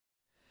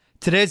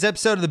Today's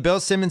episode of the Bill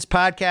Simmons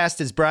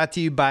Podcast is brought to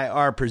you by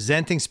our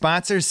presenting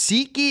sponsor,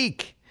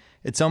 SeatGeek.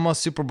 It's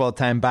almost Super Bowl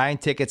time. Buying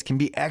tickets can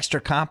be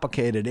extra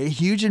complicated, a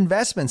huge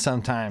investment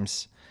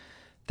sometimes.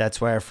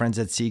 That's why our friends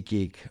at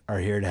SeatGeek are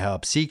here to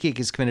help. SeatGeek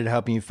is committed to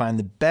helping you find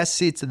the best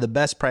seats at the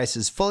best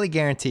prices, fully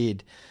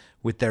guaranteed,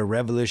 with their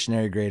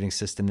revolutionary grading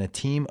system and a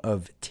team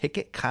of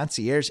ticket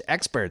concierge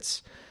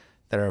experts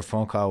that are a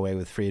phone call away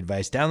with free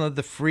advice. Download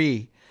the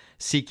free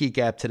SeatGeek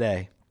app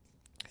today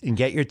and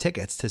get your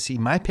tickets to see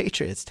my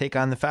Patriots take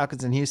on the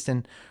Falcons in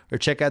Houston, or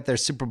check out their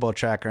Super Bowl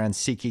tracker on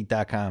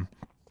SeatGeek.com.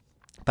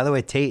 By the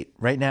way, Tate,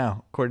 right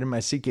now, according to my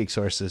SeatGeek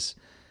sources,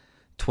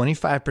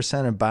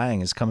 25% of buying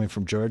is coming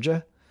from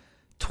Georgia,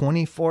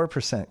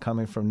 24%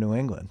 coming from New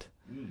England.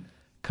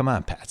 Come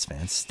on, Pats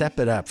fans, step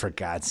it up for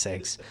God's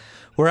sakes.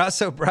 We're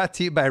also brought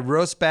to you by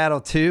Roast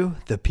Battle 2.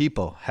 The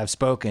people have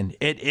spoken.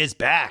 It is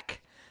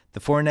back.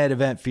 The 4-night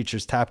event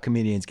features top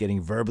comedians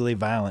getting verbally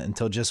violent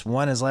until just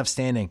one is left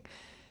standing.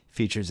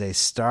 Features a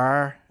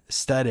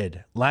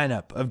star-studded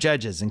lineup of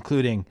judges,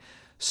 including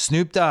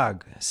Snoop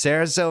Dogg,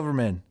 Sarah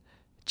Silverman,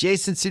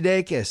 Jason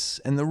Sudeikis,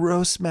 and the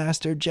roast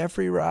master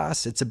Jeffrey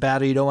Ross. It's a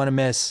battle you don't want to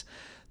miss.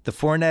 The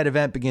 4-night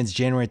event begins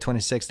January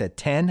 26th at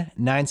 10,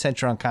 9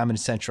 Central on Comedy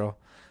Central.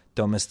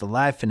 Don't miss the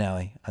live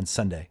finale on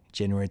Sunday,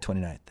 January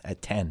 29th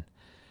at 10,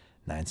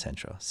 9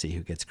 Central. See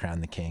who gets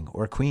crowned the king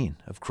or queen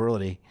of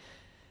cruelty.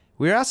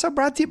 We are also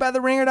brought to you by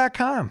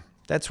TheRinger.com.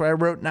 That's where I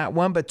wrote not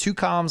one but 2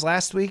 columns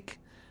last week.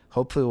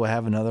 Hopefully we'll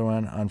have another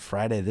one on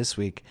Friday this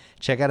week.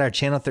 Check out our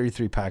Channel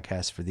 33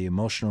 podcast for the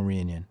emotional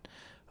reunion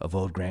of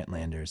old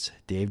Grantlanders,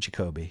 Dave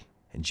Jacoby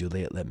and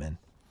Juliet Littman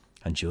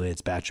on Juliet's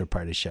Bachelor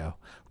Party show.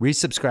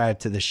 Resubscribe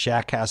to the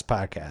Shack House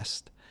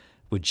podcast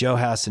with Joe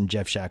House and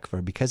Jeff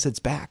Shackelford because it's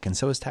back, and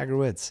so is Tiger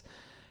Woods.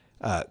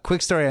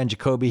 Quick story on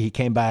Jacoby. He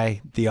came by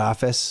the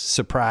office,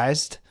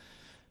 surprised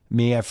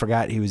me. I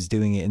forgot he was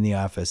doing it in the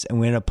office, and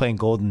we ended up playing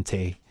Golden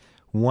Tee.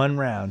 1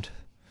 round.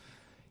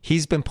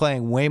 He's been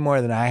playing way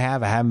more than I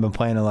have. I haven't been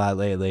playing a lot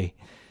lately.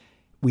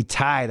 We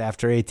tied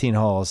after 18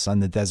 holes on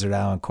the Desert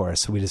Island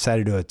course. So we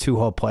decided to do a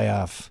 2-hole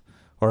playoff,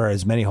 or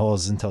as many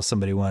holes until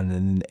somebody won.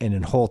 And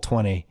in hole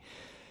 20,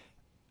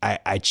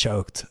 I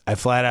choked. I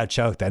flat out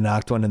choked. I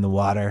knocked one in the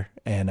water,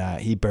 and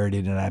he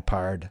birdied and I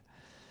parred.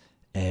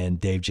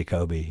 And Dave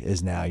Jacoby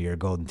is now your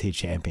Golden Tee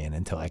champion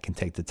until I can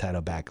take the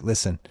title back.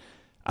 Listen,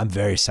 I'm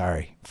very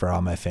sorry for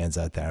all my fans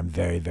out there. I'm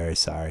very, very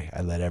sorry.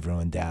 I let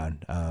everyone down.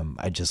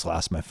 I just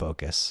lost my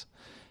focus,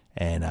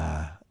 and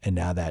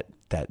now that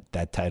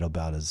title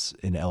belt is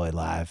in LA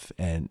Live,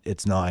 and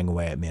it's gnawing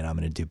away at me. And I'm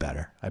going to do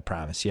better. I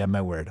promise. You have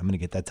my word. I'm going to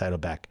get that title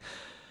back.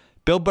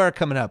 Bill Burr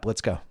coming up.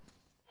 Let's go.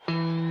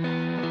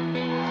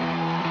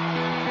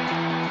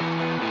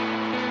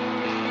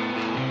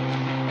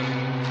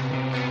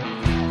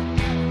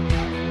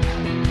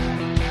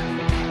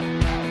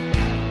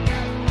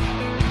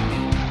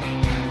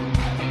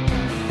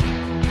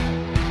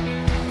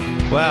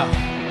 Wow.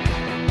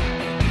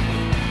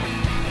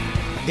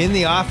 In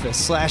the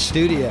office /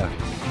 studio,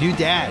 new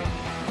dad.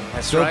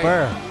 That's Bill right.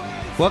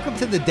 Burr. Welcome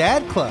to the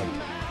Dad Club.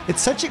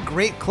 It's such a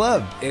great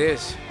club. It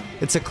is.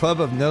 It's a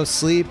club of no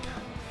sleep.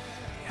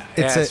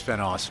 It's been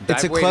awesome.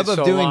 It's I've a club waited of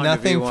so doing long to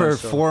nothing be for one,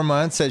 so- 4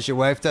 months as your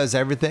wife does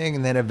everything,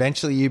 and then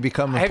eventually you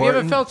become Have important. you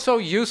ever felt so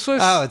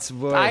useless? Oh, it's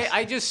worse.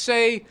 I just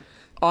say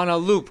on a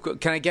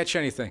loop, can I get you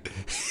anything?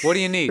 What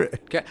do you need?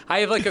 I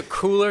have like a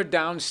cooler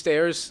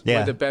downstairs Yeah.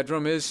 where the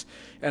bedroom is,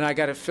 and I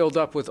got it filled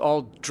up with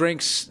all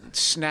drinks,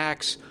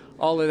 snacks,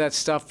 all of that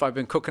stuff. I've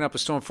been cooking up a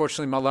storm.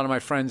 Fortunately, a lot of my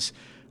friends,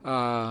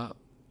 my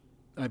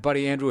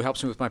buddy Andrew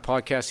helps me with my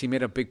podcast. He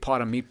made a big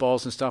pot of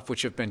meatballs and stuff,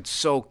 which have been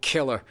so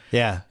killer.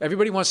 Yeah.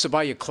 Everybody wants to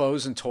buy you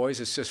clothes and toys.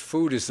 It's just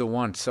food is the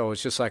one. So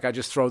it's just like I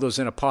just throw those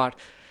in a pot,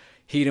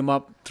 heat them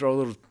up, throw a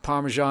little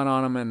Parmesan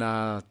on them,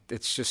 and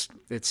it's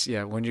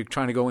when you're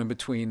trying to go in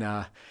between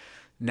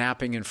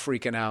napping and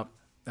freaking out,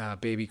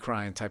 baby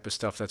crying type of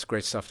stuff, that's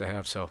great stuff to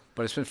have. So,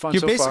 but it's been fun You're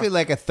so far. basically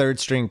like a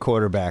third-string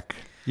quarterback.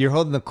 You're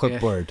holding the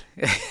clipboard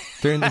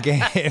during the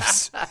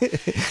games.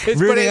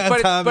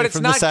 But it's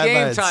not game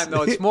sidelines. time,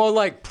 though. It's more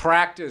like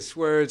practice,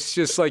 where it's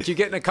just like you're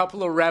getting a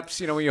couple of reps,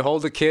 when you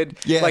hold a kid.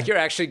 Yeah. Like you're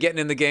actually getting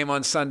in the game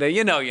on Sunday.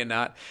 You're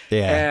not.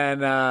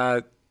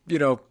 Yeah.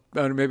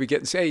 And, maybe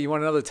getting, hey, you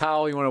want another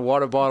towel? You want a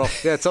water bottle?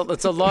 Yeah, it's a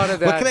lot of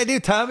that. What can I do,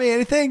 Tommy?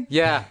 Anything?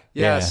 Yeah.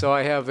 Yeah. So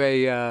I have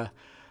a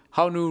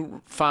how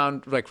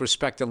newfound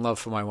respect and love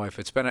for my wife.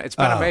 It's been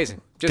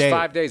amazing. Just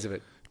 5 days of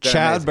it.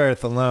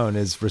 Childbirth alone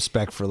is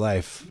respect for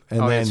life,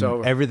 and then it's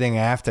over. Everything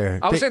after.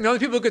 I was saying the only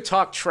people who could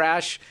talk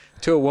trash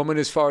to a woman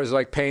as far as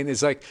pain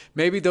is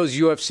maybe those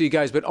UFC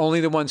guys, but only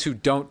the ones who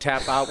don't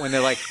tap out when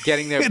they're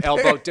getting their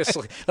elbow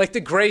dislocated. Like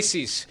the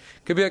Gracies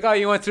could be oh,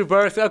 you went through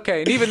birth,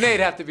 okay, and even they'd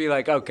have to be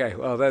okay,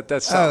 well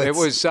that's it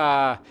was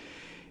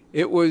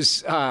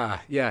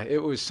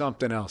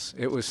something else.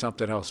 It was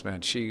something else,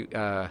 man. She.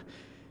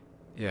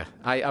 Yeah,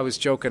 I was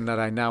joking that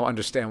I now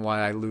understand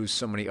why I lose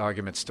so many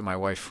arguments to my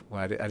wife.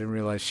 I didn't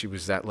realize she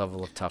was that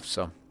level of tough,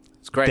 so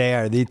it's great. They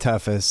are the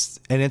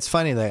toughest. And it's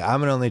funny,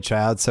 I'm an only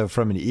child, so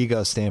from an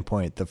ego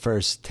standpoint, the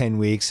first 10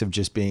 weeks of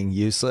just being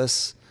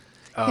useless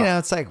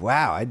it's like,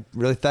 wow, I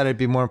really thought it'd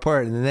be more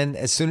important. And then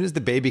as soon as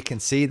the baby can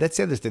see, that's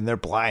the other thing. They're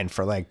blind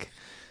for like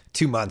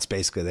 2 months,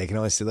 basically. They can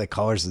only see like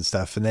colors and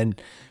stuff. And then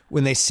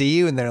when they see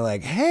you and they're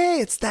like, hey,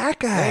 it's that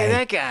guy. Hey,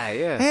 that guy,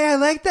 yeah. Hey, I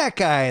like that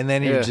guy. And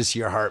then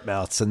your heart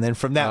melts. And then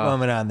from that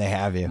moment on, they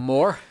have you.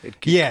 More?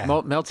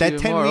 Melts that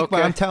even 10 more. week,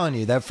 I'm telling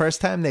you, that first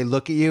time they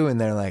look at you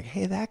and they're like,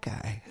 hey, that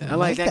guy. I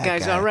like that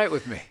guy's guy. all right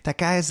with me. That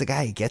guy is the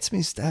guy. He gets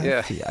me stuff.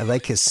 Yeah. I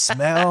like his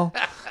smell.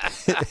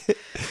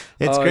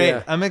 It's great.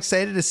 Yeah. I'm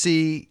excited to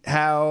see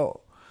how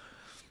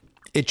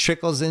it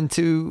trickles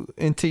into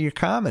your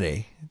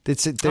comedy. It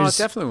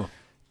definitely will.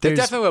 It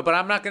definitely will, but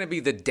I'm not going to be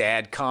the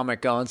dad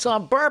comic going, so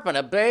I'm burping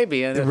a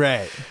baby. And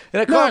right.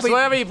 And of course,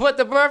 whenever you put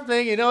the burp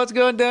thing, you know it's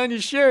going down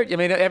your shirt. I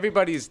mean,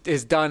 everybody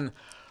has done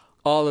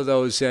all of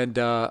those. And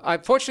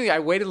unfortunately, I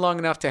waited long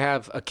enough to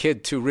have a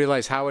kid to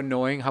realize how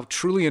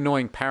truly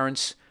annoying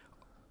parents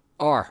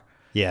are.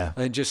 Yeah.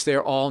 And just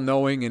they're all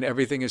knowing and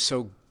everything is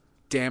so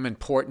damn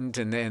important.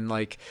 And then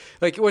like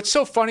what's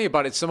so funny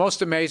about it's the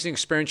most amazing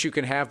experience you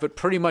can have, but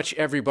pretty much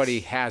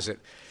everybody has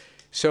it.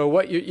 So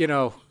what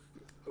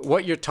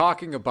what you're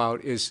talking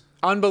about is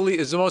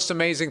is the most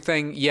amazing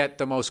thing, yet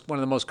one of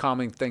the most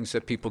common things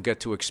that people get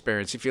to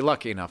experience if you're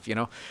lucky enough,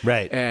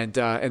 Right. And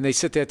they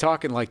sit there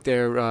talking like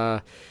they're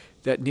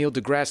that Neil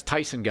deGrasse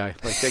Tyson guy.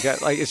 Like they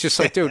got it's just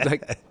like, dude,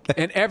 like,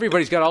 and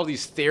everybody's got all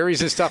these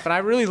theories and stuff. And I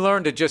really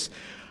learned to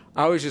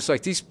I was just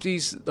like,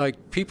 these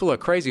like people are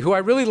crazy. Who I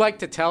really like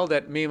to tell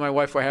that me and my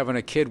wife were having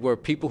a kid were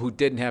people who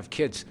didn't have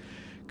kids,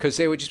 because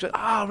they would just be,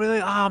 oh really,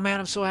 oh man,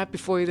 I'm so happy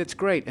for you. That's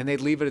great, and they'd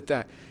leave it at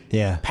that.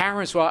 Yeah.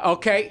 Parents were,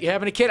 okay, you're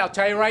having a kid. I'll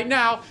tell you right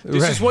now,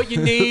 this is what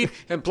you need,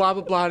 and blah,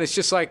 blah, blah. And it's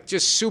just like,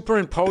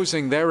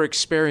 superimposing their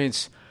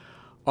experience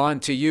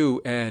onto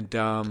you. And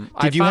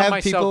did you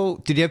have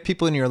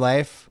people in your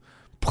life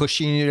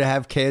pushing you to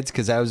have kids?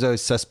 Because I was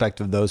always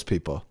suspect of those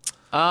people.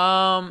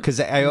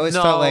 Because I always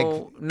felt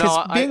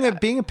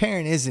like, being a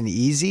parent isn't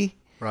easy.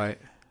 Right.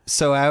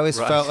 So I always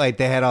felt like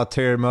they had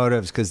ulterior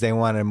motives because they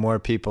wanted more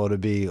people to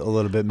be a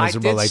little bit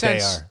miserable like they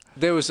are.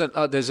 There's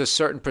a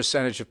certain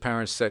percentage of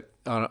parents that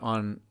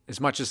on as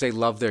much as they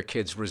love their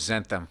kids,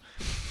 resent them.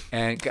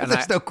 And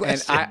that's no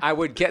question. And I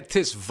would get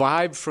this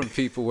vibe from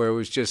people where it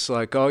was just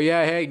like, oh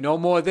yeah, hey, no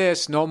more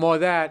this, no more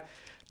that,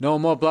 no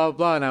more blah, blah,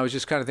 blah. And I was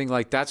just kind of thinking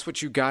like, that's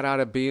what you got out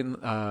of being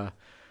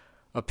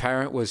a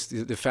parent, was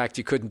the fact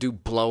you couldn't do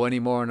blow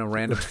anymore on a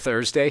random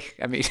Thursday.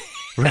 I mean,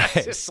 right.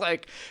 It's just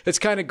like, it's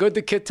kind of good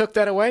the kid took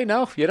that away.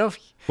 No,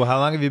 Well, how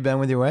long have you been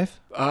with your wife?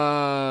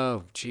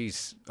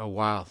 Geez, a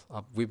while.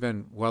 We've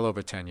been well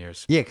over 10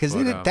 years. Yeah, because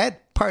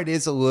that part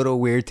is a little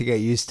weird to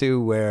get used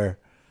to, where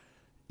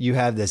you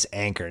have this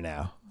anchor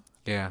now.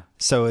 Yeah.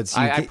 So it's.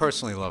 I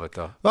personally love it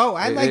though. Oh,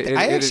 I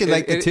actually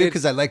liked it too,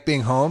 because I like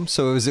being home.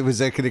 So it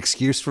was like an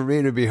excuse for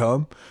me to be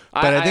home.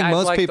 But I think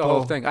most like people. The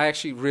whole thing. I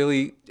actually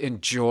really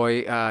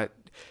enjoy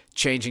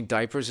changing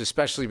diapers,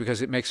 especially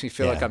because it makes me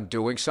feel like I'm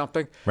doing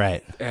something.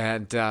 Right.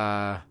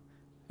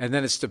 And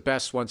then it's the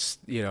best once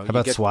How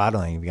about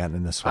swaddling? Have you gotten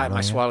into swaddling?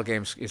 My swaddle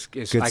game is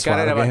Good I got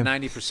it at about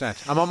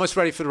 90%. I'm almost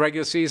ready for the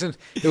regular season.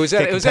 It was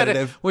at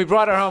when we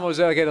brought her home. It was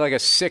at like a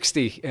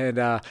 60, and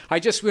I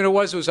just I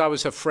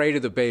was afraid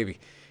of the baby.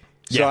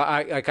 So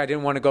I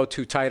didn't want to go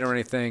too tight or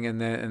anything, and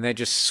they're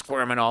just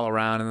squirming all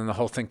around, and then the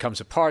whole thing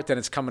comes apart. Then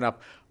it's coming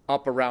up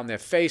around their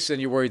face,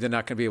 and you're worried they're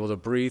not going to be able to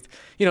breathe.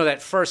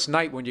 That first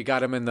night when you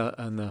got them in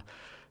the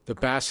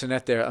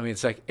bassinet there, I mean,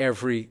 it's like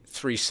every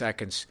 3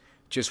 seconds,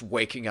 just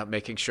waking up,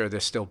 making sure they're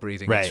still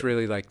breathing. Right. It's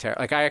really like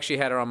like I actually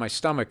had her on my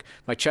stomach,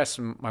 my chest,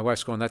 and my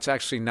wife's going, that's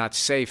actually not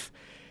safe.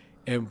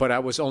 But I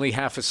was only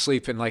half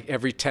asleep, and like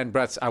every 10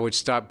 breaths, I would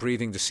stop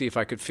breathing to see if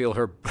I could feel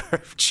her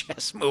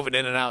chest moving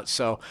in and out.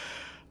 So.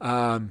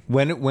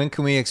 When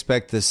can we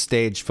expect this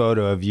staged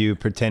photo of you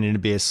pretending to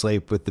be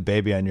asleep with the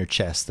baby on your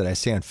chest that I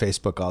see on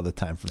Facebook all the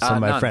time from some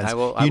of my friends?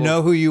 I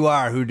know who you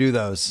are, who do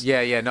those.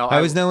 Yeah, no. I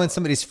always know when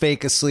somebody's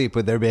fake asleep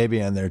with their baby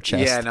on their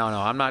chest. Yeah, no,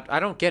 I'm not. I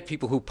don't get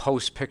people who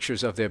post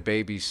pictures of their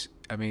babies,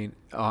 I mean,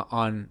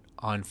 on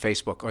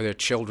Facebook, or their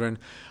children.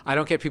 I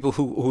don't get people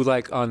who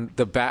like on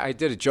the back. I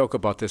did a joke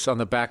about this. On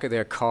the back of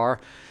their car,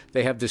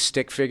 they have the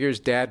stick figures,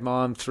 dad,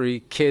 mom,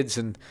 3 kids,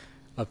 and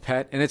a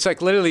pet, and it's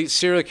like literally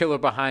serial killer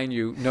behind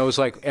you knows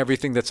like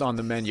everything that's on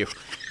the menu.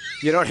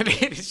 You know what I mean?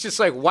 It's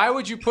just like, why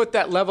would you put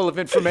that level of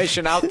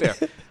information out there?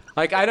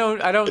 Like I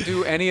don't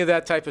do any of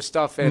that type of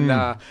stuff, and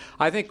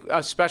I think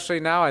especially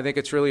now, I think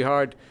it's really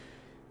hard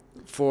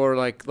for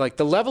like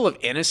the level of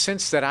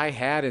innocence that I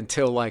had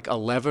until like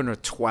 11 or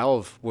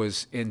 12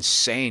 was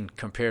insane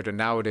compared to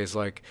nowadays.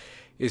 Like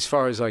as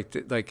far as like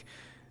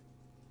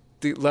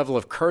the level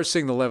of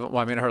cursing, I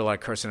heard a lot of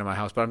cursing in my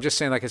house, but I'm just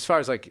saying, like, as far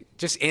as like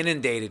just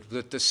inundated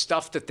with the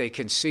stuff that they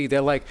can see, they're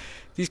like,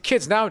 these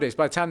kids nowadays,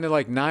 by the time they're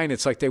like 9,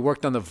 it's like they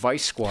worked on the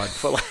Vice Squad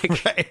for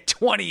like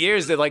 20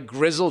 years. They're like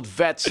grizzled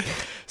vets.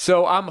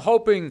 So I'm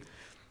hoping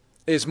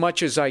as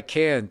much as I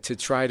can to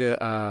try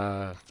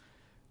to,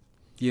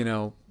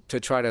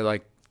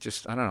 like,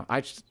 just, I don't know.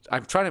 I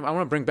want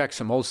to bring back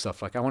some old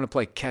stuff. Like I want to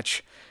play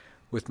catch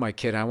with my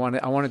kid. I want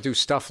to do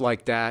stuff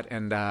like that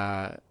and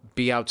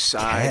be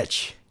outside.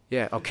 Catch.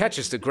 Yeah. Oh, catch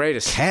is the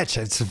greatest. Catch.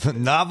 It's a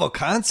novel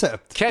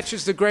concept. Catch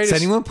is the greatest.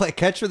 Does anyone play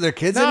catch with their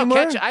kids No, anymore?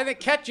 catch. I think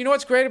catch. You know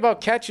what's great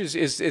about catch is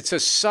it's a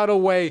subtle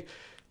way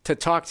to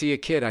talk to your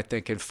kid, I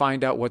think, and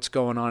find out what's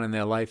going on in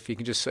their life. You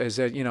can just, because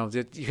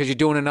you're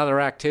doing another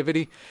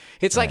activity.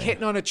 It's like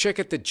hitting on a chick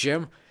at the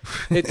gym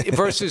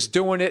versus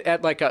doing it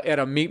at at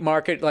a meat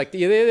market. Like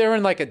they're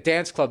in like a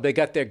dance club. They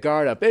got their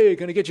guard up. Hey,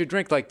 gonna get you a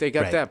drink. Like they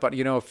got that. But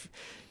if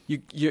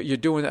you're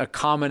doing a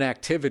common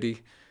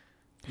activity,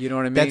 you know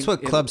what I mean? That's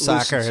what club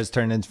soccer has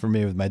turned into for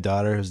me with my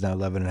daughter, who's now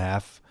 11 and a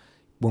half.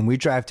 When we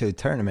drive to a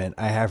tournament,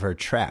 I have her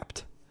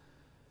trapped.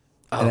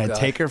 And I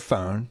take her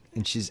phone,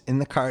 and she's in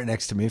the car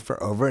next to me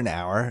for over an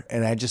hour,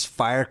 and I just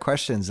fire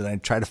questions, and I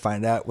try to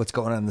find out what's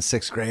going on in the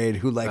 6th grade,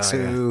 who likes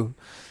who,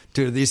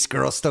 do these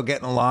girls still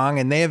getting along,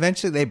 and they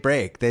eventually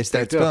break. They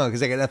start spilling because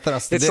they got nothing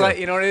else to do. It's like,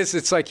 you know what it is?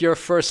 It's like your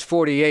first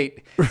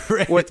 48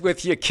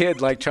 with your kid,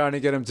 like trying to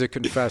get him to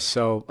confess.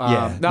 So,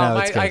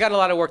 I got a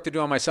lot of work to do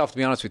on myself, to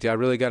be honest with you. I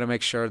really got to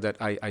make sure that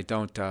I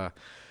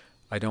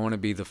don't want to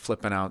be the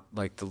flipping out,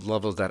 like the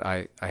levels that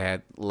I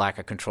had lack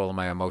of control of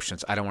my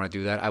emotions. I don't want to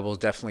do that. I will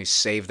definitely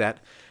save that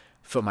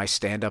for my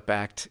stand-up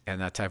act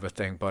and that type of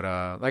thing.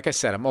 But like I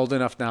said, I'm old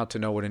enough now to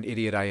know what an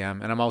idiot I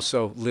am. And I'm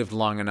also lived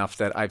long enough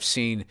that I've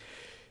seen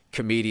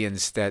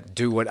comedians that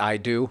do what I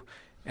do.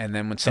 And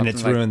then when something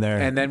ruined their...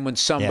 And then when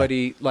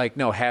somebody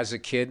has a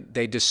kid,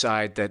 they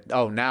decide that,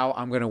 now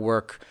I'm going to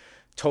work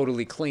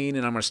totally clean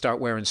and I'm going to start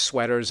wearing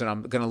sweaters and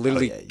I'm going to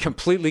literally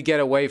completely get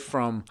away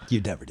from...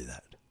 You'd never do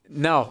that.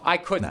 No, I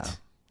couldn't. No,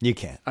 you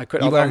can't. I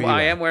couldn't.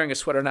 I am wearing a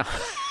sweater now.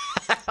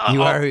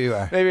 You are who you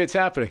are. Maybe it's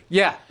happening.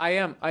 Yeah, I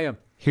am.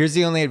 Here's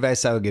the only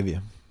advice I would give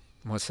you.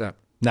 What's that?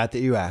 Not that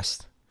you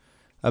asked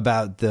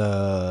about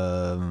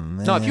the.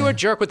 No, if you were a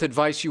jerk with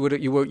advice,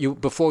 you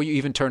before you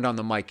even turned on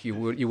the mic, you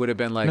would have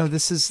been like, no,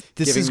 this is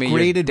me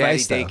great your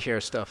advice. Daddy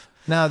daycare stuff.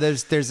 No,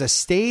 there's a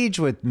stage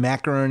with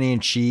macaroni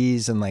and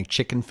cheese and like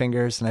chicken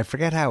fingers, and I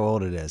forget how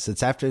old it is.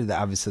 It's after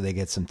obviously they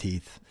get some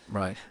teeth,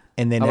 right?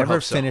 And they never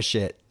finish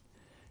it.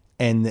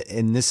 And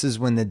this is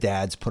when the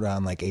dads put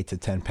on like 8 to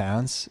 10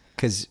 pounds.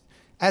 Because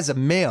as a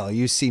male,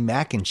 you see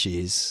mac and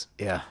cheese.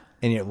 Yeah.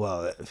 And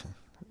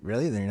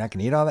really? Then you're not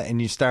going to eat all that?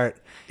 And you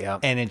start,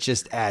 and it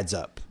just adds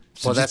up.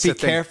 So just be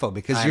careful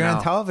because you're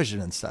on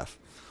television and stuff.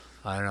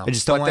 I don't know. I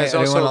just don't want to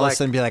all of a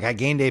sudden be like, I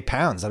gained 8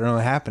 pounds. I don't know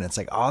what happened. It's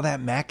like all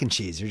that mac and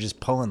cheese. You're just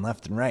pulling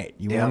left and right.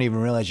 You won't even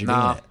realize you're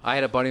doing it. I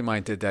had a buddy of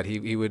mine did that.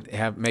 He would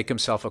make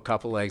himself a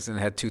couple eggs and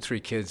had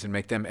 2-3 kids and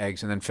make them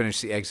eggs and then finish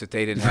the eggs that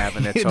they didn't have.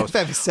 And that's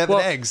have 7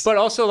 eggs. But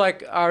also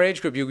like our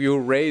age group, you were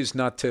raised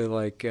not to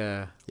like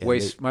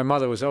waste. My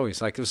mother was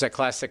always like, it was that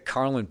classic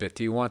Carlin bit.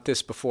 Do you want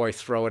this before I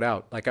throw it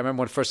out? Like I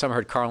remember when the first time I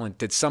heard Carlin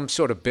did some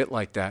sort of bit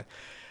like that.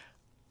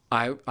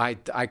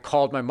 I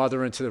called my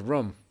mother into the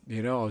room. I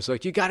was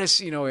like, you got to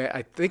see,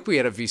 I think we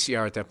had a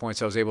VCR at that point,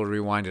 so I was able to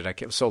rewind it.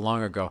 It was so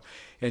long ago.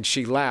 And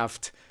she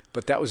laughed,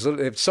 but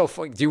it's so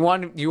funny. Do you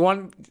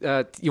want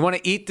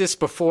to eat this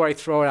before I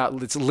throw it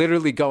out? It's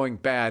literally going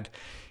bad.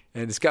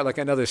 And it's got like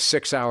another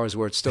 6 hours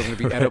where it's still going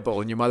to be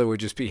edible, and your mother would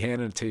just be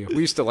handing it to you. We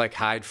used to like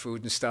hide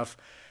food and stuff,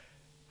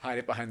 hide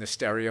it behind the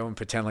stereo and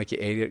pretend like you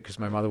ate it because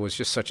my mother was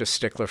just such a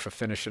stickler for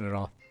finishing it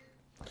all.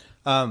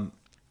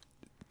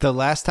 The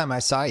last time I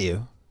saw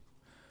you,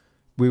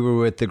 we were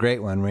with the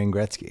great one, Wayne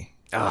Gretzky.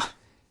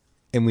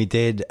 And we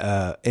did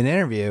an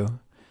interview.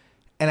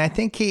 And I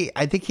think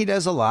he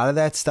does a lot of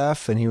that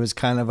stuff. And he was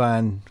kind of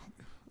on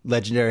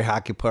legendary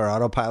hockey player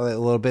autopilot a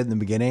little bit in the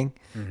beginning.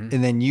 Mm-hmm.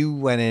 And then you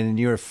went in and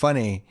you were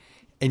funny.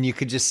 And you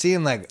could just see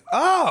him like,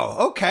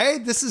 oh, okay,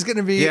 this is going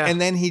to be. Yeah. And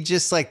then he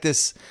just like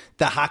the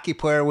hockey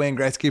player Wayne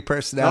Gretzky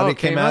personality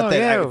came out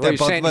that both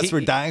of us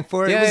were dying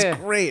for. It was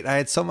great. I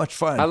had so much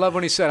fun. I love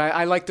when he said,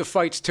 I like the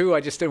fights too.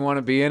 I just didn't want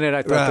to be in it.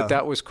 I thought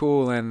that was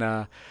cool.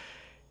 And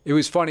it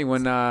was funny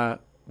when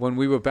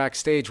we were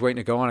backstage waiting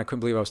to go on, I couldn't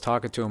believe I was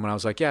talking to him. And I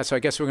was like, yeah, so I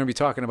guess we're going to be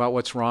talking about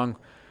what's wrong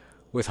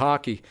with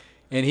hockey.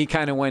 And he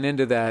kind of went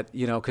into that,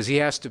 because he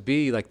has to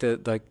be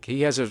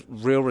he has a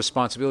real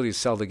responsibility to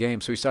sell the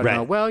game. So he started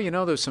going,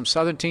 well, there's some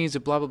Southern teams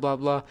that blah, blah, blah,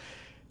 blah.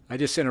 I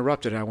just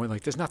interrupted. And I went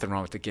like, there's nothing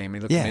wrong with the game.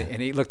 And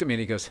he looked at me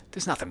and he goes,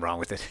 there's nothing wrong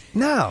with it.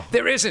 No.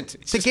 There isn't.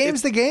 The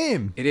game's the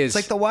game. It is. It's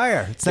like The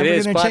Wire. It's never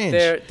going to change.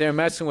 But they're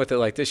messing with it.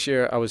 Like this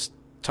year, I was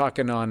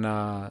talking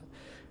on...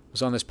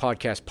 was on this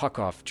podcast, Puck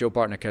Off. Joe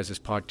Bartnick has this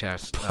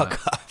podcast. Puck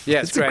Off.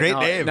 Yeah, it's a great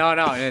name. No,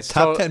 and it's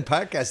top 10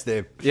 podcast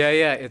name.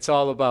 Yeah. It's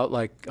all about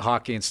like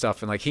hockey and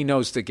stuff, and like he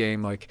knows the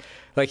game. Like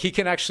he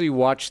can actually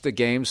watch the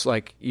games.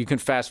 Like you can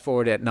fast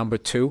forward at number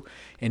 2,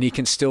 and he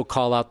can still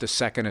call out the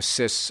second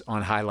assists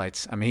on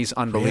highlights. I mean, he's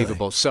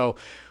unbelievable. Really? So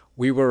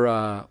we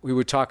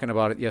were talking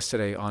about it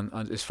yesterday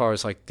on as far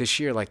as like this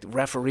year, like the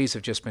referees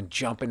have just been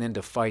jumping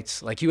into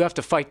fights. Like you have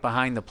to fight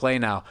behind the play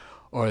now,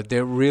 or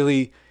they're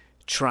really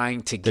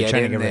trying to get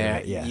in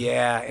there.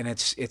 Yeah, and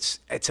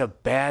it's a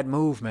bad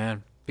move,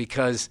 man,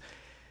 because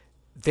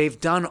they've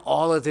done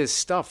all of this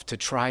stuff to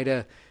try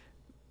to,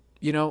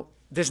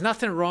 there's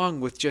nothing wrong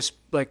with just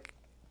like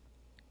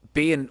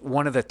being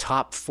one of the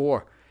top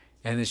 4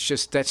 And it's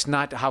just, that's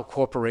not how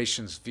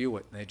corporations view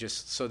it.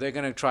 They're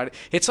going to try to,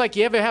 it's like,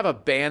 you ever have a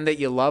band that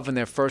you love and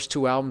their first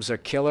 2 albums are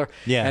killer?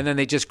 Yeah. And then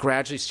they just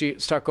gradually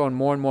start going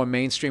more and more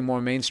mainstream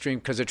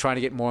because they're trying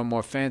to get more and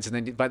more fans.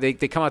 And then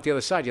they come out the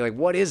other side. You're like,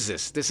 what is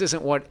this? This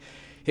isn't what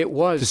it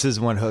was. This is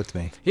what hooked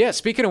me. Yeah.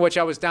 Speaking of which,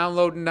 I was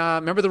downloading,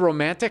 remember the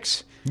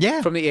Romantics?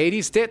 Yeah. From the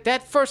 80s?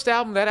 That first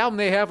album, that album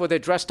they have where they're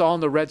dressed all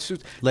in the red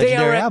suits. Legendary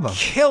they are album.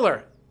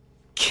 Killer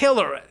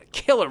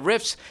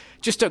riffs.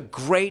 Just a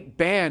great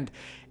band.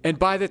 And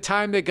by the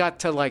time they got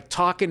to like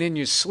Talking in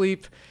Your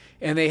Sleep,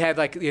 and they had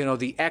like,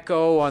 the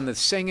echo on the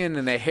singing,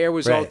 and their hair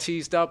was all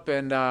teased up,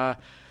 and that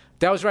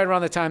was right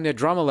around the time their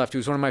drummer left. He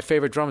was one of my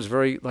favorite drummers,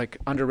 very like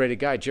underrated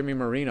guy, Jimmy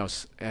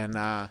Marinos,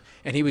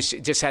 and he was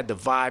just had the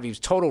vibe. He was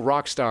total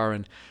rock star,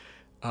 and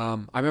I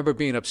remember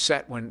being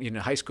upset when in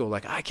high school,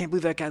 like, I can't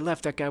believe that guy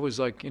left. That guy was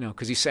like,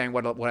 because he sang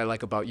what I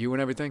Like About You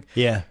and everything.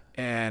 Yeah.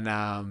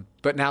 And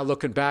but now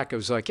looking back, it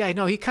was like, yeah,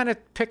 no, he kind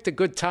of picked a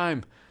good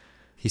time.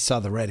 He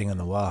saw the writing on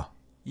the wall.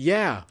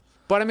 Yeah.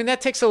 But I mean, that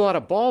takes a lot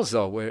of balls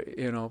though, where,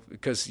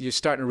 because you're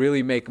starting to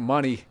really make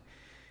money,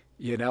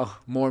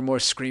 more and more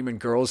screaming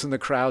girls in the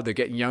crowd. They're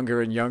getting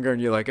younger and younger.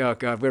 And you're like, oh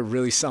God, we're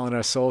really selling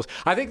our souls.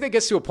 I think that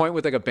gets to a point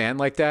with like a band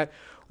like that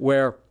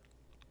where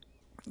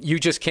you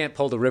just can't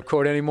pull the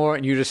ripcord anymore.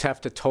 And you just have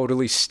to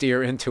totally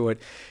steer into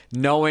it,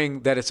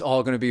 knowing that it's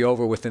all going to be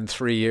over within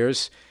 3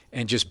 years,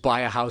 and just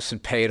buy a house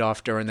and pay it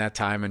off during that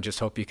time and just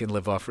hope you can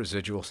live off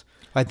residuals.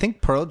 I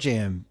think Pearl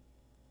Jam,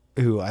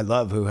 who I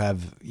love, who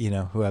have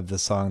the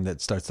song that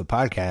starts the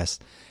podcast,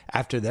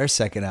 after their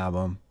second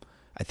album,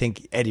 I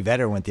think Eddie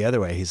Vedder went the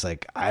other way. He's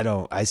like,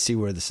 I see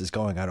where this is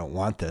going. I don't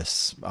want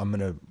this.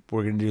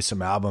 We're gonna do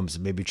some albums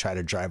and maybe try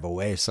to drive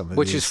away some of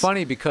Which these is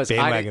funny because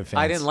I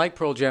didn't like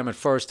Pearl Jam at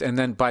first, and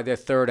then by their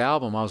third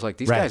album, I was like,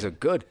 these guys are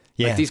good.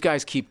 Yeah. Like, these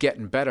guys keep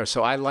getting better.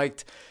 So I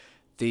liked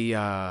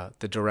the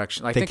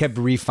direction. They kept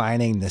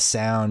refining the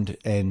sound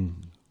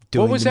and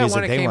doing what was the that music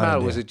when it they came wanted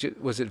out? to do.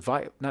 Was it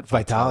not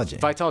Vitalogy?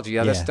 Vitalogy.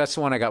 Yeah, that's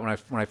the one I got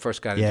when I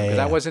first got into it, because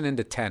I wasn't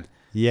into 10.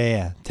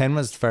 Yeah. 10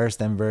 was first,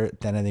 then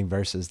I think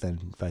Versus,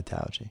 then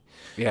Vitalogy.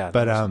 Yeah.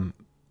 But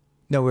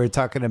no, we were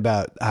talking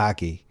about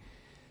hockey.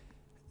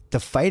 The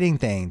fighting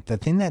thing, the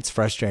thing that's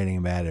frustrating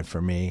about it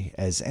for me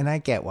and I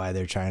get why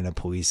they're trying to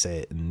police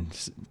it and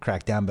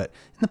crack down, but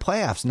in the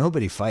playoffs,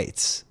 nobody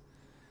fights.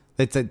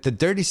 It's the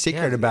dirty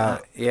secret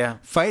about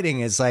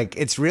fighting is like,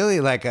 it's really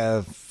like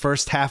a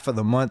first half of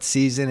the month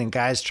season and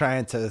guys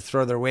trying to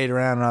throw their weight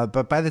around and all,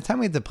 but by the time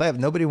we get to playoff,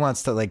 nobody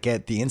wants to like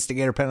get the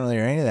instigator penalty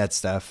or any of that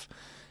stuff.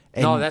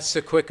 And no, that's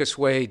the quickest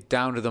way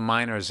down to the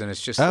minors, and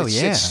it's just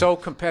it's so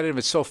competitive,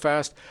 it's so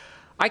fast.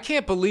 I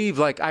can't believe,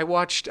 like, I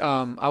watched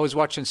I was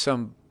watching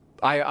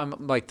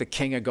I'm like the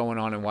king of going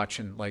on and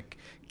watching like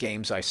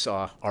games I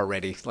saw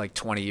already like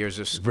 20 years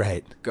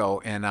ago,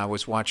 and I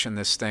was watching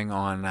this thing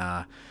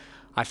on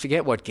I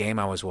forget what game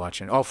I was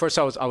watching. Oh, first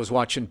I was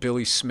watching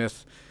Billy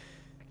Smith,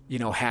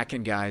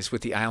 hacking guys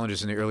with the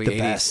Islanders in the early 80s.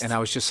 Best. And I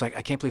was just like,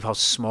 I can't believe how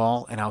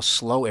small and how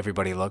slow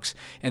everybody looks.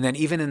 And then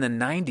even in the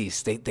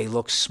 90s, they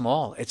look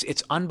small.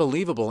 It's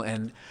unbelievable.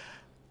 And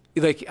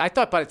like, I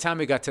thought by the time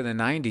we got to the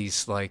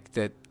 90s, like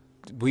that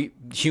we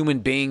human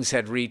beings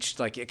had reached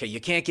like, okay, you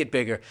can't get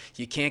bigger,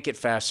 you can't get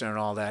faster and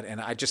all that. And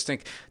I just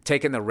think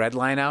taking the red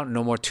line out,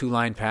 no more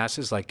 2-line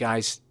passes, like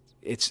guys,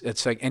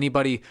 it's like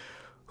anybody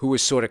who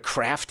was sort of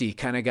crafty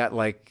kind of got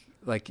like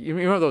you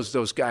know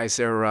those guys,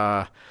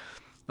 they're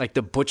like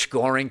the Butch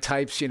Goring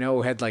types,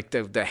 who had like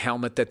the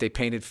helmet that they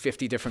painted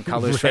 50 different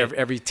colors for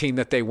every team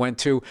that they went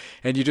to,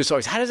 and you just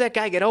always, how does that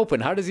guy get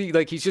open? How does he,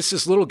 like, he's just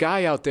this little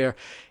guy out there,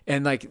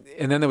 and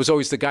then there was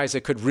always the guys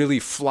that could really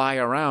fly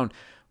around.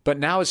 But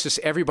now it's just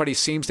everybody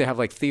seems to have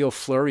like Theo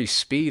Fleury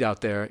speed out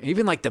there.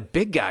 Even like the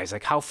big guys,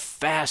 like how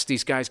fast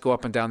these guys go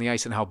up and down the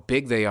ice and how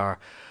big they are.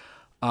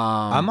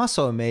 I'm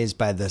also amazed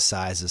by the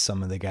size of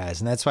some of the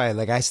guys, and that's why,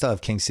 like, I still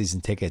have King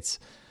season tickets.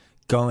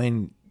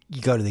 You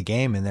go to the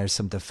game, and there's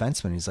some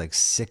defenseman who's like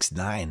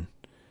 6'9".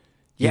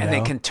 Yeah, and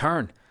they can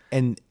turn.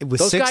 And it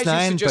was those 6'9",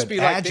 guys used to just but be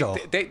agile.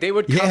 Like, they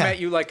would come at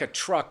you like a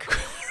truck,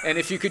 and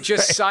if you could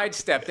just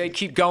sidestep, they'd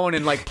keep going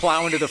and like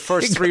plow into the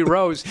first 3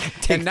 rows.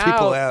 Take and now,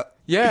 people out.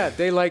 Yeah,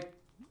 they like.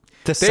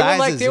 They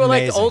were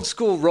like the old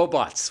school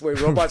robots, where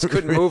robots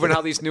couldn't move, and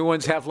how these new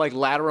ones have like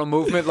lateral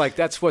movement. Like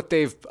that's what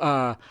they've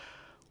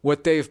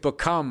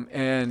become.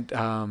 And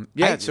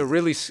it's a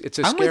scary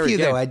I'm with you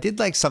game. though. I did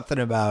like something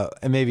about,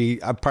 and maybe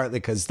partly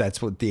because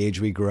that's what the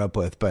age we grew up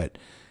with, but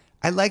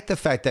I like the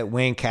fact that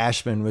Wayne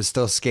Cashman was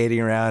still skating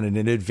around in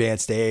an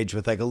advanced age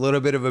with like a little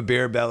bit of a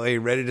beer belly,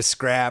 ready to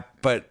scrap,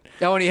 but.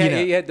 Oh, and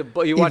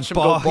you watched him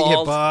go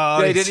bald.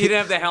 Bald. He didn't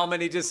have the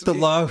helmet. He just the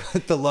long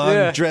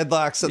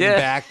dreadlocks on the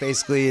back,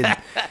 basically. And,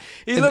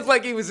 he looked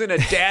like he was in a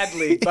dad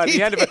league by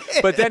the end of it.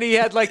 But then he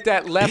had like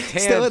that left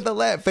hand. Still with the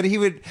left, but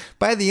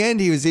by the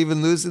end he was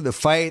even losing the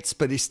fights.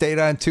 But he stayed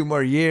on 2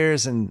 more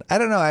years, and I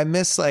don't know. I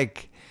miss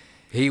like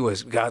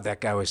that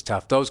guy was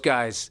tough. Those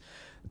guys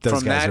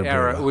from that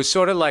era. It was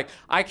sort of like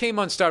I came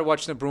on, started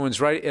watching the Bruins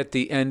right at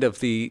the end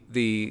of the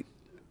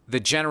the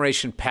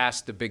generation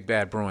past the big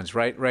bad Bruins,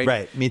 right?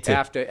 Right, me too.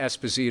 After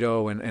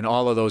Esposito and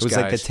all of those guys. It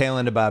was like the tail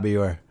end of Bobby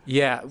Orr.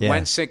 Yeah,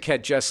 Wensick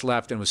had just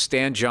left, and it was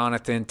Stan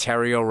Jonathan,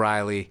 Terry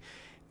O'Reilly,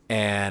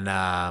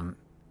 and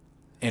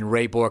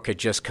Ray Bourque had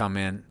just come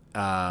in.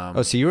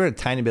 So you were a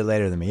tiny bit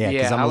later than me. Yeah,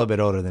 because I'm a little bit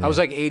older than you. I was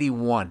like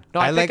 81. No,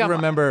 I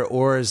remember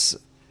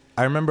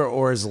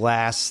Orr's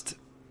last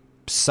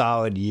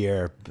solid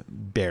year,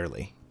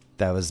 barely.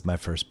 That was my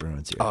first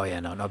Bruins year. Oh,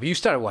 yeah, no. But you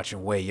started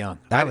watching way young.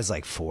 I was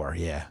like 4,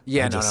 yeah.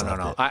 Yeah,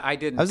 no. I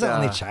didn't. I was the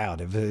only child.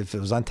 If it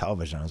was on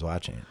television, I was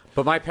watching it.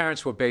 But my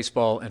parents were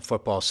baseball and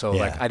football, so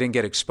I didn't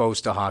get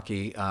exposed to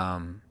hockey,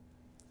 until...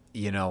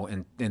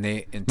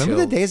 Remember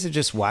the days of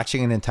just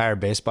watching an entire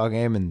baseball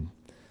game and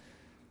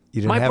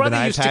you didn't have an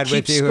iPad used to keep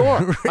with you?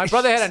 Score. My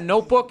brother had a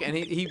notebook, and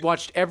he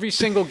watched every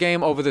single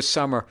game over the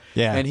summer,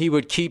 and he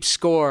would keep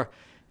score.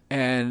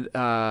 And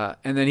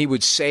then he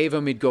would save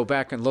them. He'd go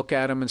back and look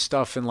at them and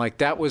stuff. And like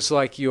that was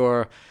like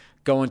your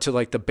going to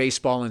like the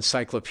baseball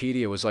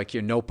encyclopedia. It was like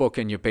your notebook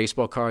and your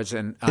baseball cards.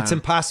 And it's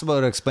impossible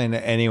to explain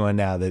to anyone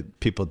now that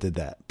people did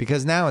that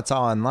because now it's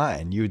all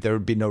online. There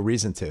would be no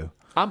reason to.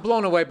 I'm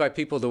blown away by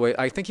people the way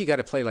I think you got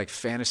to play like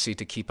fantasy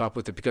to keep up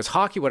with it because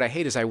hockey, what I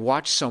hate is I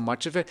watch so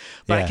much of it,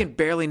 but I can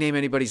barely name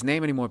anybody's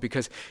name anymore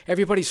because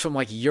everybody's from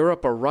like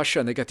Europe or Russia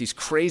and they got these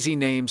crazy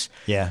names.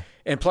 Yeah.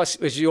 And plus,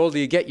 as the older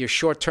you get, your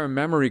short-term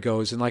memory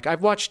goes. And like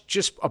I've watched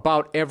just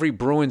about every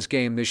Bruins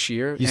game this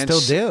year. You still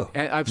do?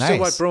 And I've still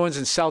watched Bruins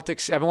and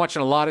Celtics. I've been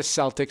watching a lot of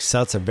Celtics.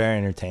 Celtics are very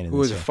entertaining. It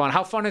was fun.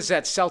 How fun is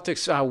that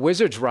Celtics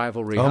Wizards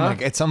rivalry? Oh my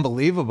God, it's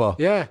unbelievable.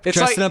 Yeah, it's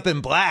dressing up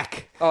in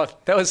black. Oh,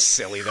 that was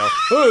silly though.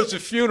 Oh, it's a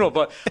funeral.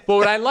 But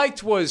what I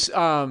liked was.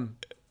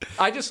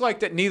 I just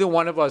like that neither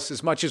one of us,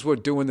 as much as we're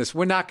doing this,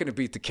 we're not going to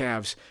beat the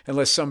Cavs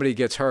unless somebody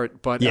gets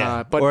hurt. But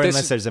or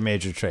unless there's a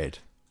major trade.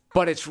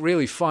 But it's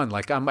really fun.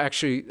 Like I'm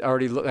actually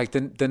already like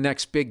the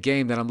next big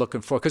game that I'm looking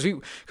for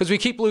because we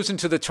keep losing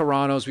to the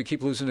Torontos, we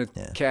keep losing to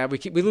Cav,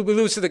 we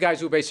lose to the guys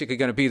who are basically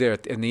going to be there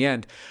in the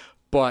end.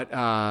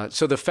 But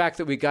so the fact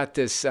that we got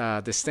this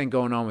thing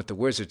going on with the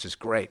Wizards is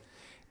great.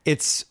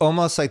 It's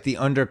almost like the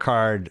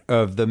undercard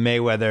of the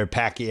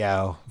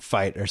Mayweather-Pacquiao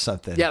fight or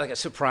something. Yeah, like a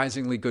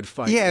surprisingly good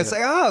fight. Yeah, it's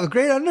like, a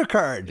great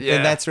undercard. Yeah.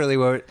 And that's really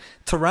what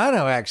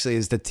Toronto actually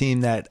is the team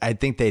that I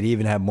think they'd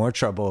even have more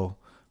trouble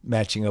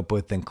matching up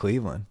with than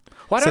Cleveland.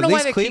 Well, I don't know at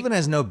why least Cleveland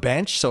has no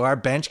bench, so our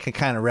bench can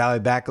kind of rally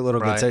back a little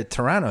bit. So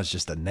Toronto's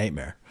just a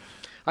nightmare.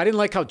 I didn't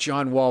like how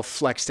John Wall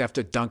flexed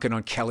after dunking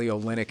on Kelly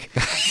Olynyk.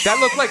 That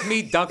looked like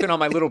me dunking on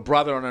my little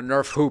brother on a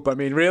Nerf hoop. I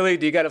mean, really?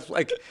 Do you got to,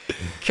 like,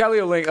 Kelly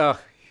Olynyk,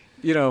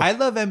 I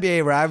love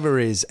NBA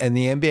rivalries, and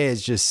the NBA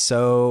is just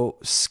so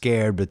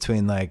scared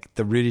between, like,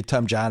 the Rudy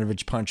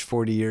Tomjanovich punch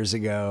 40 years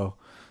ago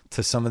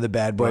to some of the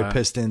bad boy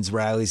Pistons,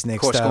 Riley's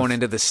Knicks stuff. Of course, going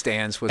into the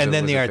stands was and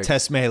then the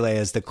Artest melee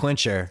as the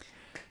clincher.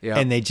 Yeah.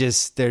 And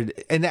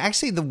and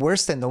actually the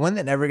worst thing, the one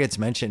that never gets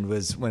mentioned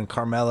was when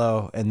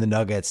Carmelo and the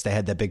Nuggets, they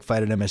had that big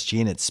fight at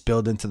MSG and it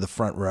spilled into the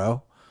front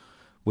row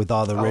with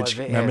all the rich.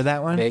 Remember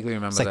that one? Vaguely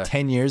remember that. It's like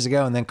 10 years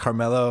ago. And then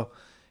Carmelo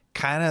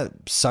kind of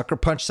sucker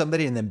punched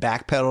somebody and then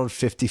backpedaled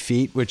 50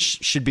 feet, which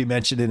should be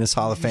mentioned in his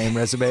Hall of Fame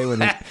resume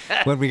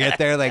when we get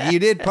there. Like, you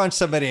did punch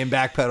somebody and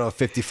backpedal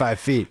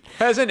 55 feet.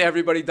 Hasn't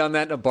everybody done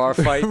that in a bar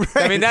fight? Right.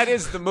 I mean, that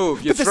is the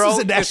move. You this is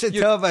a national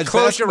television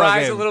close your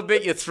eyes a little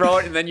bit, you throw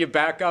it, and then you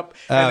back up,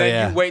 and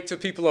then you wait till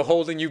people are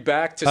holding you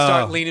back to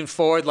start leaning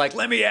forward, like,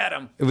 let me at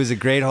him. It was a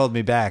great hold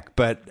me back.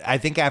 But I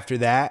think after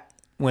that,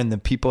 when the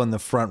people in the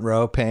front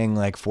row paying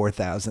like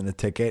 $4,000 a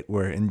ticket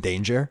were in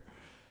danger,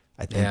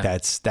 I think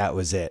that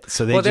was it.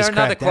 So they're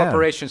another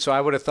corporation, so I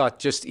would have thought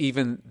just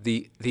even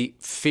the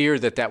fear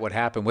that would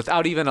happen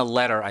without even a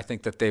letter, I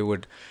think that they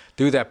would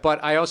do that.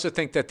 But I also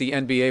think that the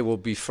NBA will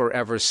be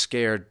forever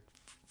scared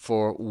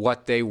for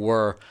what they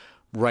were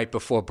right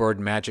before Bird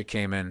and Magic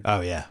came in.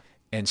 Oh yeah.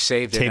 And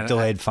saved it. Tape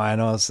delayed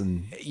finals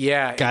and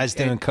guys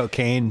doing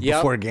cocaine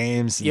before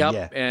games.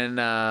 And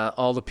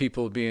all the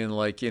people being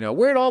like,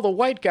 where'd all the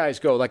white guys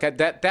go? Like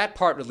that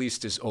part at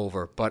least is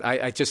over. But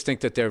I just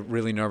think that they're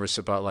really nervous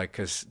about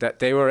because that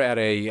they were at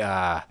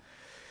I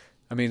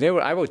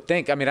would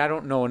think. I mean, I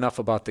don't know enough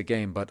about the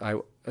game, but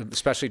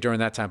especially during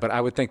that time. But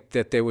I would think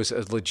that there was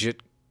a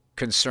legit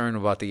concern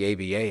about the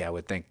ABA. I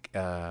would think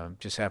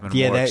just having a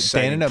more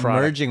exciting they ended up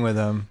product. merging with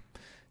them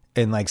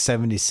in like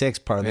 76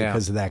 partly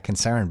because of that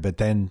concern. But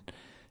then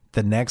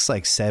the next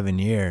like 7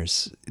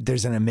 years,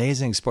 there's an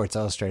amazing Sports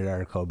Illustrated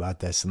article about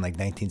this in like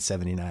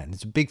 1979.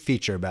 It's a big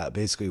feature about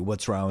basically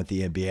what's wrong with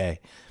the NBA.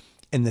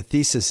 And the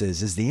thesis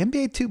is the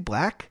NBA too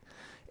black?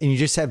 And you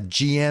just have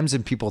GMs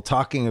and people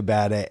talking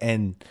about it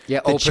and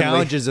the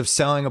challenges of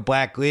selling a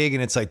black league.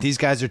 And it's like, these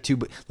guys are too,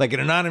 like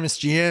an anonymous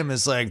GM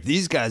is like,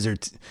 these guys are,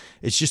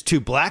 it's just too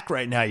black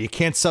right now. You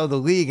can't sell the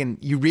league. And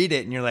you read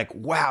it and you're like,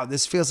 wow,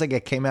 this feels like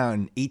it came out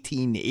in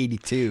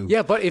 1882.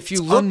 Yeah, but if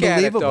you look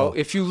at it though,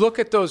 if you look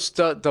at those,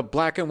 the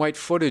black and white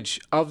footage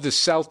of the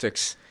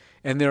Celtics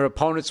and their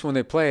opponents when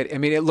they play it, I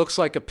mean, it looks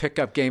like a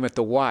pickup game at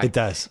the Y. It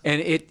does.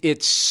 And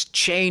it's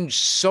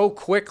changed so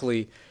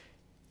quickly.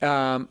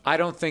 I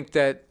don't think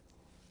that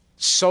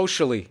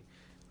socially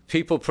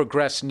people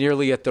progress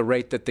nearly at the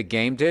rate that the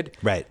game did.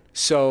 Right.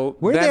 So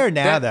we're there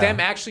now, though. Them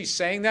actually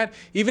saying that,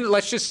 even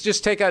let's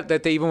just take out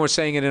that they even were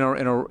saying it in a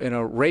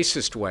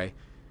racist way,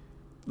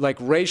 like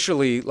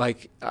racially,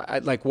 like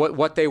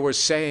what they were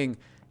saying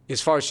as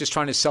far as just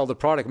trying to sell the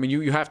product. I mean,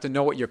 you have to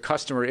know what your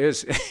customer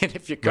is, and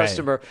if your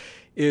customer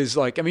is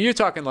like, I mean, you're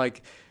talking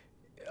like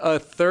a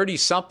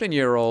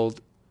 30-something-year-old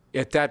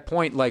at that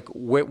point, like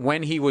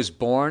when he was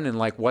born and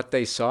like what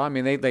they saw. I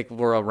mean, they like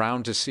were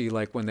around to see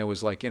like when there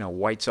was like, you know,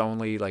 whites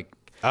only, like,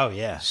 oh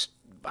yeah,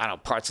 I don't know,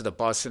 parts of the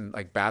bus and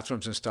like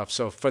bathrooms and stuff.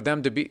 So for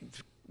them to be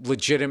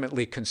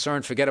legitimately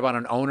concerned, forget about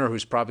an owner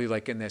who's probably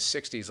like in their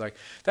 60s. Like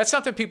that's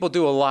something people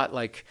do a lot.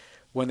 Like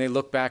when they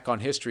look back on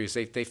history, is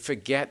they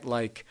forget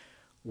like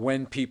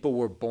when people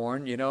were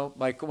born, you know,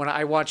 like when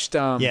I watched,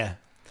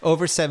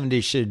 over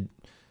 70 should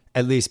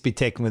at least be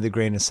taken with a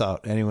grain of salt.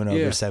 Anyone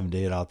over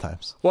 70 at all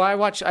times.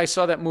 Well, I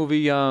saw that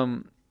movie,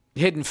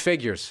 Hidden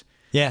Figures.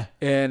 Yeah.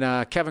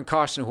 And Kevin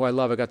Costner, who I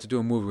love, I got to do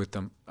a movie with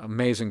him.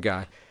 Amazing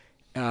guy.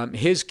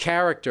 His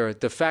character,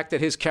 the fact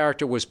that his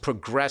character was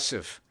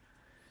progressive,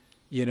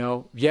 you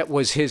know, yet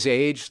was his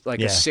age, like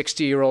a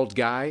 60-year-old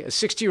guy. A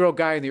 60-year-old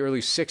guy in the early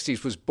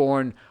 60s was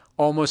born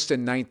almost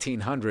in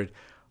 1900.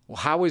 Well,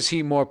 how is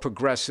he more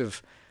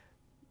progressive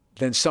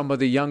than some of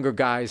the younger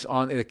guys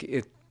on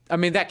it? I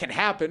mean, that can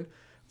happen.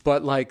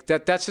 But like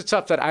that's the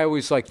stuff that I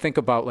always like think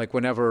about, like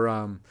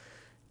whenever,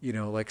 you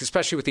know, like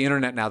especially with the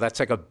internet now, that's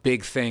like a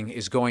big thing,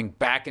 is going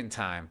back in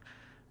time.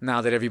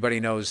 Now that everybody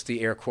knows the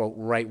air quote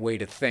right way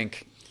to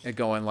think, and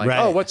going like,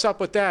 oh, what's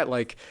up with that?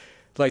 Like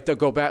they'll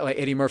go back like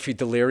Eddie Murphy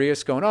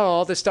Delirious, going, oh,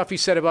 all this stuff he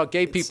said about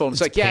gay people. And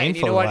it's like, yeah, and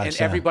you know what?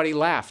 And everybody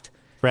laughed.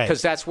 Right.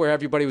 Because that's where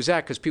everybody was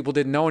at, because people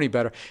didn't know any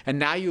better. And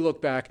now you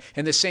look back,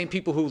 and the same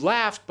people who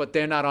laughed, but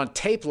they're not on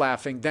tape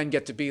laughing, then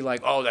get to be like,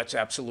 oh, that's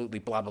absolutely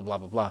blah, blah, blah,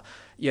 blah, blah.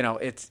 You know,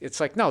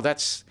 it's like, no,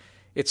 it's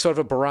sort of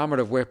a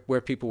barometer of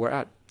where people were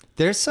at.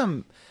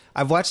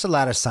 I've watched a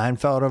lot of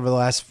Seinfeld over the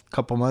last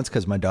couple months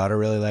because my daughter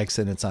really likes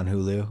it, and it's on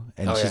Hulu.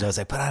 And she's always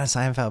like, put on a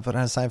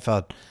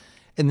Seinfeld.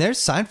 And there's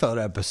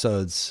Seinfeld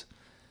episodes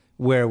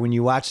where when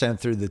you watch them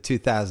through the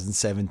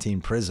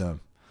 2017 prism,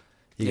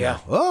 you go,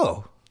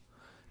 oh.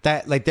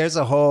 That like there's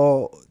a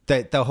whole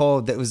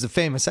that was a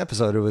famous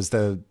episode. It was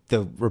the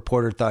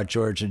reporter thought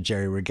George and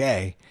Jerry were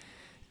gay,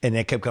 and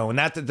it kept going.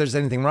 Not that there's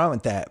anything wrong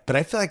with that, but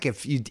I feel like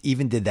if you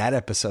even did that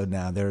episode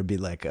now, there would be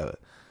like a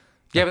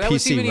but that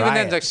was even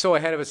then like so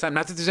ahead of its time.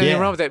 Not that there's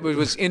anything wrong with that, but it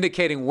was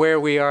indicating where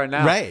we are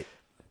now. Right.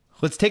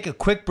 Let's take a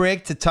quick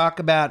break to talk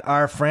about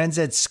our friends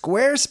at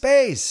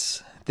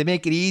Squarespace. They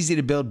make it easy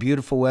to build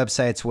beautiful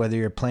websites, whether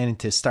you're planning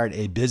to start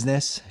a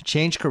business,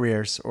 change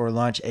careers, or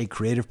launch a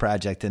creative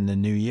project in the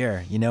new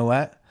year. You know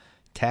what?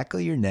 Tackle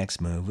your next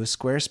move with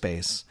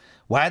Squarespace.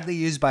 Widely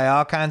used by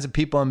all kinds of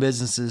people and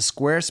businesses,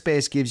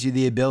 Squarespace gives you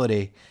the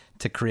ability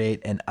to create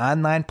an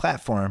online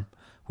platform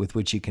with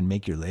which you can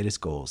make your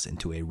latest goals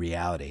into a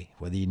reality.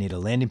 Whether you need a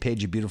landing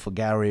page, a beautiful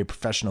gallery, a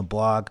professional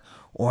blog,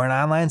 or an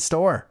online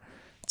store,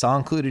 it's all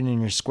included in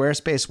your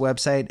Squarespace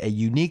website, a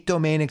unique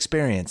domain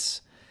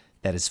experience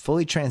that is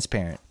fully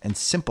transparent and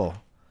simple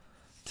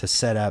to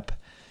set up.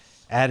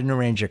 Add and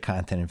arrange your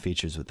content and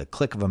features with the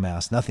click of a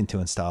mouse. Nothing to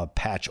install,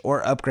 patch,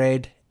 or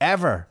upgrade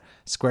ever.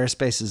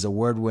 Squarespace's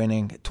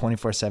award-winning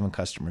 24/7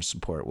 customer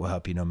support will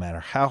help you no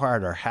matter how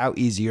hard or how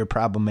easy your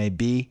problem may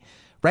be.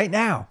 Right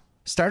now,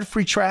 start a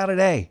free trial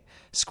today.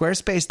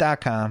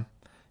 Squarespace.com.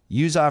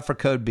 Use offer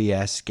code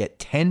BS. Get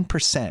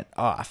 10%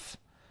 off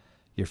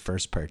your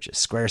first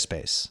purchase.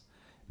 Squarespace.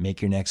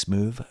 Make your next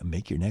move.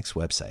 Make your next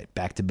website.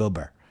 Back to Bill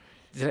Burr.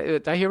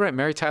 Did I hear right?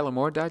 Mary Tyler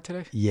Moore died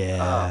today? Yeah.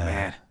 Oh,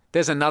 man.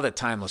 There's another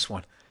timeless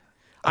one.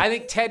 I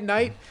think Ted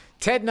Knight,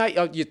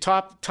 your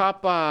top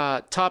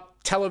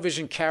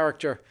television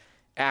character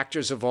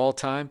actors of all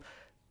time.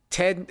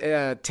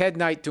 Ted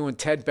Knight doing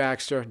Ted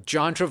Baxter,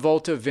 John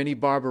Travolta, Vinnie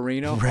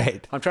Barbarino.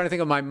 Right. I'm trying to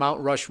think of my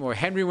Mount Rushmore.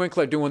 Henry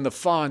Winkler doing the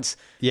Fonz.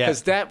 Yeah.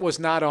 Because that was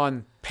not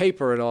on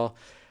paper at all.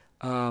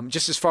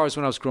 Just as far as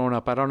when I was growing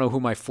up, I don't know who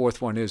my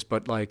fourth one is,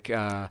 but like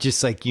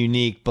just like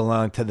unique,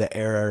 belong to the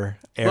era.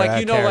 Like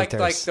you know, characters.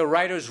 like the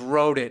writers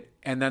wrote it,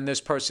 and then this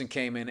person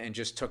came in and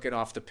just took it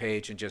off the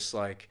page and just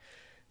like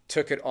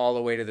took it all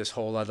the way to this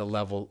whole other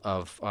level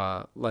of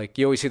like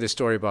you always hear the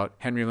story about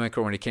Henry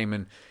Winkler when he came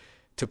in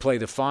to play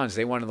the Fonz.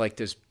 They wanted like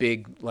this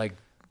big, like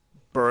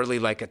burly,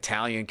 like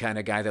Italian kind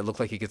of guy that looked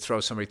like he could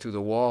throw somebody through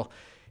the wall,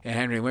 and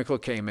Henry Winkler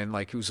came in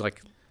like he was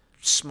like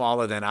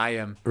smaller than I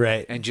am,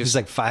 right? And just he's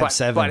like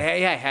 5'7". But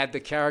hey, I had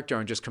the character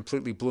and just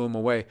completely blew him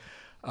away.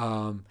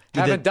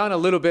 Having done a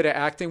little bit of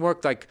acting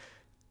work, like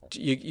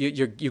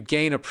you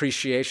gain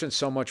appreciation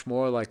so much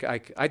more. Like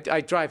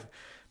I drive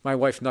my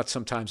wife nuts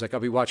sometimes. Like I'll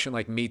be watching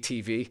like Me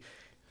TV,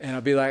 and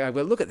I'll be like,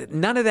 look at it.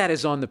 None of that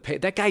is on the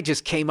page. That guy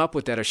just came up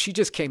with that, or she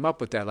just came up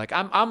with that. Like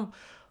I'm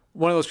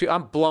one of those people.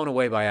 I'm blown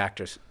away by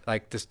actors,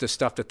 like the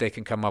stuff that they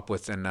can come up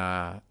with, and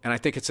I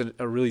think it's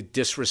a really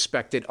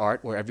disrespected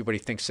art where everybody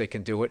thinks they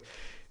can do it.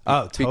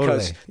 Oh, totally.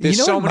 Because there's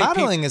you know, so many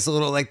modeling is a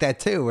little like that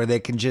too, where they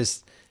can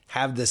just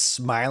have this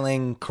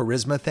smiling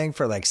charisma thing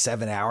for like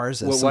 7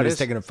 hours as What is? somebody's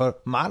taking a photo.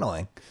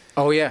 Modeling.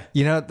 Oh yeah.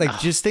 You know, like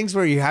just things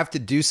where you have to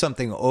do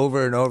something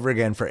over and over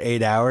again for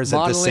 8 hours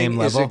at the same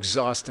level. Modeling is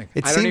exhausting.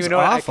 It I don't seems even know.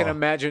 awful. I can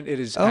imagine it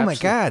is. Oh my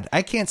God.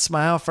 I can't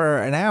smile for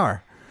an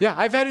hour. Yeah,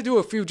 I've had to do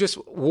a few just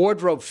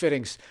wardrobe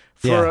fittings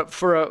for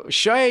a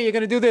show. Hey, you're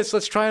going to do this.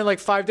 Let's try on like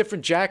 5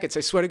 different jackets.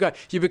 I swear to God,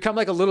 you become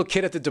like a little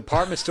kid at the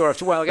department store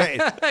after a while.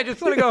 Like, I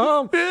just want to go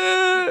home.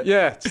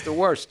 Yeah, it's the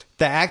worst.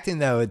 The acting,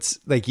 though, it's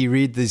like you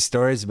read these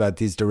stories about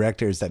these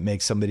directors that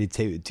make somebody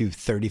do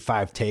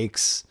 35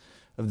 takes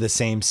of the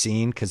same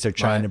scene because they're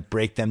trying to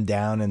break them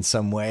down in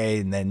some way,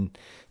 and then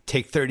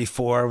take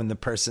 34 when the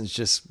person's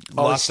just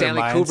lost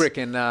Stanley their minds. Kubrick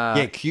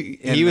and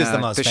he was the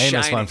most famous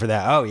Shining. one for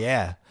that. Oh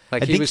yeah,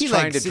 Like I he think was he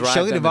trying to drive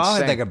Shelley them Duvall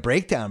had insane. like a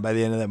breakdown by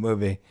the end of that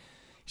movie.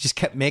 He just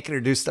kept making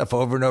her do stuff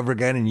over and over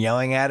again and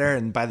yelling at her,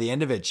 and by the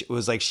end of it, it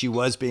was like she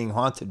was being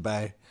haunted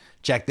by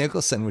Jack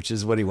Nicholson, which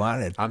is what he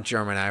wanted. I'm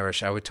German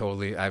Irish. I'd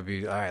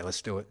be all right.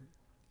 Let's do it.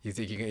 You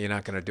think you're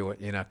not going to do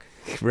it? You're not.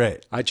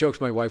 Right. I joked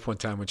to my wife one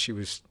time when she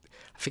was,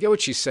 I forget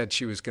what she said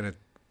she was going to,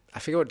 I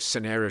forget what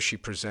scenario she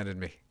presented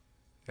me.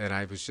 And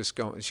I was just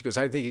going, she goes,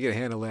 I think you can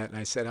handle that. And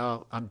I said,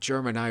 oh, I'm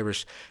German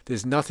Irish.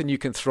 There's nothing you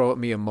can throw at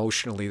me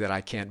emotionally that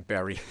I can't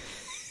bury.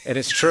 And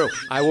it's true.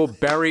 I will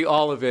bury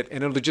all of it,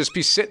 and it'll just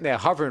be sitting there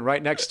hovering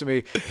right next to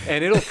me,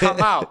 and it'll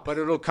come out. But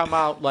it'll come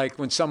out like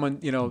when someone,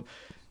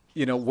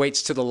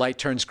 waits till the light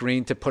turns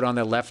green to put on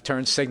their left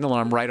turn signal,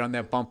 and I'm right on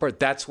their bumper.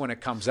 That's when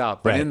it comes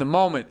out. But in the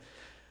moment,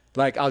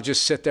 like I'll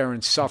just sit there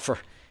and suffer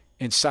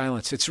in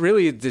silence. It's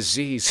really a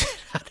disease.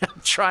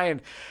 I'm trying,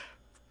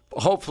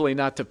 hopefully,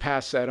 not to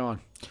pass that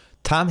on.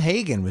 Tom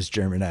Hagen was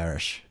German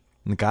Irish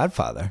in The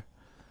Godfather,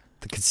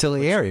 the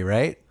consigliere,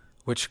 right?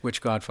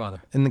 Which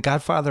Godfather? In The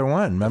Godfather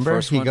 1, remember?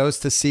 first He one? goes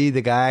to see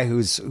the guy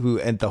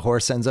and the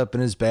horse ends up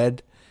in his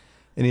bed.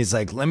 And he's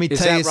like, let me Is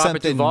tell that you Robert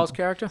something. Duvall's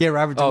character? Yeah,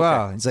 Robert Oh,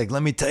 Duvall. okay. He's like,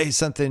 let me tell you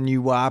something,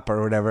 you wop,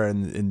 or whatever.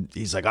 And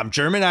he's like, I'm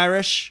German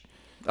Irish.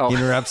 Oh. He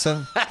interrupts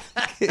him.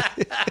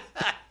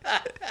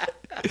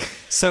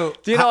 So,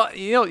 Do you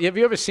know, have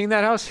you ever seen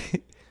that house?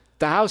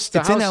 The house.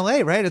 it's in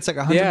L.A., right? It's like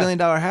a $100 million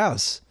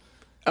house.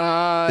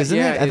 Isn't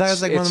yeah, it? I thought it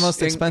was like one of the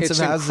most expensive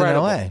houses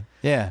incredible. in L.A.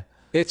 Yeah.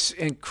 It's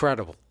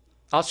incredible.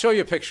 I'll show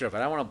you a picture of it.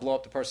 I don't want to blow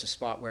up the person's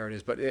spot where it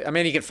is, but you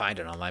can find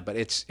it online. But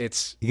it's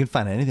You can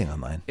find anything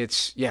online.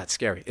 it's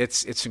scary.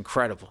 It's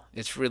incredible.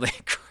 It's really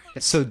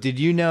incredible. So did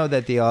you know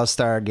that the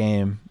All-Star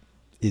game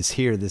is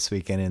here this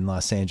weekend in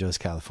Los Angeles,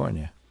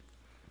 California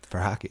for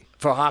hockey?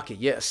 For hockey,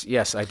 yes,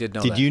 I did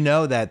know that. Did you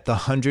know that the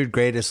 100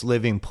 greatest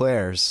living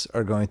players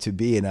are going to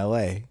be in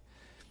LA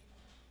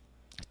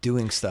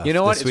doing stuff? You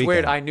know what? this It's weird.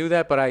 weekend? I knew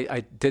that, but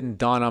I didn't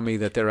dawn on me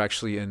that they're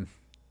actually in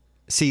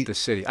See, the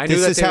city. I this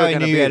knew that is they how were I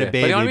going to knew be you had there. a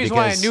But the only baby reason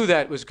why I because- knew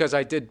that was because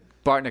I did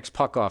Bartnick's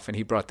puck off, and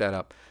he brought that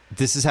up.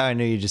 This is how I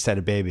knew you just had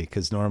a baby,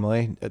 because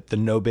normally at the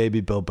no baby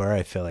Bill Burr,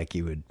 I feel like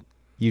you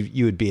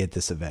would be at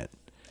this event.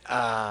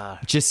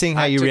 Just seeing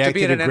how you to be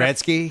reacted in to an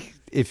Gretzky.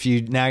 If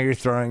you're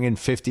throwing in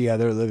 50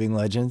 other living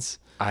legends,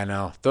 I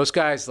know those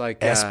guys like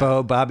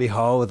Espo, Bobby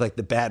Hull with like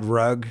the bad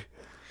rug.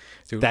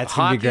 Dude, That's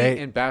gonna hockey be great.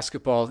 and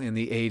basketball in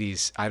the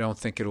 80s, I don't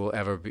think it will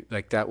ever be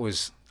like that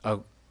was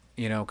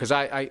because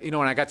I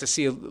when I got to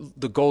see a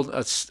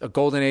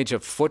golden age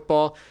of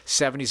football,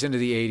 70s into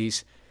the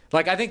 80s.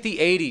 Like I think the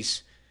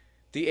 80s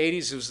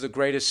was the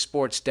greatest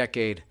sports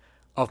decade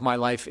of my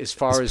life as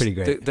far as pretty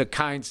great.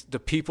 the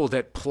people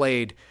that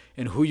played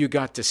and who you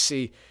got to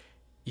see.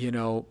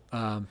 Well,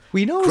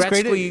 you know what was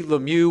great Gretzky,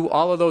 Lemieux,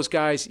 all of those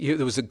guys. There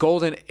was a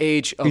golden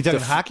age of Are you talking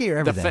hockey or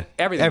everything?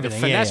 Everything.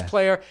 Everything, The yeah, finesse yeah.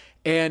 player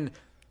and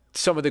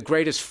some of the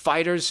greatest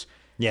fighters.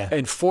 Yeah.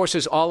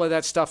 Enforces all of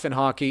that stuff in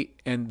hockey,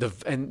 and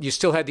you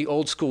still had the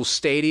old school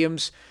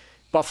stadiums.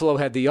 Buffalo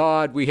had the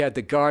Odd, we had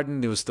the Garden,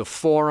 there was the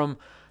Forum.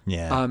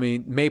 Yeah. I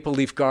mean, Maple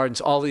Leaf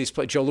Gardens, all of these.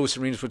 Joe Louis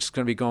Arenas, which is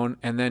going to be going,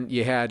 and then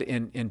you had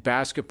in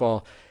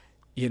basketball,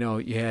 you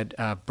had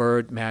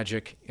Bird,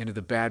 Magic, into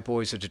the Bad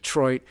Boys of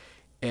Detroit.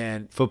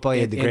 And Football,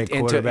 you had the great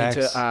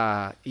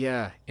quarterbacks.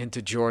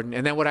 Into Jordan.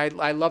 And then what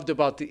I loved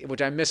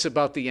what I miss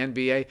about the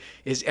NBA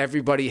is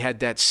everybody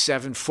had that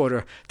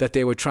 7-footer that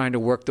they were trying to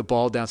work the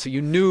ball down. So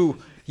you knew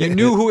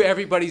who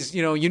everybody's,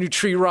 you knew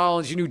Tree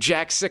Rollins, you knew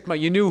Jack Sikma,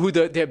 you knew who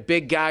their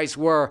big guys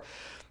were.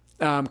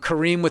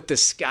 Kareem with the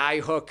sky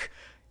hook.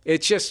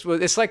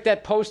 It's like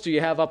that poster you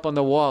have up on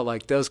the wall.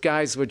 Like those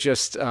guys were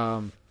just,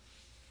 and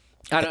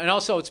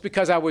also it's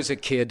because I was a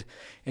kid.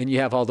 And you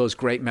have all those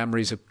great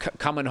memories of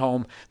coming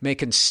home,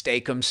 making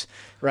steakums,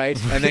 right?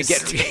 And then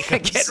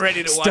get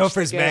ready to watch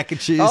Stouffer's the game. mac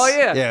and cheese. Oh,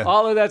 yeah. Yeah.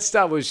 All of that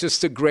stuff was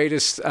just the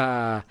greatest.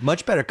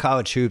 Much better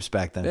college hoops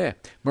back then. Yeah.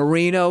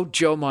 Marino,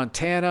 Joe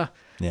Montana.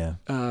 Yeah.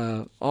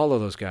 All of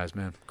those guys,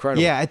 man.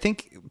 Incredible. Yeah, I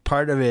think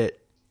part of it,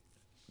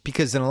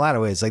 because in a lot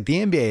of ways, like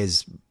the NBA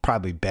is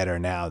probably better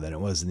now than it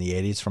was in the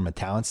 80s from a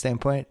talent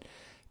standpoint.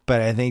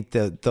 But I think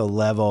the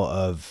level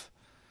of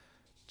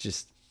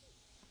just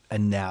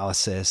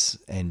analysis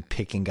and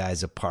picking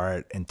guys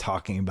apart and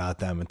talking about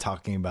them,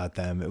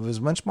 it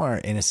was much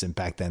more innocent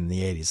back then in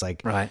the 80s.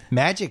 Like Right.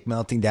 Magic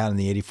melting down in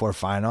the 84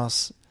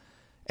 finals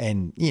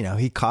And,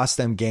 he cost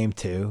them game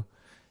 2.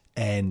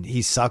 And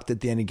he sucked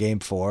at the end of game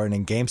 4. And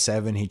in game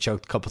 7, he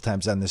choked a couple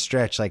times on the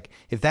stretch. Like,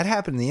 if that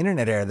happened in the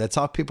internet era, that's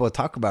all people would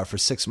talk about for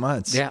 6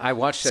 months. Yeah, I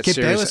watched that Skip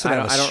series. Bayless would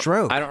have a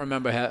stroke. I don't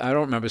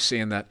remember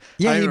seeing that.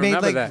 Yeah, he made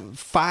remember like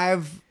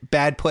 5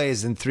 bad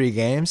plays in 3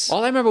 games.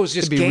 All I remember was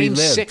just game relived.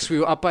 6. We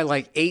were up by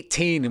like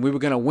 18, and we were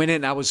going to win it,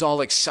 and I was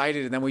all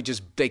excited. And then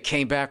they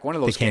came back one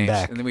of those games,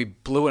 and then we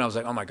blew it. And I was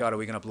like, oh my God, are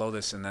we going to blow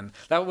this? And then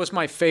that was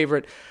my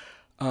favorite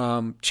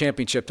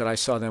championship that I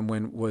saw them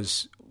win,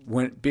 was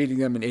beating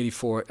them in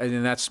 '84,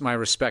 and that's my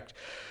respect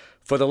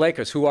for the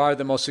Lakers, who are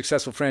the most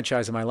successful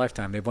franchise in my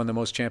lifetime. They've won the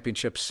most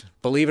championships.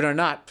 Believe it or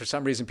not, for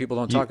some reason people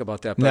don't talk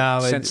about that.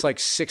 But since like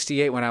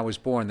 '68, when I was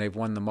born, they've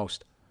won the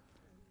most.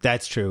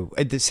 That's true.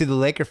 See, the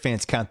Laker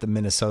fans count the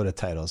Minnesota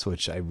titles,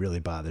 which really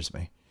bothers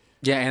me.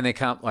 Yeah, and they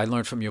count. I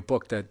learned from your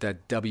book that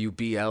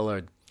WBL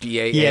or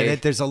BAA. Yeah,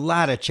 there's a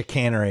lot of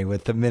chicanery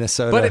with the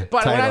Minnesota But titles.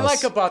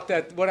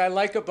 what I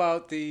like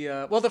about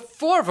the the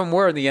 4 of them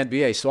were in the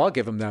NBA, so I'll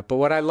give them that. But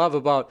what I love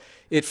about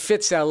it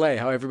fits LA,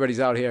 how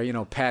everybody's out here,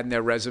 padding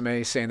their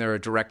resume, saying they're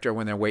a director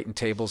when they're waiting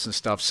tables and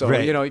stuff. So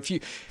right. If you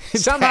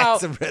somehow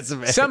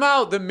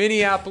the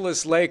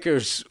Minneapolis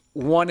Lakers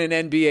won an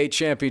NBA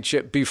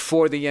championship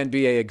before the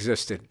NBA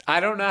existed.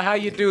 I don't know how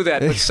you do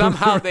that, but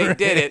somehow they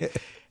did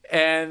it.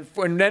 And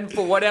then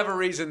for whatever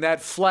reason,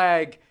 that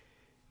flag.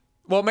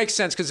 Well, it makes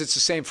sense because it's the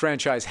same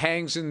franchise.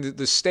 Hangs in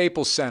the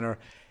Staples Center.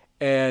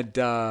 And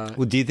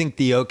well, do you think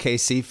the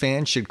OKC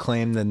fans should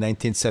claim the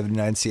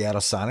 1979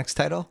 Seattle Sonics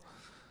title?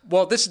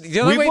 Well,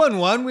 we won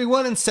one. We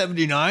won in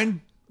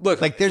 '79. Look,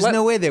 there's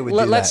no way they would do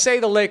that. Let's say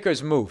the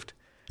Lakers moved.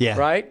 Yeah.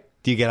 Right?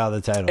 Do you get all the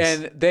titles?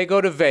 And they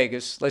go to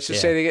Vegas. Let's just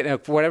say they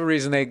get, for whatever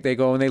reason, they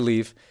go and they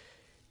leave.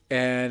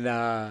 And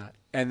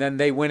then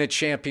they win a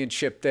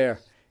championship there.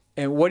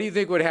 And what do you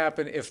think would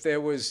happen if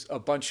there was a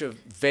bunch of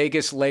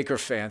Vegas Laker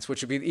fans,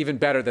 which would be even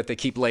better that they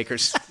keep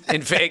Lakers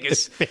in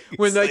Vegas?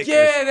 When they're like,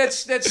 yeah,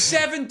 that's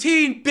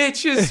 17,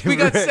 bitches. We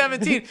got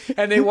 17.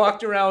 And they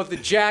walked around with the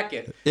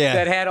jacket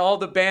that had all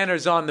the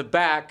banners on the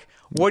back.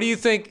 What do you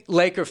think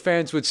Laker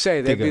fans would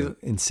say? They'd go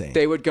insane.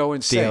 They would go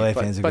insane. The LA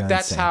fans would go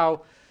that's insane.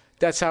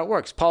 That's how it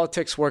works.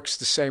 Politics works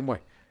the same way.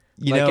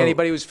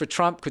 Anybody who was for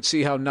Trump could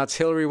see how nuts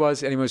Hillary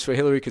was. Anyone who was for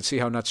Hillary could see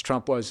how nuts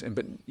Trump was.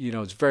 But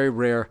it's very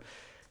rare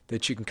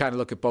that you can kind of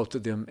look at both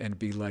of them and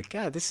be like,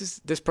 yeah, this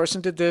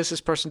person did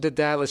this person did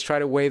that. Let's try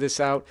to weigh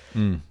this out.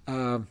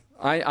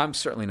 I'm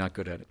certainly not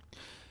good at it.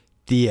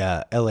 The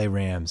LA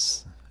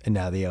Rams and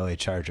now the LA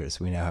Chargers,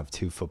 we now have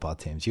 2 football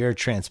teams. You're a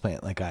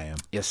transplant like I am.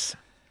 Yes.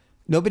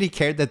 Nobody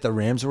cared that the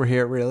Rams were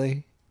here,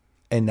 really.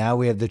 And now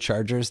we have the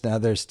Chargers. Now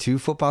there's 2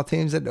 football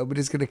teams that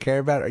nobody's going to care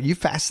about. Are you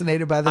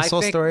fascinated by this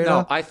whole story at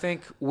all? No, I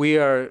think we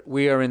are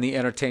in the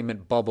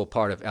entertainment bubble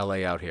part of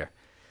LA out here.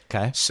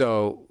 Okay.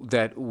 So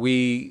that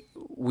we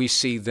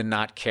see the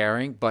not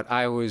caring, but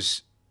I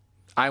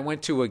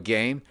went to a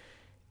game,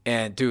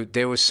 and dude,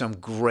 there was some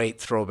great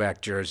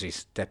throwback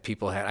jerseys that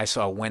people had. I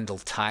saw Wendell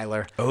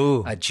Tyler,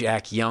 a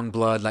Jack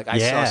Youngblood,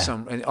 I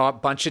saw a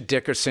bunch of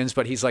Dickersons,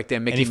 but he's like their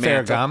Mickey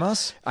Mantle.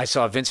 Ferragamos? I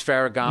saw Vince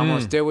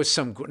Ferragamos. There was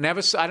some.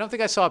 I don't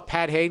think I saw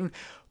Pat Hayden,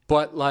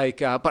 but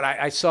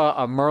I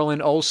saw a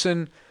Merlin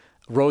Olsen.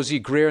 Rosie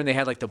Greer, and they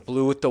had the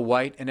blue with the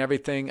white and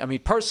everything. I mean,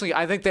 personally,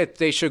 I think that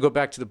they should go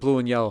back to the blue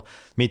and yellow.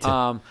 Me too.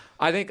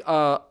 I think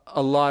a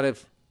lot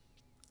of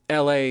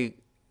L.A.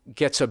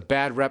 gets a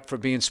bad rep for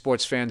being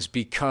sports fans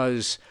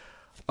because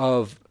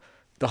of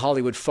the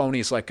Hollywood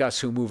phonies like us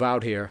who move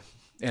out here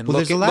and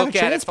look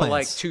at it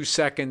for 2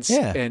 seconds.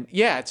 Yeah. And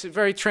it's a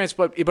very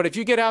transplant. But if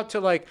you get out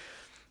to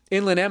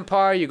Inland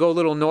Empire, you go a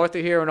little north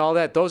of here and all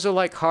that. Those are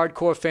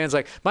hardcore fans.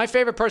 My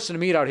favorite person to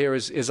meet out here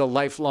is a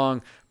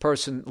lifelong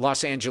person,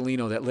 Los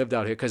Angelino, that lived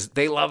out here because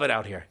they love it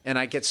out here. And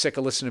I get sick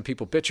of listening to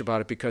people bitch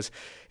about it because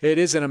it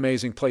is an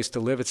amazing place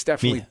to live. It's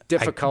definitely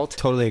difficult. I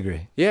totally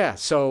agree. Yeah.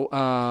 So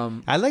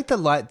I like the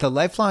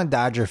lifelong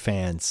Dodger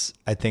fans.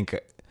 I think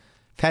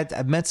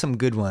I've met some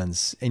good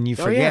ones, and you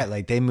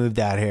forget they moved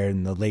out here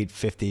in the late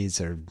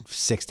 50s or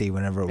 60,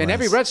 whenever it was. And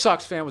every Red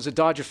Sox fan was a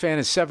Dodger fan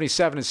in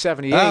 77 and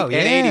 78 and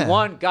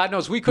 81. God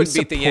knows we couldn't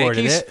beat the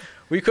Yankees. It.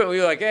 We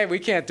were like, hey, we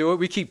can't do it.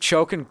 We keep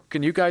choking.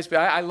 Can you guys?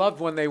 I loved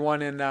when they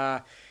won in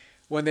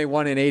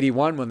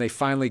 81 when they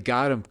finally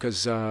got them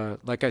because,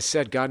 like I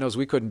said, God knows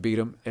we couldn't beat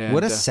them. And,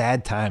 what a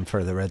sad time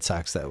for the Red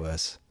Sox that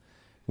was.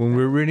 When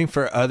we were rooting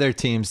for other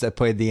teams that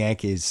played the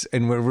Yankees,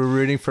 and we were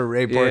rooting for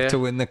Ray Bork to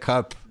win the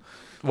Cup.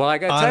 Well, I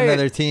got to on tell you,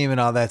 another team and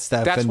all that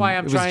stuff. That's why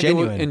I'm trying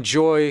to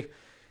enjoy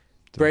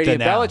Brady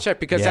and Belichick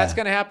because that's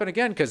going to happen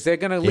again because they're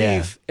going to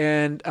leave.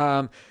 And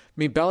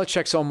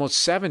Belichick's almost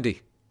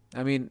 70.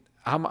 I mean,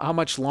 how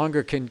much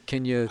longer can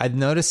you? I've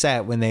noticed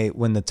that when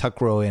the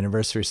Tuck Roll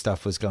anniversary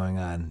stuff was going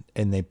on,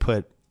 and they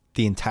put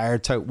the entire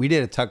Tuck. We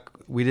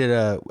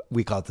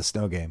call it the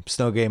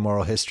Snow Game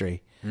oral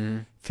history.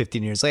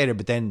 15 years later,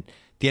 but then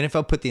the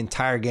NFL put the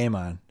entire game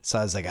on. So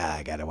I was like,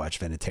 I got to watch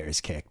Vinatieri's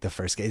kick. The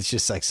first game. It's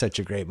just such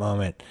a great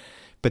moment.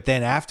 But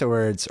then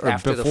afterwards, or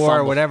after before,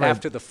 or whatever.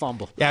 After the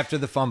fumble.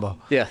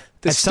 Yeah.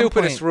 The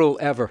stupidest rule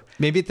ever.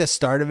 Maybe at the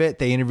start of it,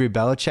 they interview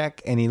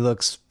Belichick, and he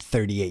looks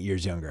 38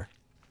 years younger.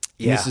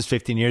 And Yeah. this is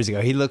 15 years ago.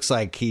 He looks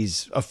like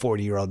he's a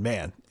 40-year-old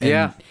man. And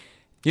Yeah.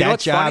 You know that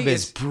what's job funny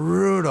is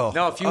brutal.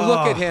 No, if you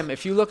look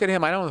at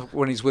him, I don't know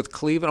when he's with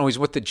Cleveland or he's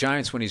with the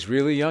Giants when he's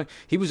really young,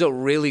 he was a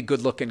really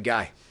good-looking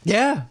guy.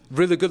 Yeah.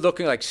 Really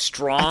good-looking, like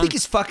strong. I think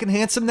he's fucking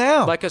handsome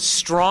now. like a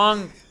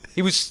strong.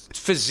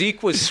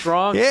 Physique was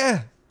strong.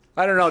 Yeah.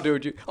 I don't know,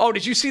 dude.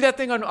 Did you see that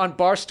thing on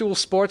Barstool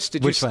Sports?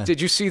 Which one?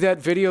 Did you see that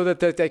video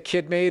that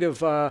kid made of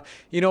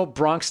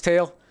Bronx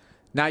Tale?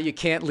 Now you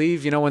can't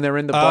leave. When they're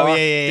in the bar. Yeah.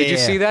 Did you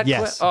see that?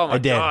 Yes, clip? Oh my I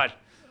did. God.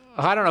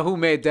 I don't know who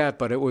made that,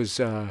 but it was.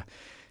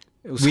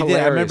 It was We hilarious.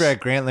 did. I remember at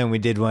Grantland we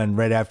did one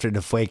right after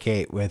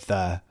Deflategate with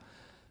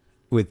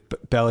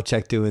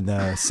Belichick doing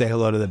the "Say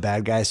Hello to the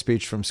Bad Guy"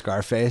 speech from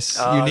Scarface.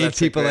 Oh, you need that's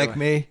a people great like one.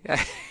 me,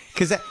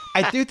 because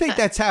I do think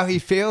that's how he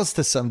feels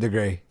to some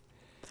degree.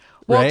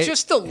 Well, right?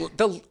 just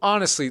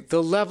honestly,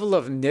 the level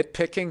of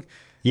nitpicking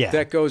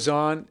that goes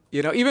on,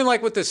 even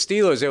like with the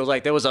Steelers, it was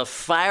like there was a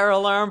fire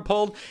alarm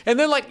pulled. And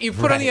then like you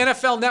put on the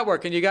NFL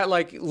Network and you got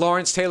like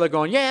Lawrence Taylor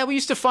going, yeah, we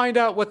used to find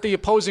out what the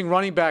opposing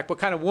running back, what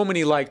kind of woman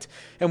he liked.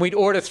 And we'd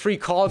order 3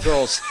 call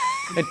girls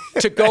and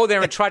to go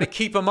there and try to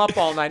keep him up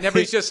all night. And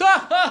everybody's just,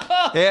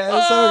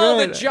 that's so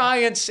the good.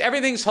 Giants,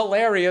 everything's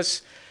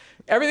hilarious.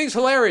 Everything's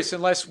hilarious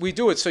unless we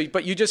do it. So,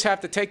 but you just have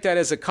to take that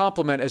as a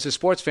compliment as a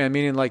sports fan,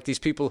 meaning like these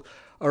people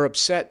are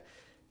upset.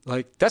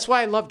 Like that's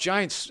why I love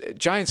Giants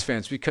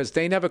fans, because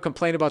they never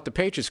complain about the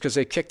Patriots because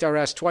they kicked our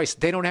ass twice.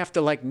 They don't have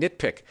to like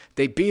nitpick.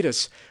 They beat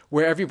us,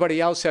 where everybody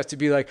else has to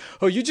be like,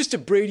 "Oh, you're just a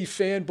Brady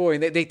fanboy,"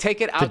 and they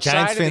take it outside The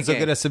Giants of the fans game.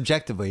 look at us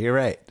subjectively. You're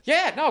right.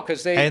 Yeah, no,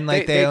 because they And,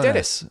 like, they they did own it.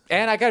 us.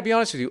 And I got to be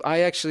honest with you,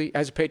 I actually,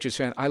 as a Patriots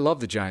fan, I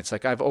love the Giants.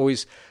 Like I've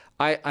always,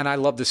 I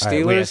love the Steelers. All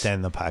right, we have to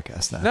end the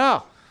podcast now.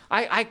 No,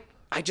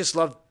 I just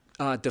love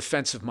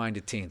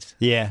defensive-minded teams.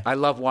 Yeah. I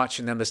love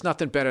watching them. There's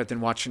nothing better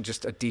than watching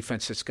just a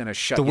defense that's going to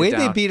shut The you way down.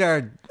 they beat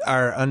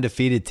our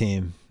undefeated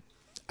team,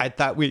 I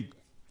thought we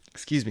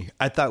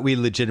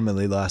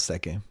legitimately lost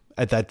that game.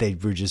 I thought they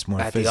were just more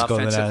at the physical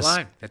than offensive us.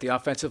 line. At the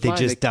offensive They line.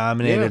 just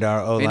dominated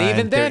our O-line. And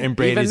even They're then, in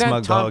Brady's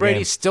mug the Tom whole Brady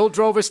game. still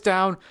drove us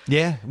down.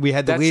 Yeah, we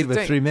had the That's lead the with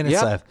thing. 3 minutes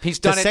Yep. left. He's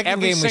done the it second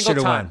every game we single should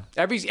have time. won.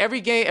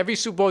 Every game, every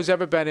Super Bowl he's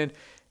ever been in,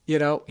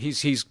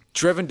 he's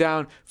driven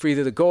down for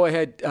either the go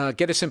ahead,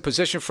 get us in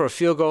position for a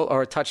field goal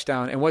or a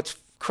touchdown. And what's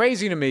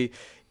crazy to me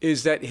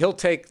is that he'll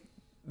take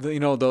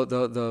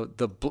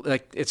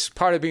like it's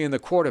part of being the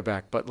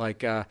quarterback, but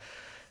like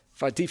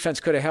if our defense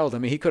could have held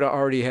him, he could have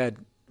already had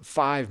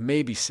 5,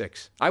 maybe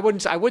 6. I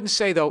wouldn't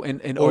say though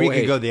in Or you 08.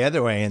 could go the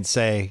other way and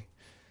say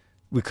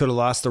we could have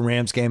lost the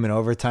Rams game in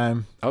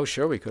overtime. Oh,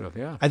 sure, we could have.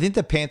 Yeah. I think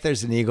the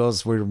Panthers and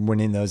Eagles were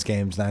winning those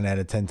games 9 out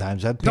of 10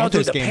 times. That No,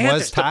 Panthers dude, the game Panthers-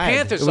 was the tied.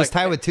 Panthers, It was like,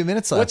 tied with 2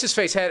 minutes left. What's his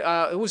face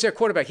had? Who was their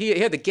quarterback? He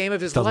had the game of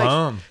his life.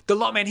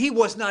 Delhomme. Man, he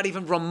was not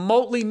even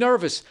remotely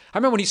nervous. I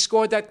remember when he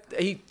scored that,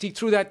 he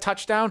threw that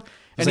touchdown,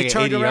 and like he an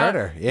turned around.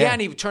 80-yarder, yeah. And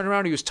he turned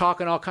around. He was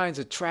talking all kinds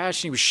of trash.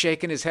 And he was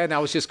shaking his head, and I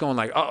was just going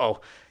like, "Uh-oh."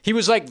 He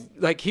was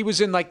like he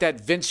was in like that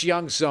Vince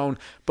Young zone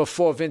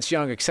before Vince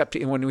Young, except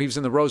when he was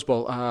in the Rose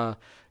Bowl.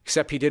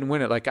 Except he didn't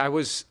win it. Like I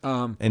was,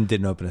 and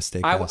didn't open a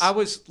steakhouse. I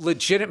was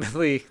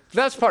legitimately.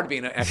 That's part of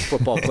being an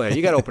ex-football player.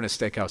 You got to open a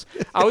steakhouse.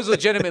 I was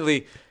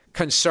legitimately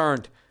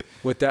concerned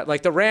with that.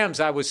 Like the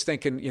Rams, I was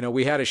thinking,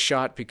 we had a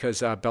shot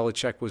because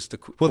Belichick was the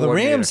Well, the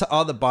coordinator. Rams,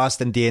 all the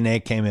Boston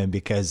DNA came in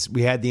because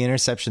we had the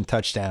interception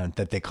touchdown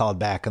that they called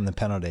back on the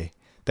penalty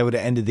that would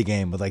have ended the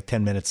game with like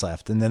 10 minutes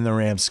left, and then the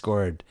Rams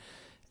scored.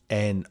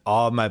 And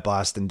all of my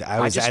Boston, I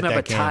was just at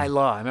remember that game. Ty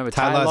Law. I remember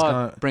Ty Ty Law's Law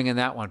going- bringing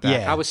that one back.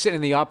 Yeah. I was sitting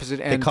in the opposite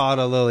They end.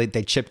 called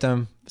they chipped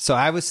him. So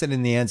I was sitting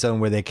in the end zone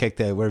where they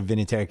where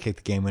Vinatieri kicked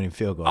the game-winning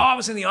field goal. I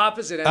was in the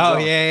opposite end Oh,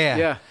 zone.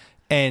 yeah.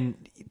 And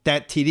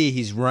that TD,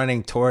 he's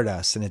running toward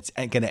us, and it's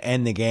going to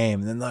end the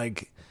game. And then,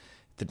 like,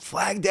 the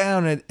flag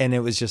down, and it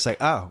was just like,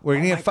 we're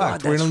going to my get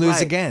fucked. God, We're going to that's lose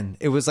right. again.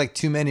 It was like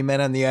too many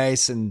men on the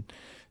ice, and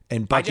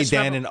Bucky just Dan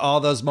remember- and all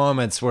those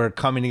moments were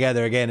coming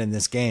together again in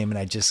this game. And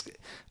I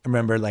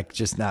remember, like,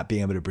 just not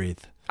being able to breathe.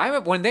 I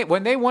remember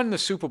when they won the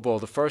Super Bowl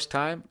the first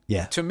time.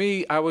 Yeah. To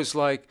me, I was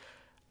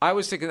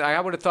thinking I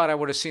would have thought I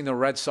would have seen the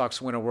Red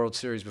Sox win a World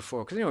Series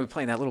before because we were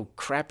playing that little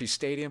crappy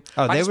stadium.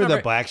 Oh, I they just were the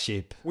remember black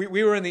sheep.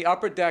 We were in the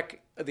upper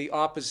deck, the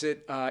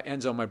opposite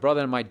end zone. My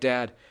brother and my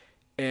dad,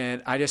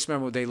 and I just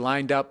remember they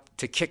lined up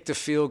to kick the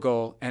field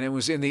goal, and it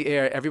was in the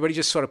air. Everybody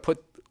just sort of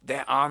put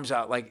their arms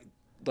out like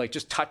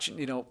just touching,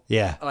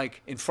 Yeah.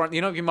 like in front.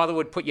 Your mother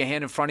would put your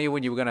hand in front of you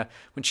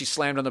when she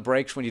slammed on the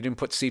brakes when you didn't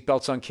put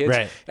seatbelts on kids.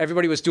 Right.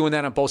 Everybody was doing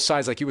that on both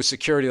sides, like you were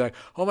security, like,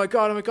 oh my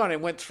God, and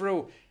it went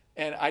through.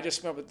 And I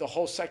just remember the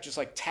whole section just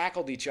like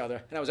tackled each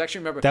other. And I was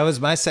actually That was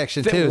my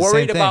section, too. worried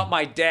Same thing. about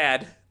my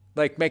dad,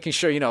 like making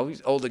sure, he's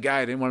an older guy.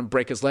 I didn't want to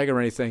break his leg or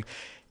anything.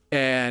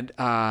 And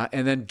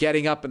then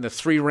getting up, and the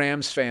 3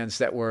 Rams fans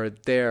that were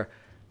there,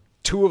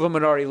 2 of them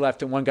had already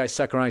left, and one guy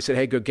stuck around. He said,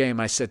 "Hey, good game."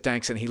 I said,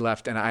 "Thanks," and he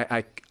left. And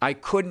I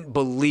couldn't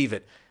believe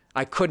it.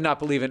 I could not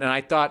believe it. And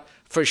I thought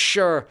for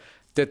sure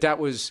that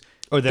was...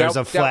 Or there was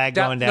a flag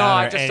going down No,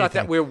 I or just thought that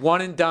anything. we're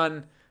one and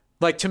done.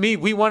 Like, to me,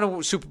 we won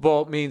a Super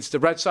Bowl means the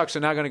Red Sox are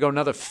now going to go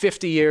another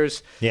 50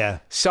 years. Yeah.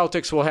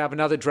 Celtics will have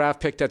another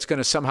draft pick that's going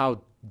to somehow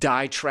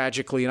die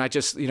tragically. And I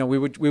just, we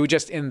were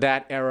just in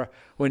that era.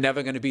 We're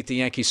never going to beat the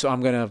Yankees, so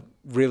I'm going to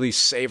really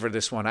savor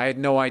this one. I had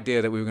no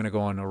idea that we were going to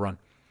go on a run.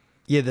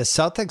 Yeah, the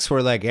Celtics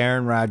were like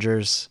Aaron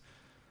Rodgers.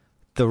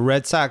 The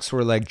Red Sox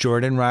were like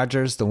Jordan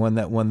Rodgers, the one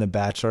that won The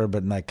Bachelor,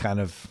 but like kind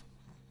of,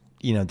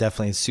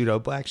 definitely a pseudo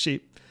black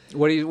sheep.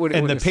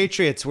 The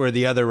Patriots were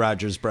the other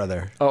Rodgers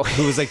brother,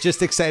 who was like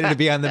just excited to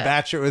be on The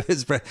Bachelor with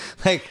his brother,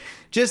 like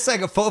just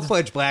like a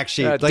full-fledged black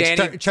sheep.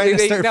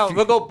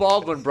 We'll go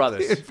Baldwin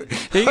brothers.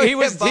 He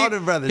was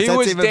Baldwin brothers. He That's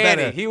was even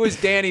Danny. better. He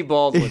was Danny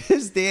Baldwin. He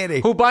was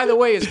Danny, who, by the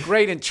way, is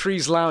great in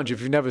Trees Lounge.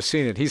 If you've never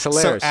seen it, he's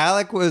hilarious. So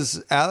Alec was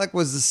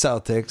the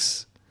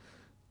Celtics.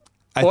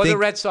 The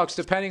Red Sox,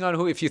 depending on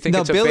who. If you think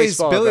it's a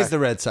baseball, Billy's the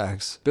Red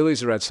Sox.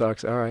 Billy's the Red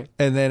Sox. All right.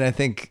 And then I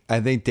think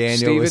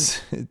Daniel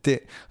was.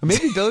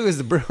 Maybe Billy was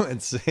the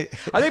Bruins.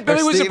 I think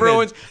Billy was the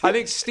Bruins. I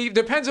think Steve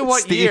depends on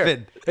what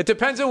year. It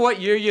depends on what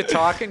year you're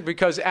talking,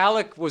 because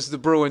Alec was the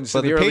Bruins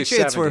in the early 70s. The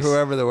Patriots were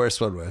whoever the worst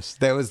one was.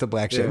 That was the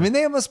black sheep. Yeah. I mean,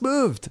 they almost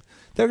moved.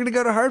 They were going to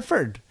go to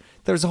Hartford.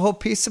 There was a whole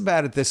piece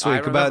about it this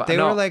week about they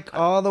were like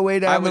all the way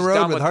down the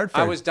road with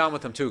Hartford. I was done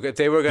with them too. If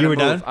they were going to move,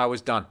 done? I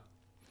was done.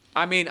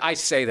 I mean, I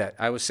say that.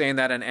 I was saying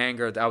that in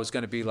anger. I was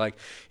going to be like,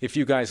 if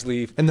you guys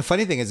leave. And the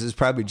funny thing is, it's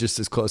probably just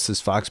as close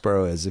as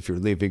Foxborough is if you're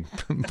leaving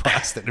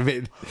Boston. I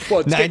mean,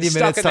 well, 90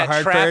 minutes to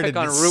Hartford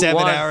and 7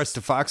 1. hours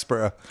to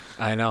Foxborough.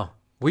 I know.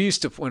 We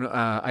used to, when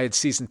I had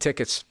season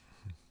tickets,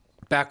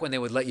 back when they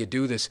would let you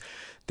do this,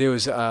 there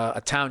was a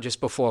town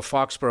just before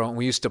Foxborough, and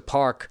we used to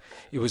park.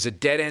 It was a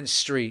dead-end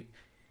street.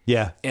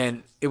 Yeah.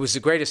 And it was the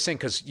greatest thing,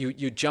 because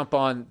you jump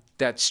on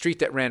that street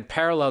that ran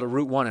parallel to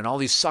Route 1, and all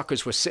these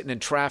suckers were sitting in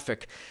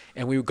traffic,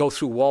 and we would go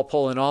through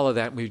Walpole and all of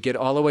that, and we'd get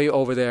all the way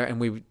over there, and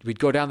we'd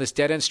go down this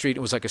dead-end street. It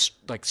was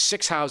like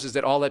 6 houses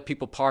that all let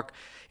people park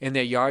in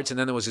their yards, and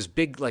then there was this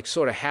big, like,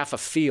 sort of half a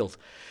field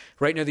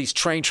right near these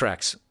train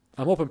tracks.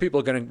 I'm hoping people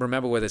are going to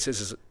remember where this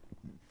is.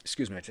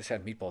 Excuse me, I just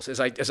had meatballs.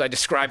 As I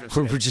described it.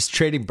 We're just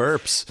trading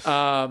burps.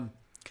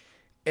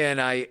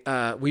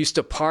 And we used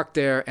to park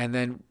there and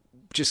then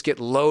just get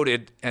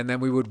loaded, and then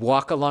we would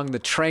walk along the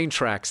train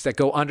tracks that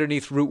go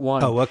underneath Route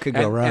 1. Oh, what could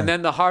go wrong? And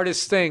then the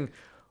hardest thing,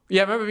 I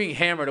remember being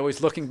hammered,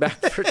 always looking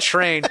back for a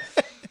train,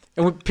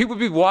 and when people would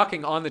be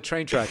walking on the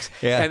train tracks,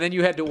 and then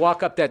you had to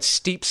walk up that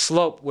steep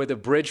slope where the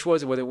bridge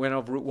was, where they went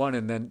over Route 1,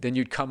 and then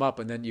you'd come up,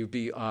 and then you'd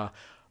be on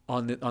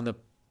the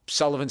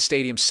Sullivan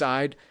Stadium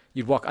side.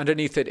 You'd walk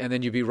underneath it, and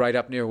then you'd be right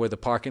up near where the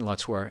parking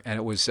lots were, and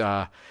it was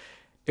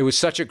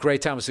such a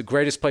great time. It was the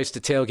greatest place to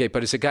tailgate.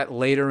 But as it got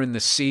later in the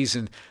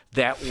season,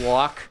 that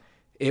walk,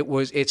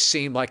 it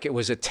seemed like it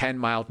was a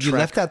 10-mile trek. You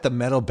left out the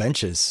metal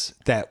benches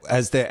that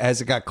as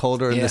it got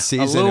colder in the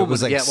season, it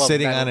was like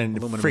sitting on a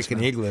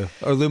freaking igloo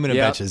or aluminum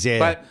benches. Yeah,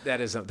 but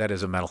that is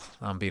a metal.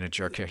 I'm being a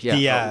jerk here.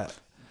 Yeah.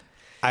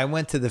 I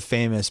went to the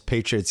famous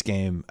Patriots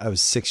game. I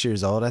was 6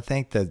 years old, I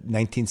think, the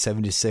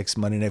 1976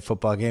 Monday Night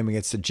Football game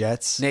against the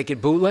Jets.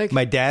 Naked bootleg?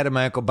 My dad and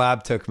my Uncle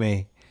Bob took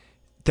me.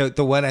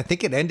 The one I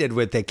think it ended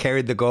with they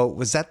carried the goal.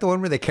 Was that the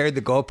one where they carried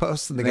the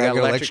goalpost and the guy got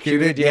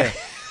electrocuted? Yeah.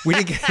 We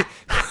didn't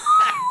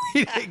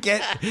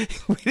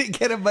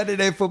get a Monday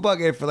Night Football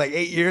game for like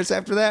 8 years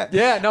after that.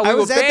 Yeah, no, I we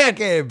was were at banned. that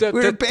game.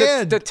 We were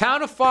banned. The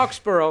town of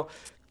Foxborough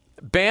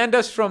banned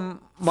us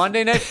from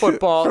Monday Night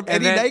Football from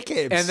any night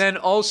games, and then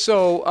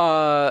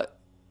also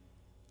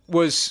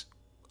was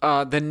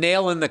the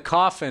nail in the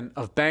coffin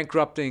of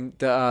bankrupting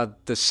the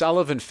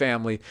Sullivan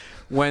family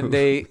when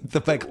they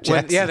the Michael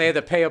Jackson. they had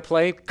the pay a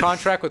play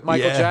contract with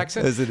Michael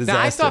Jackson. It was a disaster.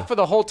 Now I thought for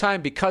the whole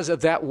time because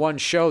of that one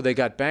show they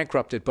got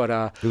bankrupted, but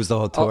it was the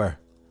whole tour.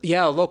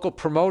 A local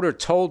promoter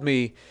told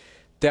me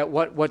that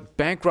what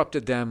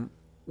bankrupted them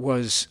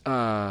was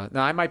now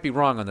I might be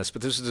wrong on this,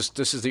 but this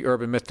is the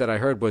urban myth that I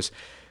heard was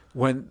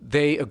when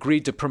they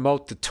agreed to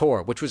promote the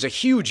tour, which was a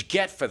huge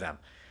get for them.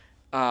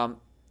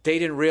 They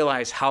didn't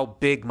realize how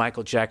big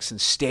Michael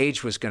Jackson's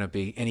stage was going to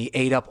be, and he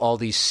ate up all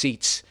these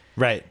seats.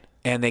 Right.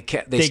 And they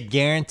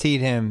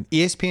guaranteed him.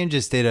 ESPN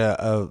just did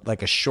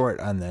a short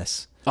on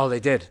this. Oh,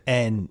 they did.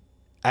 And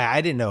I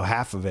didn't know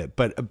half of it,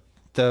 but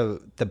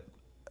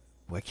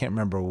I can't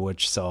remember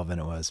which Sullivan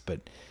it was,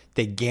 but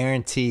they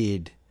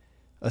guaranteed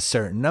a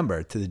certain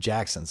number to the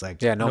Jacksons.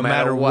 Like, no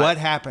matter what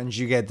happens,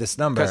 you get this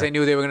number. Because they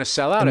knew they were going to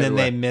sell out. And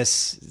then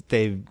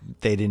they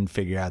didn't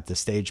figure out the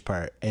stage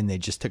part, and they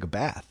just took a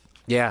bath.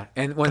 Yeah,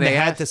 and when they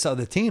had to sell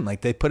the team,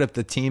 like they put up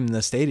the team in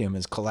the stadium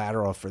as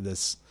collateral for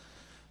this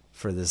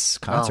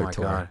concert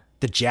tour. God.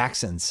 The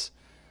Jacksons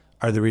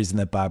are the reason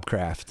that Bob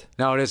Kraft.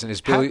 No, it isn't.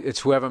 It's Billy. It's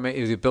whoever made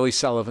it. Billy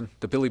Sullivan,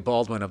 the Billy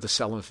Baldwin of the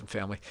Sullivan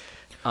family.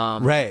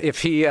 Right.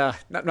 If he, I'm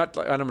going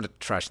to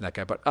trash that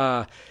guy,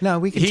 but no,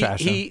 we can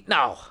trash him.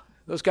 No,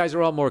 those guys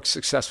are all more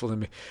successful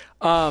than me.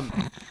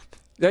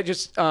 That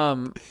just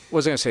what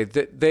was I going to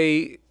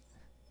say?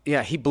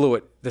 He blew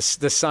it. The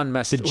son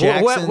messed it. The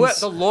Jacksons,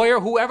 the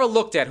lawyer,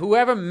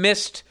 whoever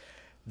missed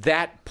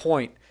that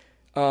point,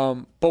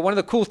 But one of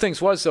the cool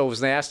things was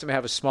they asked him to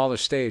have a smaller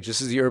stage. This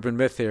is the urban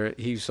myth here.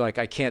 He's like,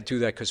 I can't do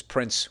that because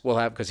Prince will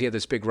have, because he had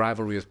this big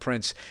rivalry with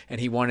Prince,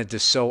 and he wanted to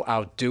so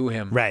outdo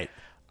him. Right.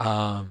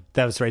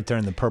 That was right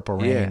during the Purple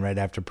Rain, right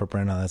after Purple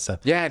Rain, all that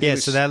stuff. Yeah.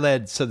 So that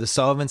led. So the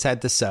Sullivans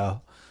had to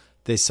sell.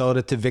 They sold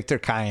it to Victor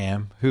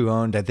Kiam, who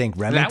owned, I think,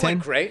 Remington. That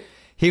went great.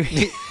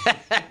 Lisa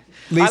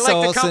I like the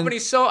Olson, company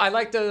I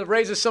like the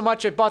Razor so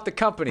much I bought the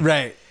company.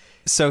 Right.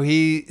 So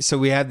we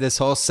had this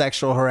whole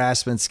sexual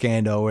harassment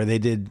scandal where they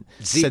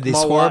said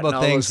these horrible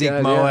things. Zeke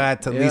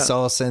Mowat to Lisa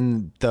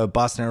Olson, the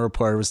Boston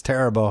reporter, was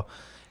terrible,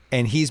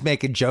 and he's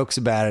making jokes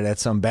about it at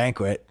some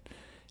banquet,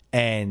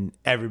 and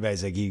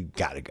everybody's like, "You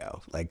got to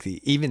go!" Like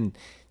even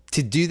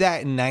to do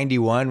that in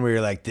 '91, where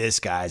you're like, "This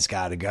guy's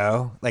got to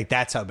go." Like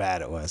that's how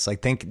bad it was.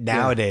 Like think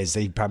nowadays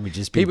they'd probably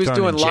just be. He was thrown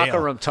doing in jail. locker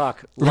room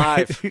talk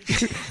live,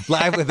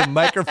 live with a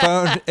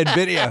microphone and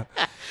video.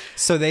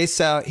 So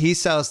he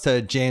sells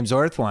to James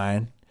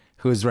Orthwine,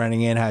 who was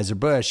running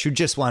Anheuser-Busch, who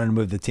just wanted to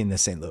move the team to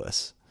St.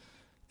 Louis.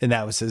 And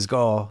that was his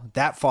goal.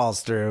 That falls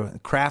through.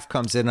 Kraft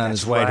comes in on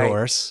his white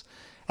horse.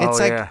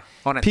 It's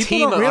on a people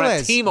team don't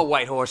realize, on a team of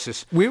white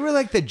horses. We were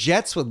like the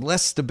Jets with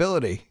less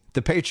stability,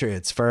 the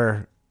Patriots,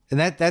 and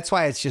that's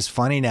why it's just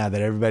funny now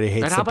that everybody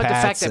hates the Pats. And how about the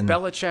fact that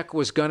Belichick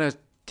was gonna go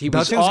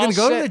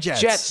to the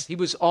Jets. He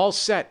was all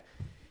set.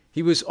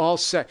 He was all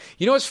set.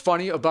 You know what's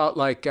funny about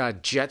like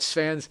Jets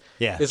fans?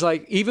 Yeah. Is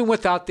like even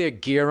without their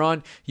gear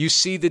on, you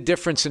see the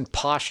difference in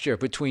posture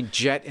between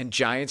Jet and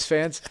Giants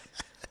fans.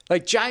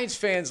 Like Giants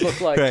fans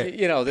look like,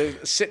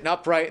 they're sitting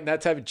upright and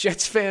that type of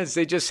Jets fans,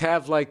 they just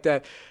have like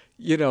that,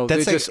 that's they're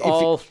like just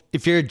all.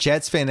 If you're a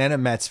Jets fan and a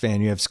Mets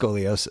fan, you have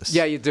scoliosis.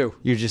 Yeah, you do.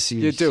 You're just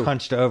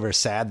hunched over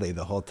sadly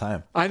the whole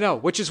time. I know,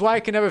 which is why I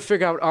can never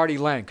figure out Artie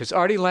Lang, because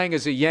Artie Lang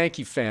is a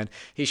Yankee fan.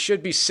 He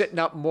should be sitting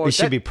up more. He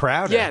should be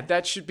prouder. Yeah,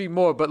 that should be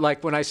more. But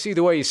like when I see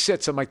the way he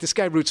sits, I'm like, this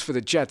guy roots for the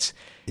Jets.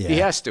 Yeah. He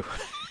has to.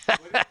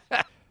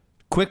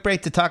 Quick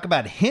break to talk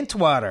about Hint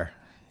Water.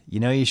 You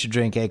know you should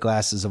drink 8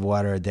 glasses of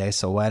water a day,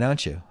 so why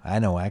don't you? I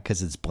know why,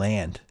 because it's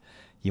bland.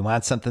 You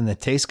want something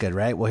that tastes good,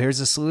 right? Well, here's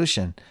the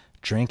solution.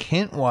 Drink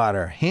Hint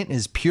Water. Hint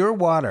is pure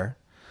water,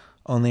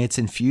 only it's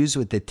infused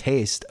with the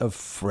taste of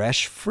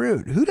fresh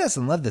fruit. Who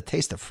doesn't love the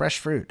taste of fresh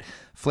fruit?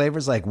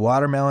 Flavors like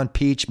watermelon,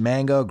 peach,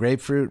 mango,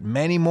 grapefruit,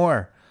 many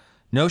more.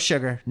 No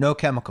sugar, no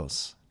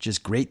chemicals,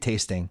 just great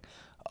tasting,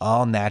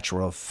 all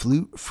natural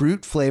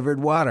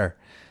fruit-flavored water.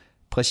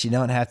 Plus, you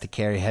don't have to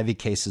carry heavy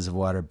cases of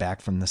water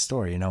back from the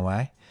store. You know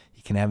why?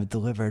 You can have it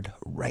delivered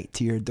right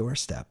to your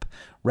doorstep.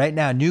 Right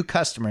now, new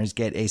customers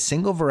get a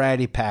single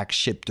variety pack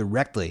shipped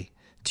directly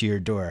to your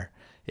door.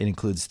 It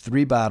includes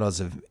 3 bottles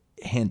of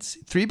Hint's,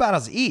 3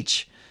 bottles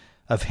each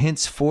of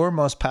Hint's 4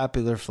 most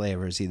popular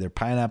flavors, either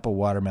pineapple,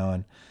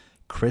 watermelon,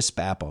 crisp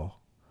apple,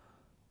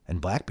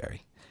 and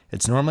blackberry.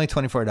 It's normally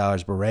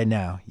 $24, but right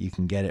now you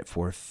can get it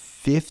for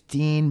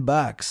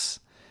 $15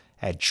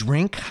 at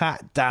Drink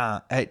Hot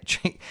Down. I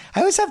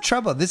always have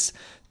trouble. This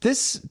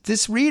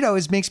read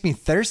always makes me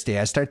thirsty.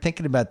 I start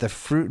thinking about the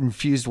fruit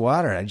infused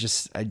water. I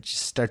just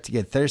start to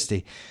get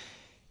thirsty.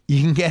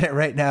 You can get it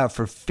right now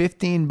for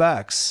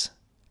 $15.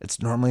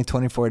 It's normally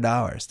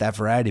 $24. That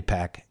variety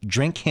pack.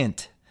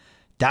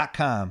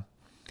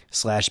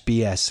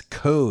 DrinkHint.com/BS.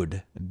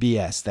 Code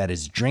BS. That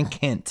is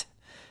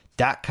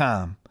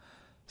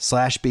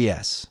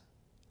DrinkHint.com/BS.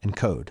 And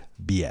code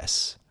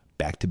BS.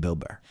 Back to Bill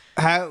Burr.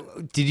 How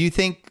did you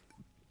think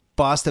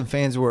Boston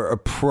fans were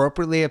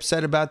appropriately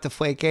upset about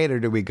Deflategate, or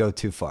did we go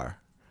too far?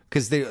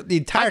 Because the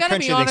entire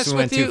country thinks we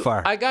went too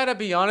far. I gotta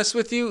be honest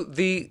with you.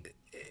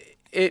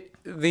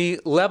 The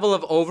level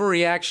of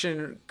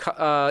overreaction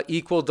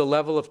equaled the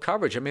level of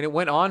coverage. I mean, it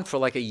went on for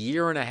like a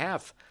year and a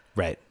half.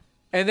 Right.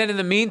 And then in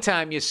the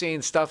meantime, you're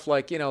seeing stuff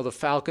like, the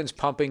Falcons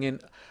pumping in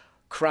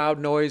crowd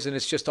noise, and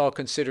it's just all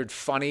considered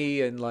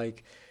funny, and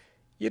like,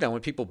 when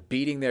people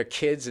beating their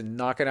kids and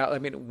knocking out,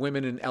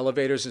 women in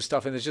elevators and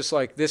stuff. And it's just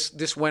like,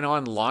 this went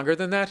on longer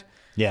than that.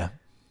 Yeah.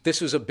 This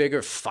was a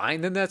bigger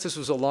fine than that. This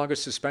was a longer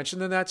suspension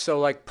than that. So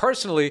like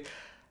personally,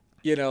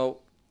 I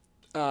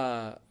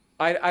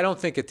don't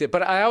think it did.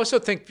 But I also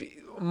think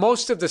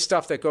most of the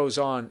stuff that goes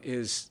on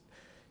is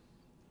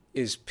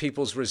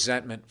people's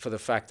resentment for the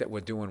fact that we're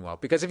doing well.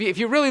 Because if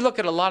you really look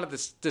at a lot of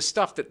the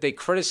stuff that they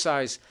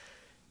criticize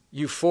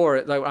you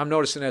for, like I'm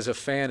noticing as a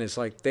fan, is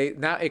like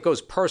now it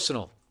goes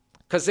personal.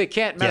 Because they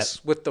can't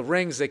mess with the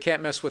rings, they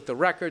can't mess with the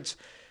records,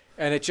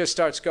 and it just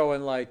starts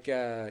going like,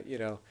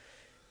 oh,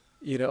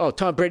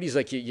 Tom Brady's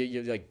like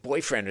your like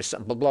boyfriend or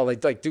something, blah blah,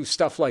 like do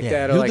stuff like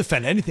that. He'll like,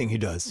 defend anything he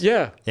does.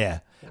 Yeah.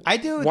 I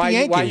do. With why the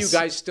Yankees. Why are you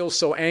guys still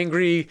so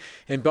angry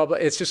and blah blah?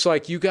 It's just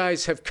like you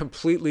guys have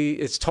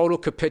it's total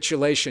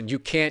capitulation. You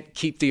can't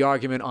keep the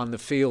argument on the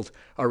field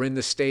or in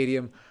the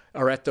stadium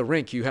or at the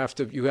rink. You have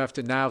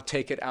to now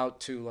take it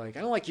out to like,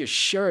 I don't like your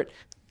shirt.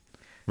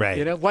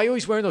 Right. Why are you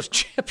always wearing those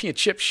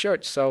championship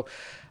shirts? So,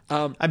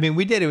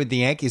 we did it with the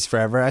Yankees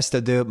forever. I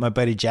still do it. My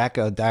buddy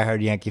Jacko,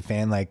 diehard Yankee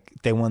fan, like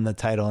they won the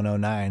title in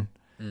 2009.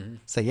 Mm-hmm.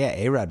 It's like, yeah,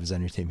 A-Rod was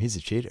on your team. He's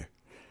a cheater.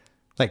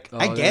 Like,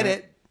 I get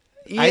it.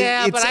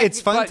 Yeah, it's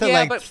fun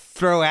to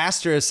throw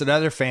asterisks at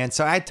other fans,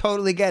 so I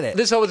totally get it.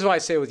 This is always what I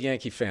say with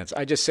Yankee fans.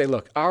 I just say,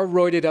 look, our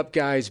roided up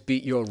guys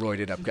beat your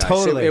roided up guys.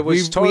 Totally. It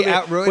was we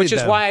outroided which is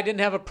them. why I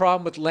didn't have a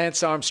problem with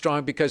Lance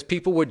Armstrong, because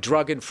people were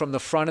drugging from the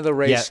front of the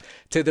race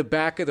to the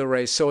back of the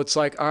race. So it's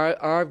like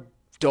our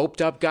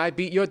doped up guy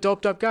beat your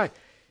doped up guy.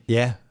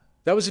 Yeah.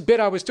 That was a bit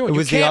I was doing. It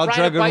was you can't the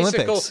all-drug ride a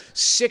bicycle Olympics.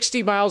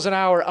 60 miles an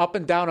hour up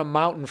and down a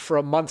mountain for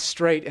a month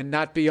straight and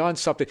not be on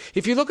something.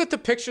 If you look at the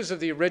pictures of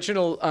the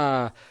original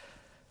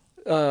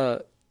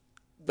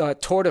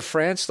Tour de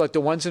France, like the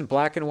ones in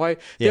black and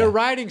white, they're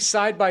riding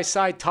side by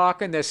side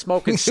talking, they're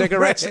smoking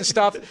cigarettes and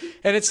stuff.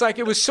 And it's like,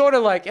 it was sort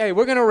of like, hey,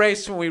 we're going to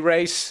race when we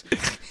race.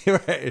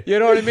 Right. You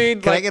know what I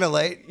mean? Can I get a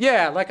light?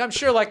 Yeah, like I'm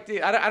sure, like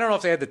I don't know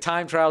if they had the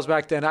time trials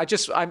back then.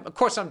 Of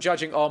course, I'm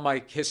judging all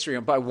my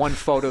history by one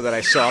photo that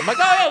I saw. I'm like,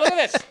 oh yeah, look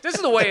at this. This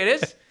is the way it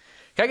is.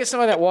 Can I get some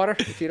of that water,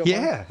 if you don't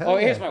mind? Oh,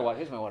 here's my water.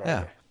 Here's my water. Yeah.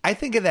 Right here. I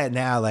think of that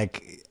now,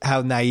 like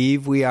how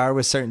naive we are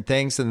with certain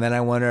things, and then I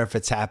wonder if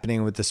it's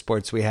happening with the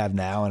sports we have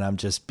now, and I'm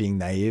just being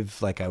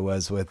naive, like I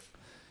was with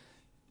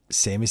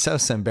Sammy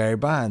Sosa and Barry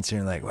Bonds. And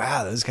you're like,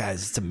 wow, those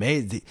guys, it's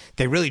amazing.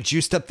 They really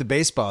juiced up the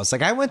baseballs.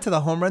 Like I went to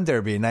the home run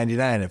derby in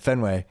 '99 at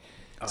Fenway.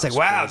 It's like,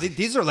 wow,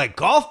 these are like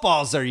golf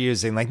balls they're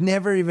using. Like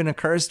never even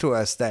occurs to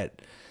us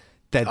that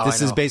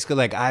this is basically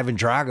like Ivan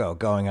Drago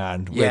going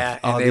on with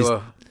all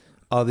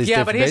these different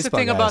Yeah, but here's the baseball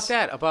thing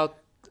guys. about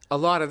a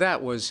lot of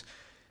that was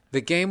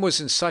the game was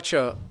in such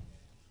a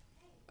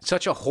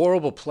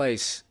horrible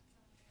place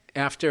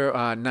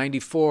after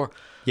 '94.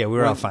 Yeah, we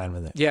were all fine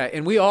with it. Yeah,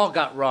 and we all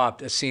got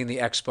robbed of seeing the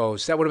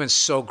Expos. That would have been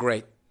so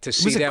great to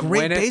see them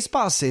win it. It was a great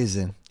baseball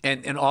season.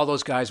 And all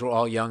those guys were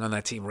all young on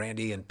that team,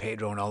 Randy and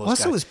Pedro and all those guys.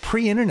 Also, it was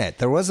pre-internet.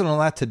 There wasn't a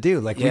lot to do.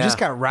 Like we just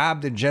got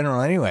robbed in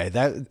general anyway.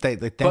 Thank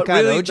God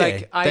really,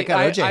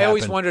 OJ. I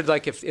always wondered,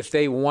 like, if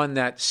they won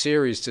that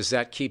series, does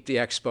that keep the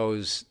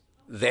Expos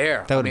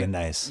there? That would have been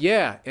nice.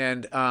 Yeah,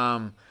 and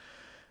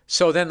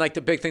so then, like,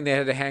 the big thing they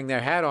had to hang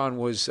their hat on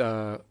was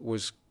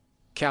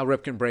Cal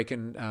Ripken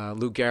breaking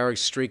Lou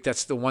Gehrig's streak.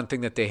 That's the one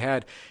thing that they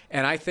had.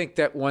 And I think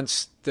that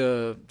once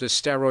the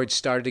steroids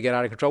started to get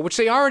out of control, which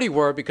they already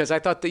were, because I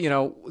thought that,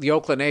 the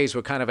Oakland A's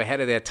were kind of ahead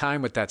of their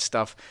time with that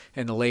stuff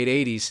in the late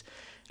 80s.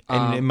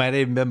 And it might have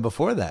even been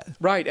before that.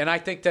 Right. And I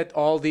think that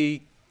all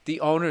the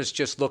owners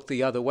just looked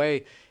the other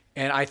way.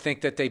 And I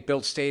think that they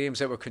built stadiums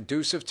that were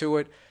conducive to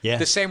it. Yeah.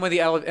 The same way the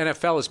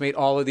NFL has made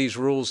all of these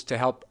rules to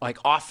help, like,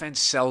 offense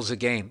sells a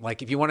game.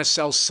 Like, if you want to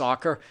sell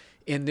soccer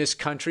in this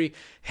country,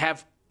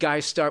 have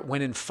guys start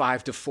winning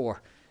 5-4.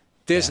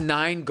 There's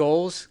 9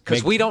 goals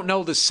because we don't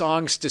know the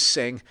songs to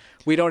sing.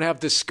 We don't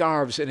have the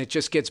scarves, and it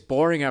just gets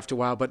boring after a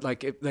while. But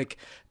like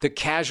the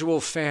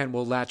casual fan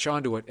will latch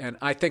onto it. And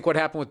I think what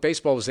happened with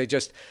baseball was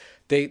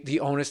the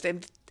owners.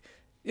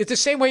 It's the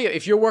same way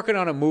if you're working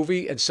on a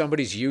movie and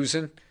somebody's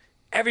using.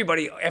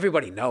 Everybody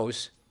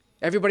knows.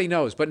 Everybody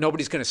knows, but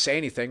nobody's going to say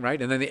anything,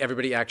 right? And then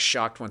everybody acts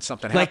shocked when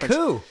something happens. Like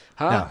who?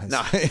 Huh?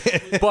 No.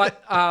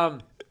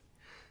 But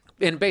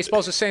in baseball,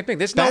 it's the same thing.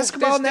 There's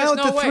basketball now there's with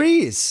no the way.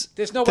 threes.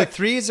 There's no the way.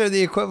 threes are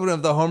the equivalent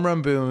of the home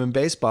run boom in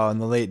baseball in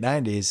the late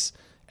 90s.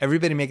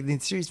 Everybody making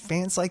these threes.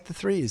 Fans like the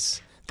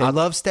threes. They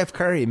love Steph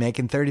Curry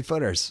making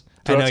 30-footers.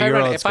 I know you're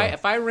old school.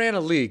 If I ran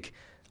a league,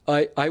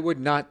 I would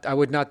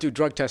not do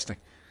drug testing.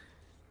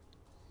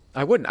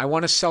 I wouldn't. I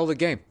want to sell the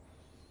game.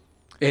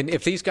 And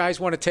if these guys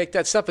want to take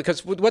that stuff,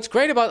 because what's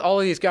great about all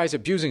of these guys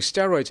abusing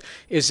steroids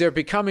is they're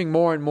becoming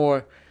more and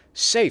more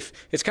safe.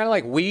 It's kind of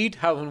like weed,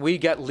 how when weed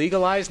got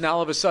legalized, now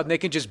all of a sudden they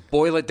can just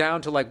boil it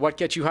down to like what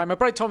gets you high. My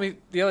brother told me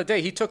the other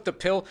day he took the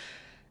pill.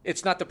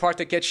 It's not the part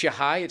that gets you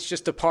high. It's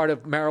just the part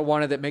of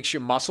marijuana that makes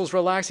your muscles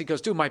relax. He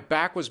goes, dude, my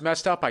back was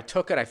messed up. I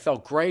took it. I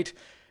felt great.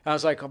 I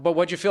was like, but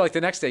what'd you feel like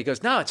the next day? He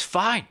goes, no, it's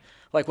fine.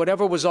 Like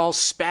whatever was all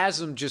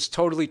spasm just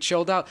totally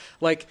chilled out.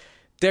 Like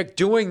they're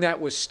doing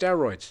that with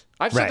steroids.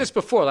 I've said this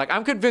before. Like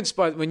I'm convinced,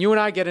 but when you and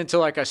I get into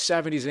like our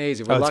 70s and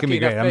 80s, if we're it's lucky gonna be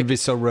great. enough, I'm gonna be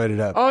so roided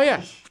up. Oh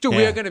yeah, dude,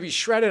 we are gonna be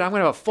shredded. I'm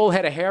gonna have a full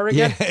head of hair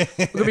again.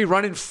 We're gonna be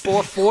running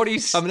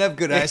 440s. I'm gonna have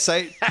good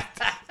eyesight.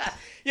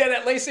 Yeah,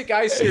 that LASIK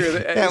eye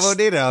serum. Yeah, well,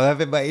 I'll have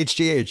it by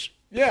HGH.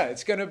 Yeah,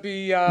 it's going to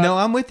be... no,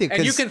 I'm with you.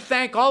 And you can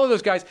thank all of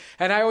those guys.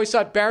 And I always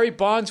thought Barry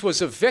Bonds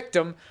was a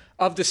victim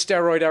of the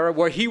steroid era,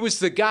 where he was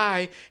the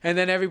guy, and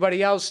then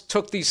everybody else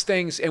took these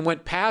things and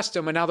went past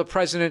him, and now the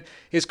president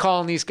is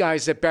calling these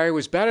guys that Barry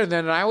was better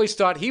than. And I always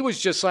thought he was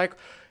just like,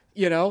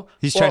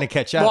 He's trying to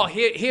catch up. Well,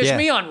 here's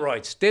me on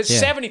roids. There's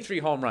 73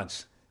 home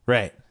runs.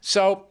 Right.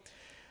 So,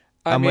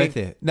 I'm with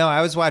you. No,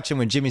 I was watching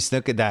when Jimmy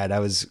Snuka died. I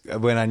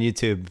went on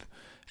YouTube,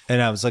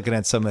 and I was looking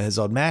at some of his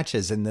old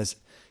matches, and this...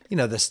 the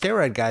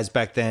steroid guys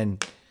back then,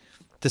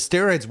 the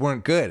steroids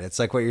weren't good. It's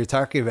like what you're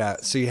talking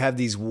about. So you have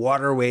these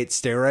water weight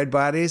steroid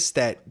bodies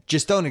that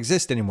just don't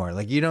exist anymore.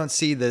 Like you don't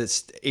see the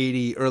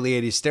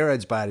early 80s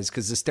steroids bodies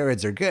because the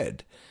steroids are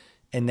good.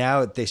 And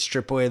now they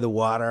strip away the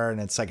water,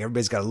 and it's like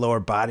everybody's got a lower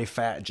body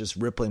fat, just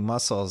rippling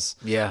muscles.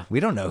 Yeah. We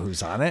don't know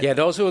who's on it. Yeah,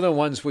 those were the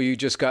ones where you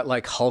just got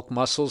like Hulk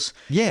muscles.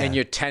 Yeah. And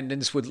your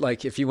tendons would,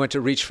 like, if you went to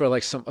reach for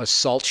like a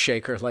salt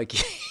shaker, like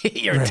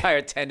your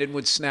entire tendon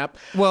would snap.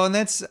 Well, and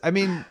that's,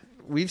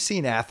 we've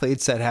seen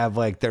athletes that have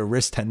like their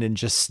wrist tendon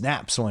just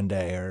snaps one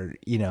day, or,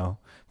 you know,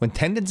 when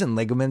tendons and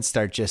ligaments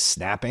start just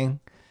snapping,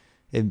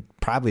 it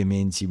probably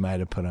means you might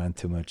have put on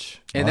too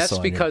much muscle, and that's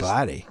because on your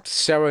body.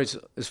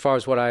 Steroids, as far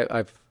as what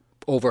I've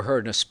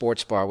overheard in a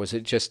sports bar, was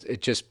it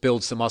just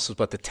builds the muscles,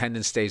 but the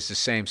tendon stays the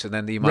same. So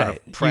then the amount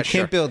of pressure.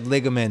 You can't build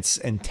ligaments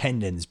and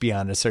tendons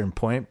beyond a certain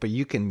point, but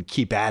you can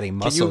keep adding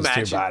muscles to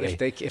your body.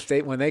 If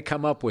they when they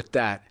come up with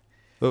that,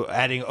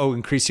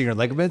 increasing your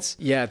ligaments?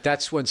 Yeah,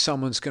 that's when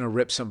someone's going to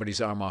rip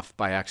somebody's arm off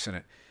by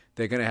accident.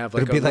 They're going to have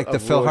like it'll be like the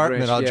Phil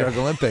Hartman All Drug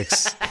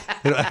Olympics.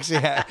 It'll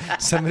actually have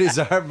somebody's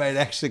arm might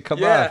actually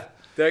come off.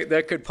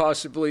 That could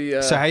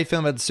possibly. So how you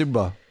feeling about the Super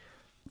Bowl?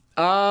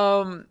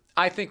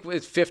 I think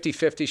it's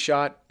 50-50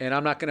 shot, and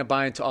I'm not going to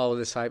buy into all of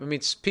this hype. I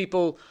mean,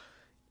 people,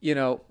 you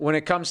know, when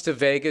it comes to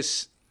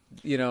Vegas,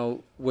 you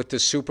know, with the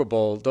Super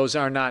Bowl, those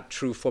are not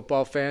true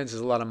football fans.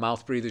 There's a lot of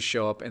mouth breathers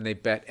show up, and they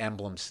bet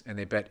emblems, and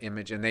they bet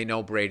image, and they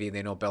know Brady, and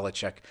they know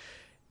Belichick.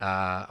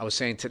 I was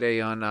saying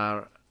today on,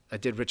 I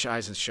did Rich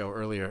Eisen's show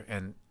earlier,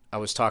 and I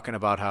was talking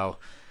about how,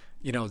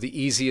 you know,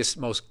 the easiest,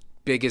 most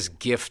biggest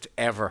gift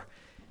ever,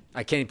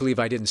 I can't believe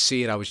I didn't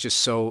see it. I was just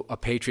so a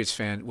Patriots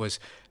fan, was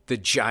the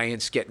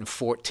Giants getting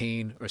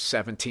 14 or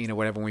 17 or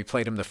whatever when we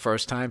played them the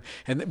first time.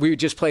 And we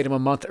just played them a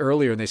month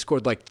earlier, and they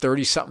scored like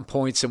 30-something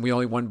points, and we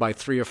only won by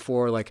 3 or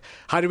 4. Like,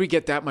 how did we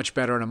get that much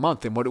better in a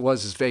month? And what it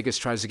was is Vegas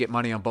tries to get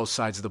money on both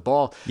sides of the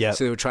ball. Yep.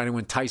 So they were trying to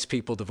entice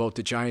people to vote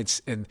the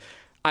Giants. And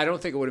I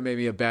don't think it would have made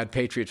me a bad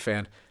Patriot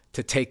fan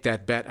to take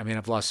that bet. I mean,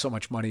 I've lost so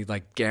much money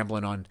like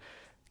gambling on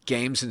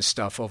games and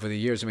stuff over the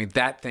years. I mean,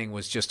 that thing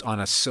was just on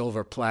a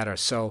silver platter.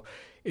 So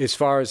as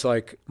far as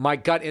like my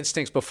gut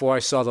instincts before I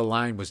saw the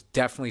line was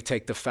definitely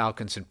take the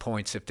Falcons in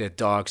points if they're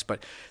dogs,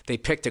 but they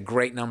picked a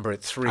great number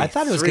at 3. I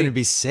thought it was going to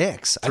be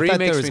 6. I 3 thought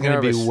there was going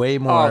to be way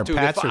more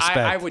Pats respect.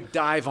 I would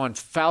dive on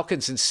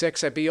Falcons in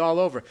 6. I'd be all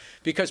over,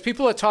 because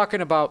people are talking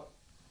about,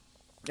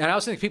 and I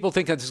also think people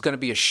think that this is going to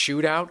be a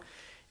shootout,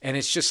 and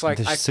it's just like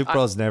the Super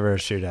Bowl is never a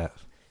shootout.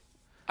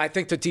 I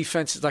think the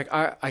defense is like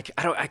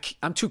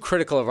I'm too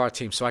critical of our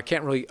team, so I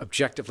can't really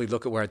objectively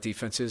look at where our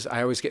defense is.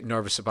 I always get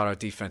nervous about our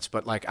defense,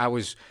 but like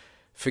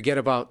forget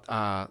about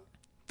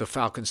the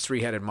Falcons'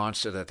 3-headed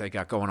monster that they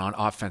got going on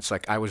offense.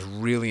 Like, I was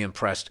really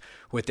impressed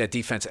with their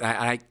defense, and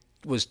I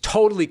was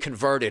totally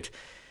converted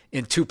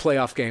in 2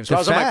 playoff games. So I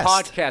was on my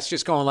podcast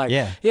just going like,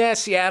 yeah,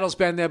 Seattle's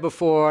been there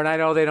before, and I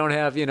know they don't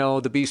have, you know,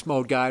 the beast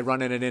mode guy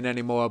running it in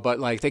anymore, but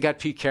like they got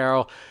Pete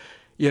Carroll.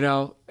 You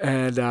know,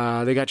 and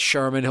they got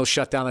Sherman. He'll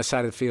shut down that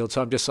side of the field.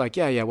 So I'm just like,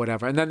 yeah,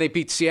 whatever. And then they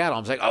beat Seattle.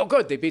 I'm like, oh,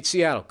 good. They beat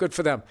Seattle. Good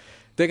for them.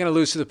 They're going to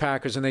lose to the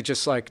Packers. And they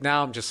just like,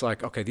 now I'm just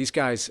like, okay, these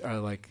guys are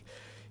like,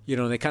 you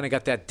know, they kind of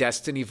got that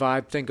destiny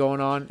vibe thing going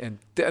on. And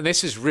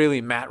this is really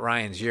Matt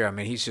Ryan's year. I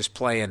mean, he's just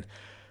playing.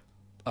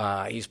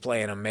 He's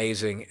playing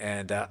amazing.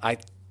 And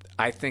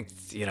I think,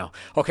 you know,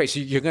 okay,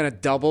 so you're going to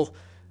double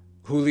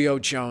Julio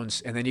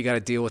Jones, and then you got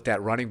to deal with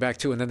that running back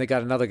too. And then they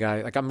got another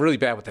guy. Like, I'm really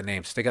bad with the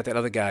names. They got that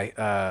other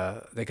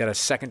guy. They got a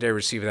secondary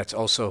receiver that's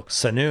also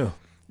Sanu.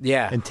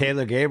 Yeah, and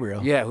Taylor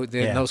Gabriel. Yeah, and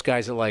those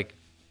guys are like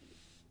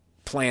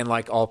playing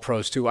like all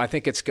pros too. I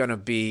think it's going to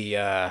be.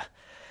 I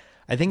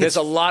think there's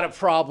a lot of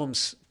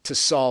problems to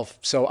solve.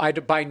 So I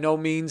by no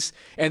means,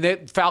 and the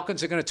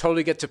Falcons are going to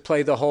totally get to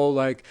play the whole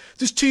like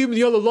this team in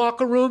the other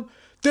locker room.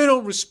 They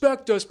don't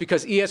respect us,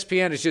 because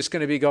ESPN is just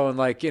going to be going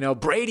like, you know,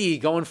 Brady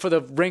going for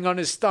the ring on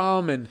his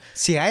thumb. And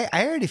see, I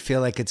already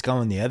feel like it's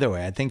going the other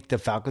way. I think the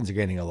Falcons are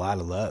getting a lot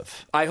of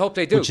love. I hope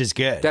they do. Which is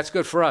good. That's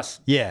good for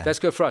us. Yeah. That's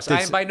good for us.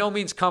 I am by no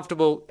means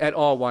comfortable at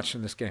all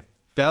watching this game.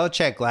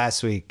 Belichick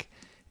last week,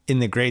 in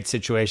the great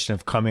situation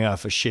of coming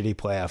off a shitty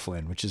playoff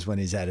win, which is when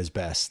he's at his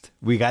best.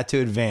 We got to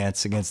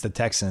advance against the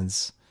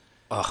Texans,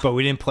 but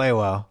we didn't play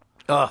well.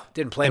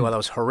 Didn't play well. That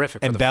was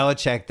horrific. And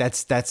Belichick,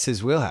 that's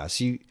his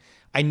wheelhouse.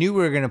 I knew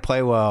we were going to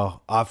play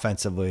well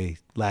offensively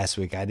last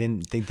week. I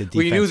didn't think the defense.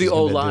 Well, you knew the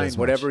O-line,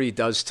 whatever he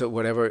does to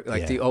whatever,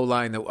 like the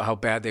O-line, how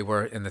bad they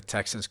were in the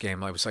Texans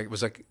game. It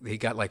was like he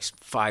got like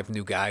 5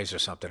 new guys or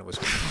something.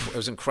 It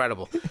was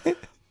incredible.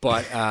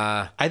 But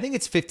I think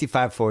it's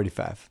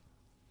 55-45.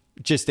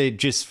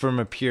 Just from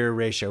a pure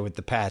ratio with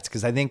the Pats,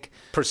 because I think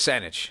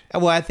percentage.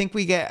 Well, I think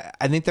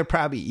they're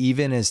probably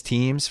even as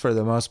teams for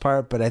the most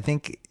part, but I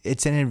think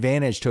it's an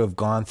advantage to have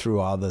gone through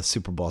all the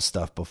Super Bowl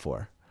stuff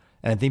before.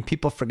 And I think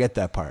people forget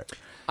that part.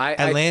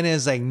 Atlanta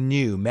is like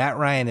new. Matt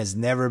Ryan has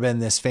never been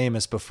this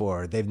famous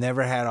before. They've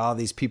never had all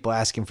these people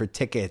asking for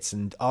tickets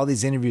and all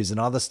these interviews and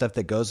all the stuff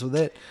that goes with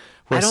it.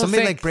 Where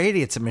somebody like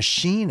Brady, it's a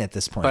machine at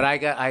this point. But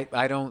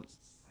I don't.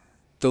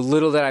 The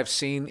little that I've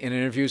seen in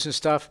interviews and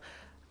stuff,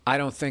 I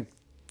don't think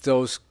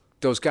those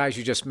guys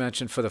you just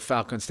mentioned for the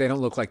Falcons, they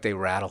don't look like they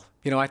rattle.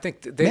 You know, I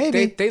think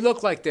they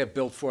look like they're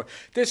built for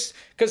this,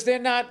 because they're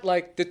not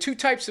like the 2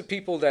 types of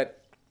people that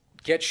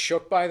get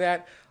shook by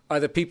that. Are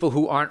the people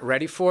who aren't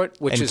ready for it,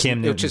 which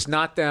is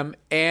not them,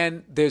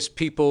 and there's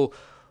people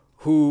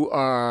who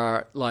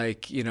are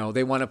like, you know,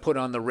 they want to put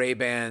on the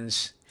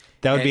Ray-Bans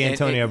That would be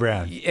Antonio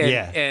Brown.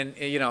 And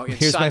you know,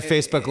 here's my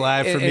Facebook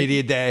Live for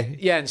Media Day.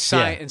 Yeah, and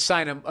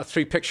sign him a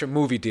 3-picture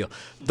movie deal.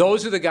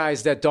 Those are the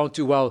guys that don't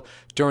do well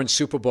during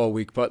Super Bowl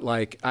week. But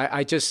like,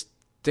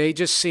 they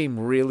just seem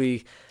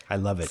really. I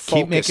love it. Focused.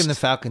 Keep making the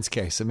Falcons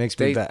case. It makes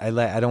me bet.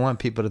 I don't want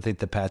people to think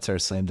the Pats are a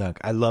slam dunk.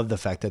 I love the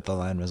fact that the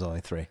line was only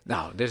 3.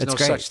 No, there's no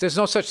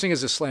such thing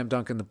as a slam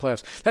dunk in the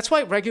playoffs. That's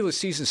why regular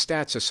season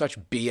stats are such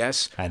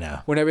BS. I know.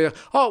 Whenever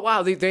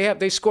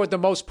they scored the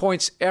most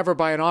points ever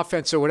by an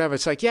offense or whatever.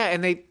 It's like, yeah,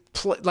 and they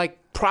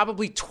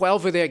probably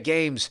 12 of their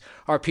games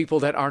are people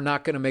that are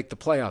not going to make the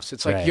playoffs.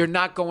 It's like You're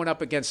not going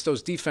up against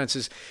those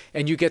defenses,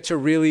 and you get to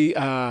really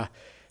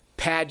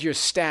pad your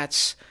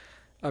stats.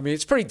 I mean,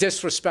 it's pretty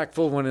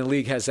disrespectful when a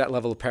league has that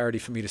level of parity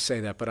for me to say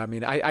that. But, I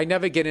mean, I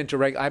never get into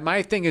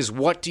my thing is,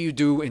 what do you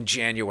do in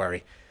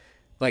January?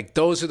 Like,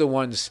 those are the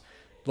ones,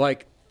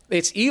 like,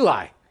 it's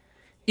Eli.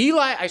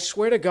 Eli, I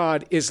swear to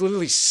God, is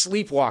literally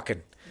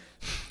sleepwalking.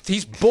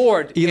 He's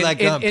bored. Eli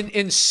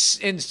in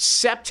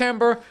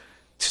September,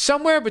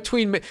 somewhere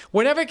between,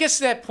 whenever it gets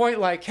to that point,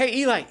 like, hey,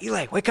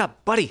 Eli, wake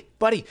up, buddy,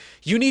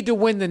 you need to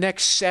win the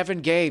next 7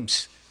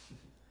 games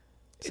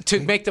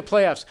to make the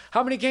playoffs.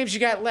 How many games you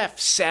got left?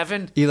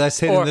 7? Eli's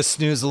hitting the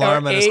snooze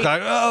alarm on his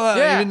clock. Oh,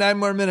 yeah. Even 9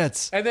 more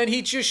minutes. And then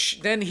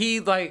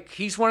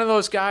he's one of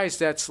those guys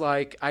that's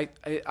like, I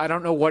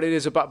don't know what it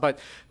is about, but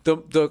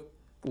the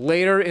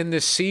later in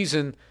this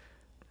season,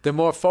 the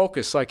more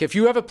focused. Like, if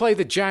you ever play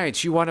the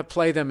Giants, you want to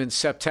play them in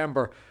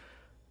September.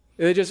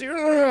 They're just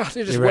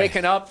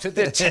waking up.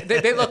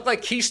 They look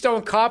like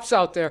Keystone Cops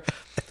out there.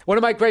 One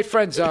of my great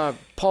friends,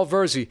 Paul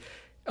Verzi,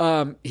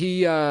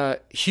 he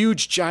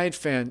huge Giant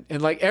fan,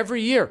 and like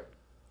every year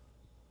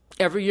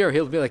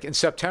he'll be like in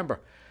September.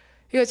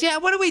 He goes, yeah,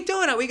 what are we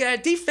doing? We got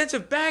a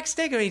defensive back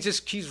stick, and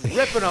he's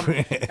ripping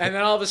them. And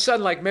then all of a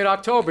sudden, like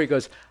mid-October, he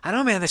goes, I don't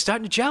know, man, they're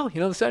starting to gel.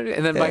 You know,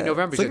 and then by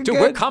November, he's like, dude,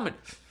 we're coming.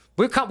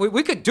 We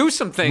could do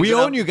some things. We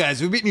own you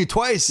guys. We've beaten you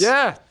twice.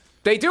 Yeah,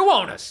 they do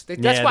own us.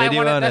 That's why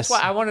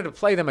I wanted to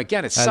play them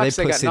again. It sucks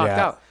they got knocked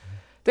out.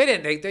 They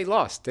didn't. They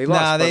lost. They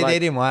lost. No, they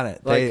didn't want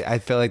it. I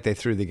feel like they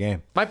threw the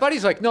game. My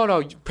buddy's like,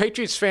 no,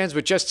 Patriots fans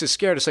were just as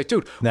scared. It's like,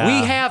 dude, we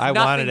have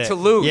nothing to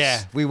lose.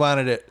 Yeah, we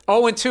wanted it.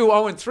 0-2,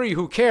 0-3,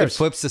 who cares? It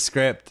flips the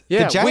script.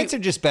 Yeah, the Giants are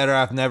just better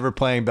off never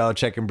playing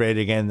Belichick and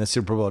Brady again in the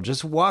Super Bowl.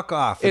 Just walk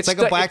off. It's like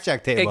a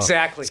blackjack table.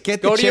 Exactly. Just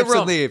get the chips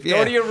and leave.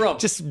 Go to your room.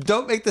 Just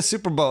don't make the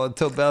Super Bowl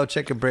until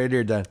Belichick and Brady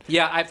are done.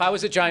 Yeah, if I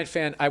was a Giant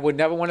fan, I would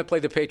never want to play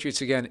the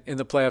Patriots again in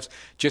the playoffs,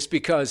 just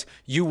because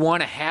you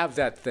want to have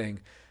that thing.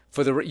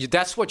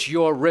 That's what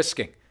you're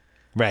risking.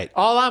 Right.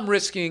 All I'm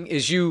risking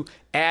is you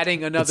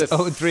adding another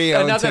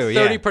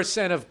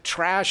 30% of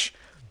trash.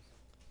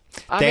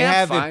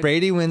 If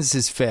Brady wins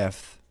his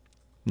 5th,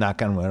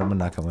 knock on wood, I'm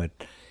knock on wood,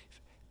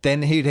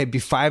 then he'd be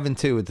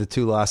 5-2 with the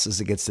 2 losses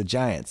against the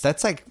Giants.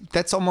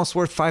 That's almost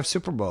worth 5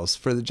 Super Bowls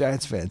for the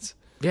Giants fans.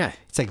 Yeah,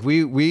 it's like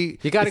we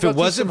you got to if go it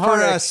wasn't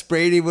for us,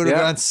 Brady would have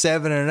gone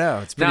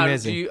 7-0. It's pretty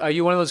amazing. Are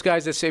you one of those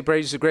guys that say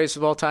Brady's the greatest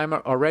of all time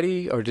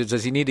already, or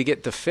does he need to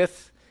get the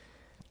 5th?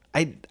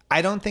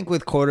 I don't think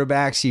with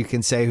quarterbacks you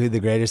can say who the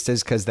greatest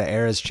is because the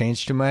era's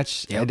changed too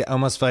much. Yep. I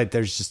almost feel like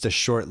there's just a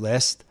short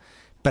list.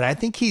 But I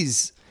think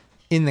he's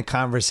in the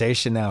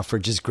conversation now for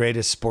just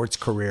greatest sports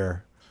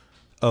career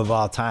of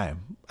all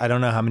time. I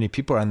don't know how many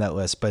people are on that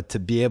list, but to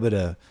be able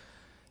to,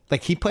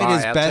 like, he played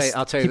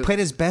played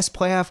his best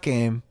playoff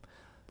game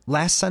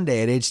last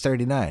Sunday at age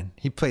 39.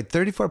 He played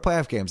 34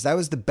 playoff games. That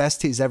was the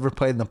best he's ever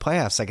played in the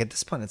playoffs. Like, at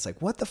this point, it's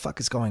like, what the fuck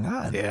is going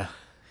on? Yeah.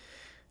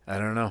 I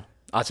don't know.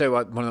 I'll tell you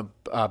what, one of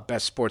the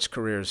best sports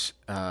careers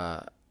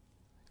that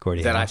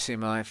I've seen in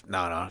my life.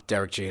 No,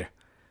 Derek Jeter.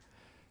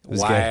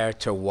 Wire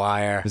to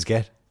wire. It was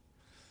good.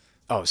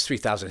 Oh, it was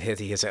 3,000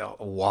 hits. He has a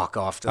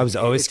walk-off. I was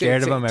always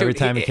scared of him every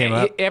time he came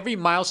up. Every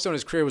milestone in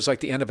his career was like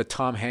the end of a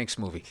Tom Hanks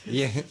movie.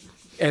 Yeah.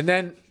 And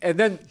then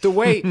the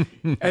way,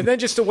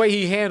 just the way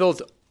he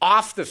handled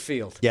off the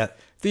field. Yeah.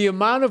 The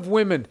amount of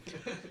women,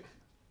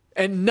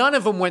 and none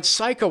of them went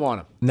psycho on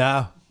him.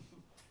 No.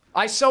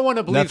 I so want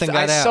to believe.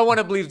 I so want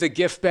to believe the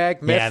gift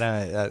bag myth.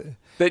 Yeah,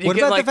 that you what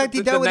get about like the fact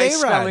he the dealt with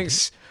nice A-Rod? smelling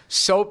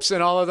soaps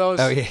and all of those.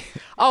 Oh yeah.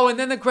 Oh, and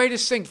then the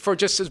greatest thing for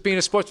just as being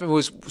a sportsman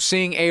was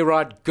seeing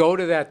A-Rod go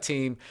to that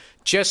team,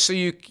 just so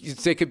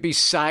they could be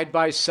side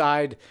by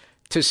side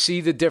to see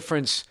the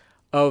difference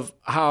of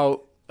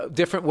how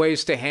different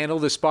ways to handle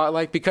the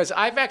spotlight. Because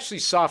I've actually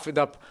softened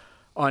up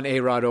on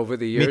A-Rod over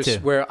the years, Me too.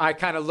 where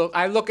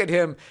I look at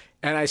him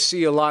and I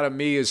see a lot of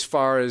me as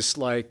far as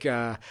like,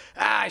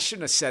 I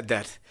shouldn't have said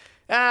that.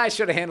 I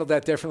should have handled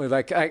that differently.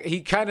 Like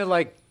he kind of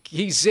like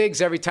he zigs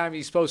every time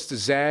he's supposed to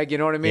zag. You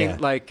know what I mean? Yeah.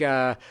 Like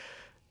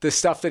the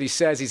stuff that he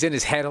says, he's in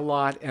his head a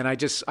lot, and I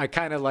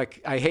kind of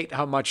like I hate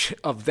how much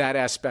of that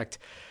aspect.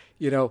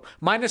 You know,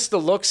 minus the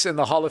looks and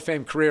the Hall of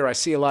Fame career, I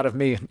see a lot of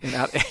me in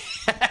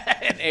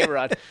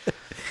A-Rod.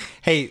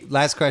 Hey,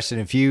 last question.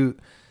 If you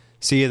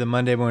see the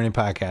Monday morning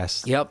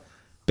podcast, Yep.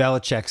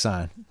 Belichick's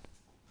on.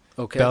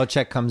 Okay.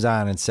 Belichick comes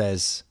on and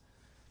says,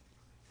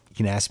 "You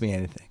can ask me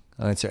anything.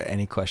 I'll answer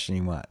any question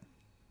you want."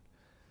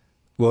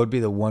 What would be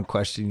the one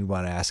question you'd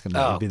want to ask him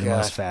that Oh, you'd be the God.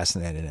 most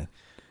fascinated in?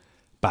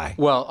 Bye.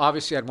 Well,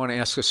 obviously, I'd want to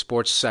ask a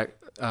sports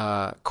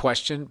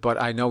question,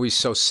 but I know he's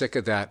so sick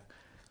of that,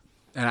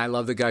 and I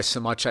love the guy so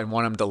much, I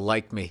want him to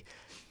like me,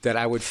 that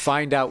I would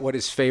find out what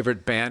his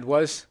favorite band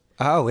was.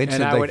 Oh, And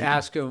interesting. I would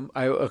ask him,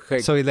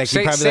 So he probably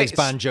likes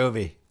Bon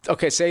Jovi.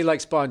 Okay, say he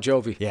likes Bon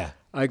Jovi. Yeah.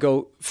 I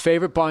go,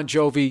 favorite Bon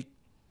Jovi,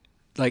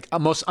 like a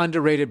most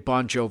underrated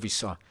Bon Jovi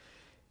song,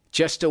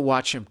 just to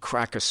watch him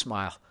crack a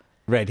smile.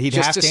 Right. He'd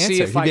Just have to to see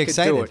answer. if He'd I be could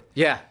excited. do it.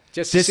 Yeah,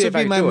 just to This see would if be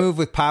I could my do move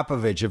with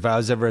Popovich if I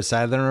was ever a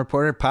sideline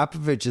reporter.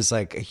 Popovich is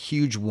like a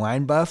huge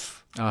wine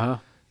buff. it. Uh-huh.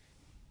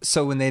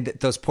 So when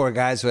those poor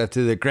guys would have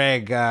to do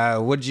Greg,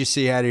 what did you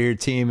see out of your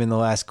team in the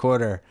last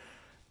quarter?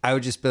 I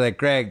would just be like,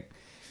 Greg,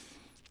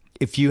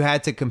 if you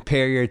had to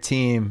compare your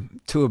team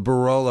to a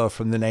Barolo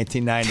from the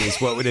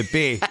 1990s, what would it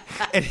be?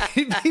 And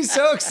he'd be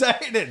so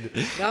excited.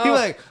 He'd be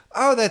like,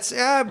 oh, that's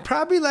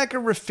probably like a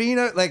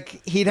Rafina.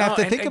 Like he'd have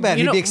to think about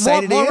it. He'd be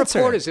excited more to answer.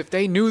 reporters, if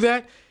they knew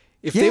that,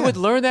 if they Yeah. would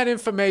learn that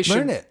information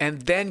Learn it.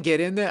 and then get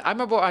in there. I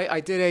remember I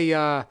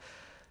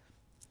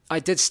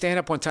did stand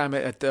up one time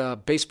at the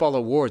baseball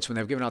awards when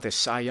they were giving out their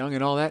Cy Young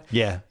and all that.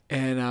 Yeah.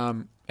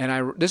 And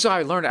this is how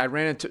I learned it. I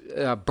ran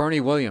into Bernie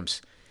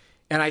Williams,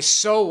 and I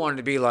so wanted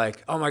to be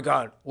like, oh my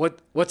God,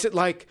 what's it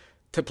like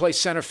to play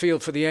center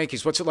field for the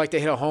Yankees? What's it like to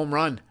hit a home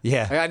run?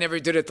 Yeah. I never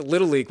did it at the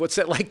Little League. What's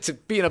it like to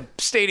be in a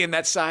stadium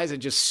that size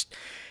and just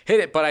hit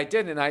it? But I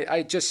didn't, and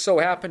I just so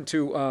happened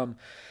to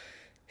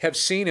have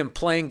seen him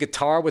playing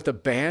guitar with a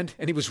band,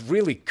 and he was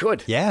really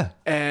good. Yeah.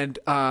 And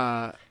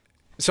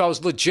so I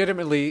was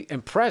legitimately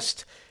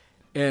impressed.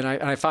 And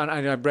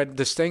I read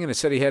this thing, and it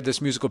said he had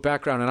this musical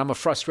background. And I'm a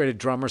frustrated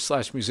drummer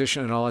 /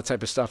 musician and all that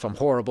type of stuff. I'm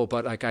horrible,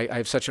 but like I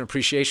have such an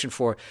appreciation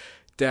for it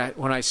that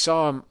when I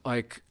saw him,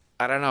 like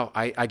I don't know,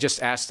 I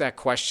just asked that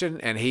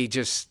question, and he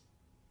locked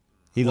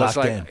was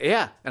like, in.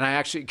 yeah. And I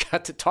actually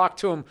got to talk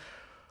to him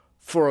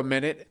for a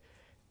minute,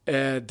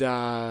 and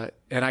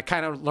I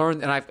kind of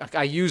learned, and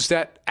I used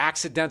that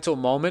accidental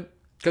moment.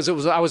 Because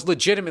I was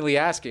legitimately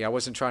asking. I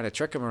wasn't trying to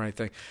trick him or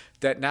anything.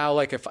 That now,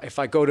 like, if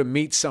I go to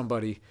meet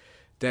somebody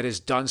that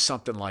has done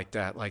something like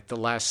that, like the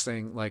last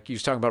thing, like you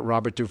was talking about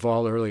Robert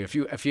Duvall earlier. If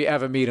you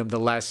ever meet him, the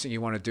last thing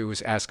you want to do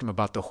is ask him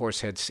about the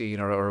Horsehead scene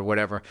or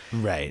whatever.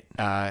 Right.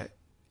 I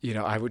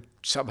would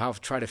somehow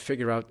try to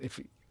figure out if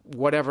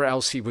whatever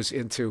else he was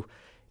into,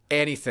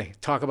 anything.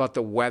 Talk about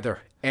the weather,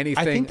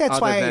 anything. I think that's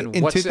other why than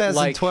in what's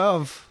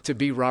 2012 it like to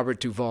be Robert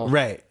Duvall.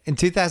 Right. In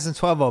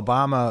 2012,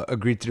 Obama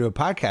agreed to do a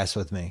podcast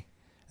with me.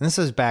 And this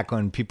was back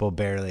when people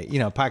barely,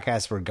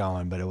 podcasts were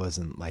going, but it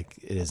wasn't like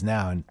it is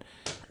now. And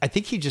I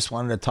think he just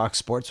wanted to talk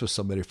sports with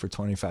somebody for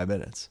 25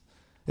 minutes.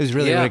 It was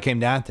really what it came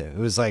down to. It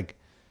was like,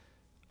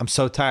 I'm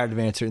so tired of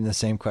answering the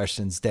same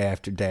questions day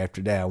after day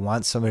after day. I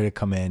want somebody to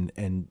come in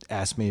and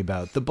ask me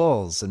about the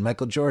Bulls and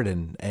Michael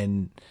Jordan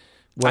and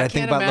what I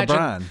think can't about imagine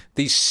LeBron.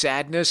 The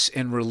sadness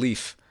and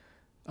relief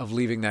of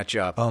leaving that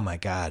job. Oh, my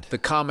God. The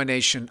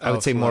combination of I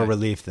would say more like,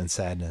 relief than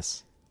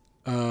sadness.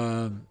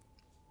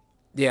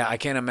 yeah, I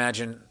can't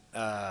imagine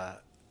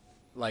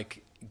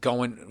like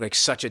going like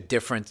such a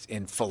difference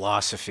in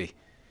philosophy.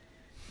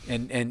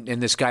 And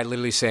this guy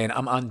literally saying,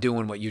 I'm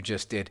undoing what you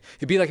just did.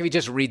 It'd be like if he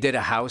just redid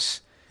a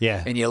house.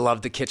 Yeah. And you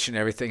love the kitchen and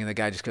everything, and the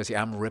guy just goes,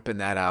 yeah, I'm ripping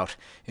that out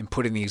and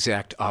putting the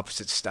exact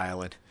opposite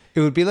style in. It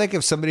would be like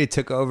if somebody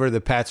took over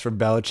the Pats from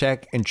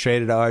Belichick and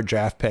traded all our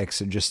draft picks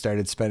and just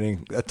started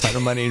spending a ton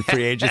of money in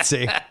free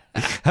agency.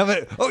 How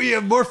about, oh, you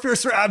have more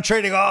first round? I'm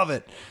trading all of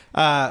it.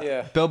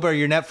 Bill Burr,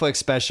 your Netflix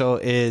special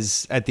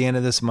is at the end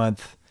of this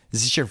month.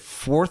 Is this your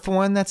fourth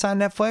one that's on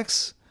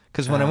Netflix?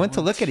 Because when I went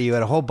to look at it, you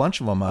had a whole bunch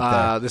of them up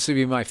there. This would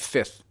be my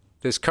fifth.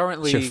 There's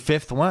currently... It's your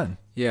fifth one.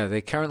 Yeah,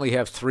 they currently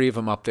have 3 of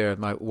them up there.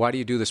 Why Do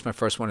You Do This? My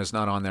first one is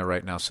not on there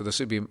right now. So this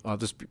would be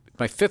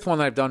my fifth one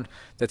that I've done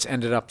that's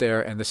ended up there,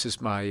 and this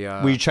is my...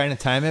 Were you trying to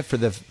time it for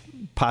the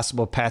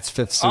possible Pats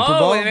fifth Super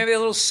Bowl? Oh, maybe a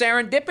little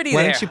serendipity there.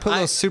 Why didn't you put a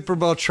little Super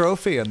Bowl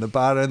trophy on the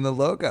bottom of the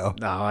logo?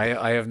 No,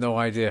 I have no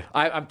idea.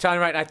 I'm telling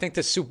you right, I think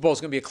the Super Bowl is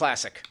going to be a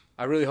classic.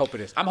 I really hope it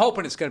is. I'm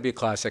hoping it's going to be a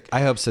classic.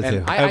 I hope so,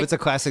 too. I hope it's a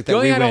classic that we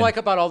win. The only thing I don't win. like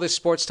about all this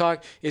sports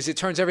talk is it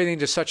turns everything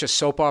into such a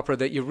soap opera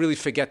that you really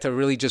forget to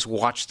really just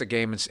watch the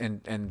game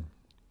and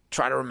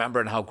try to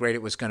remember and how great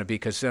it was going to be.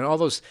 Because then all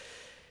those,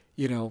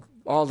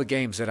 all the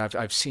games that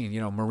I've seen,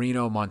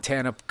 Marino,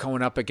 Montana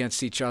going up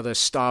against each other,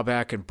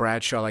 Staubach and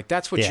Bradshaw, like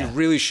that's what you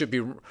really should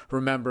be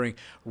remembering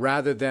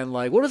rather than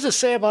like, what does it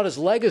say about his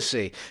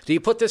legacy? Do you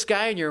put this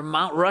guy in your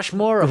Mount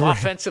Rushmore of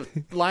offensive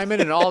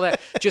linemen and all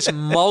that, just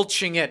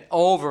mulching it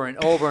over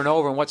and over and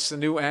over? And what's the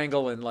new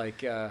angle? And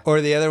like,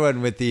 or the other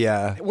one with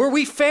the... were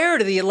we fair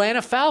to the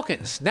Atlanta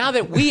Falcons? Now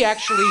that we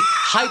actually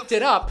hyped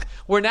it up,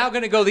 we're now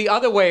going to go the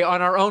other way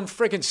on our own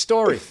friggin'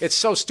 story. It's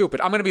so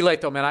stupid. I'm going to be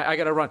late though, man. I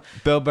got to run.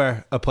 Bill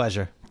Burr, a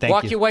pleasure. Thank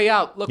Walk you. your way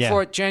out. Look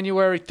for it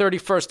January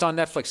 31st on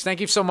Netflix.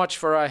 Thank you so much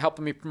for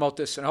helping me promote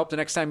this, and I hope the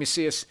next time you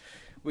see us,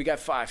 we got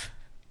 5.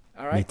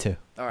 All right? Me too.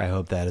 All right. I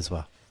hope that as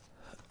well.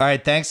 All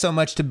right, thanks so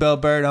much to Bill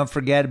Burr. Don't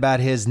forget about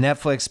his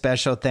Netflix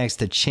special. Thanks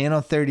to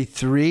Channel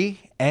 33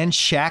 and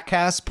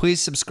Shackhouse. Please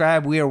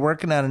subscribe. We are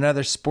working on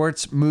another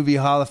Sports Movie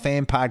Hall of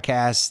Fame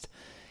podcast.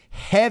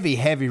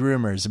 Heavy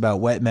rumors about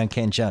White Men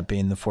Can't Jump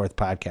being the fourth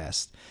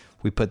podcast.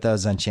 We put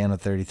those on Channel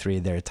 33.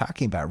 They're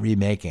talking about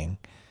remaking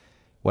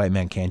White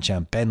Men Can't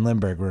Jump. Ben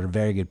Lindbergh wrote a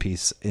very good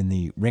piece in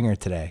the Ringer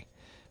today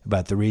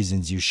about the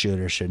reasons you should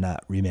or should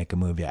not remake a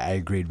movie. I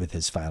agreed with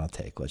his final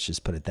take. Let's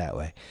just put it that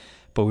way.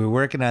 But we're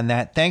working on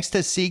that. Thanks to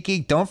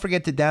SeatGeek. Don't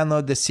forget to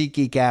download the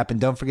SeatGeek app, and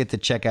don't forget to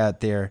check out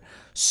their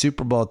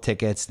Super Bowl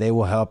tickets. They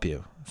will help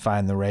you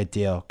find the right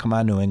deal. Come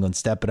on, New England,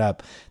 step it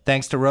up.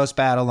 Thanks to Roast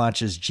Battle,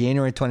 launches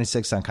January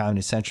 26th on Comedy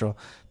Central.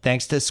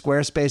 Thanks to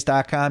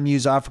Squarespace.com.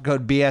 Use offer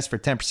code BS for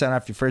 10%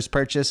 off your first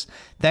purchase.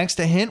 Thanks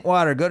to Hint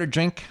Water. Go to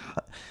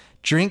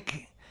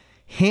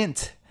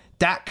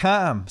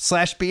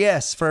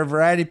drinkhint.com/BS for a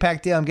variety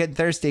pack deal. I'm getting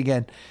thirsty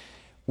again.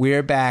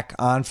 We're back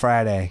on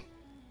Friday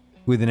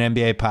with an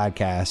NBA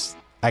podcast.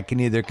 I can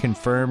neither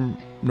confirm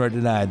nor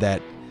deny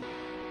that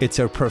it's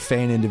a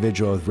profane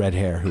individual with red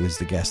hair who is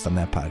the guest on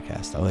that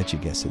podcast. I'll let you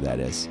guess who that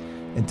is.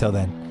 Until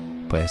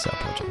then, play us out,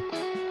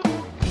 Paul.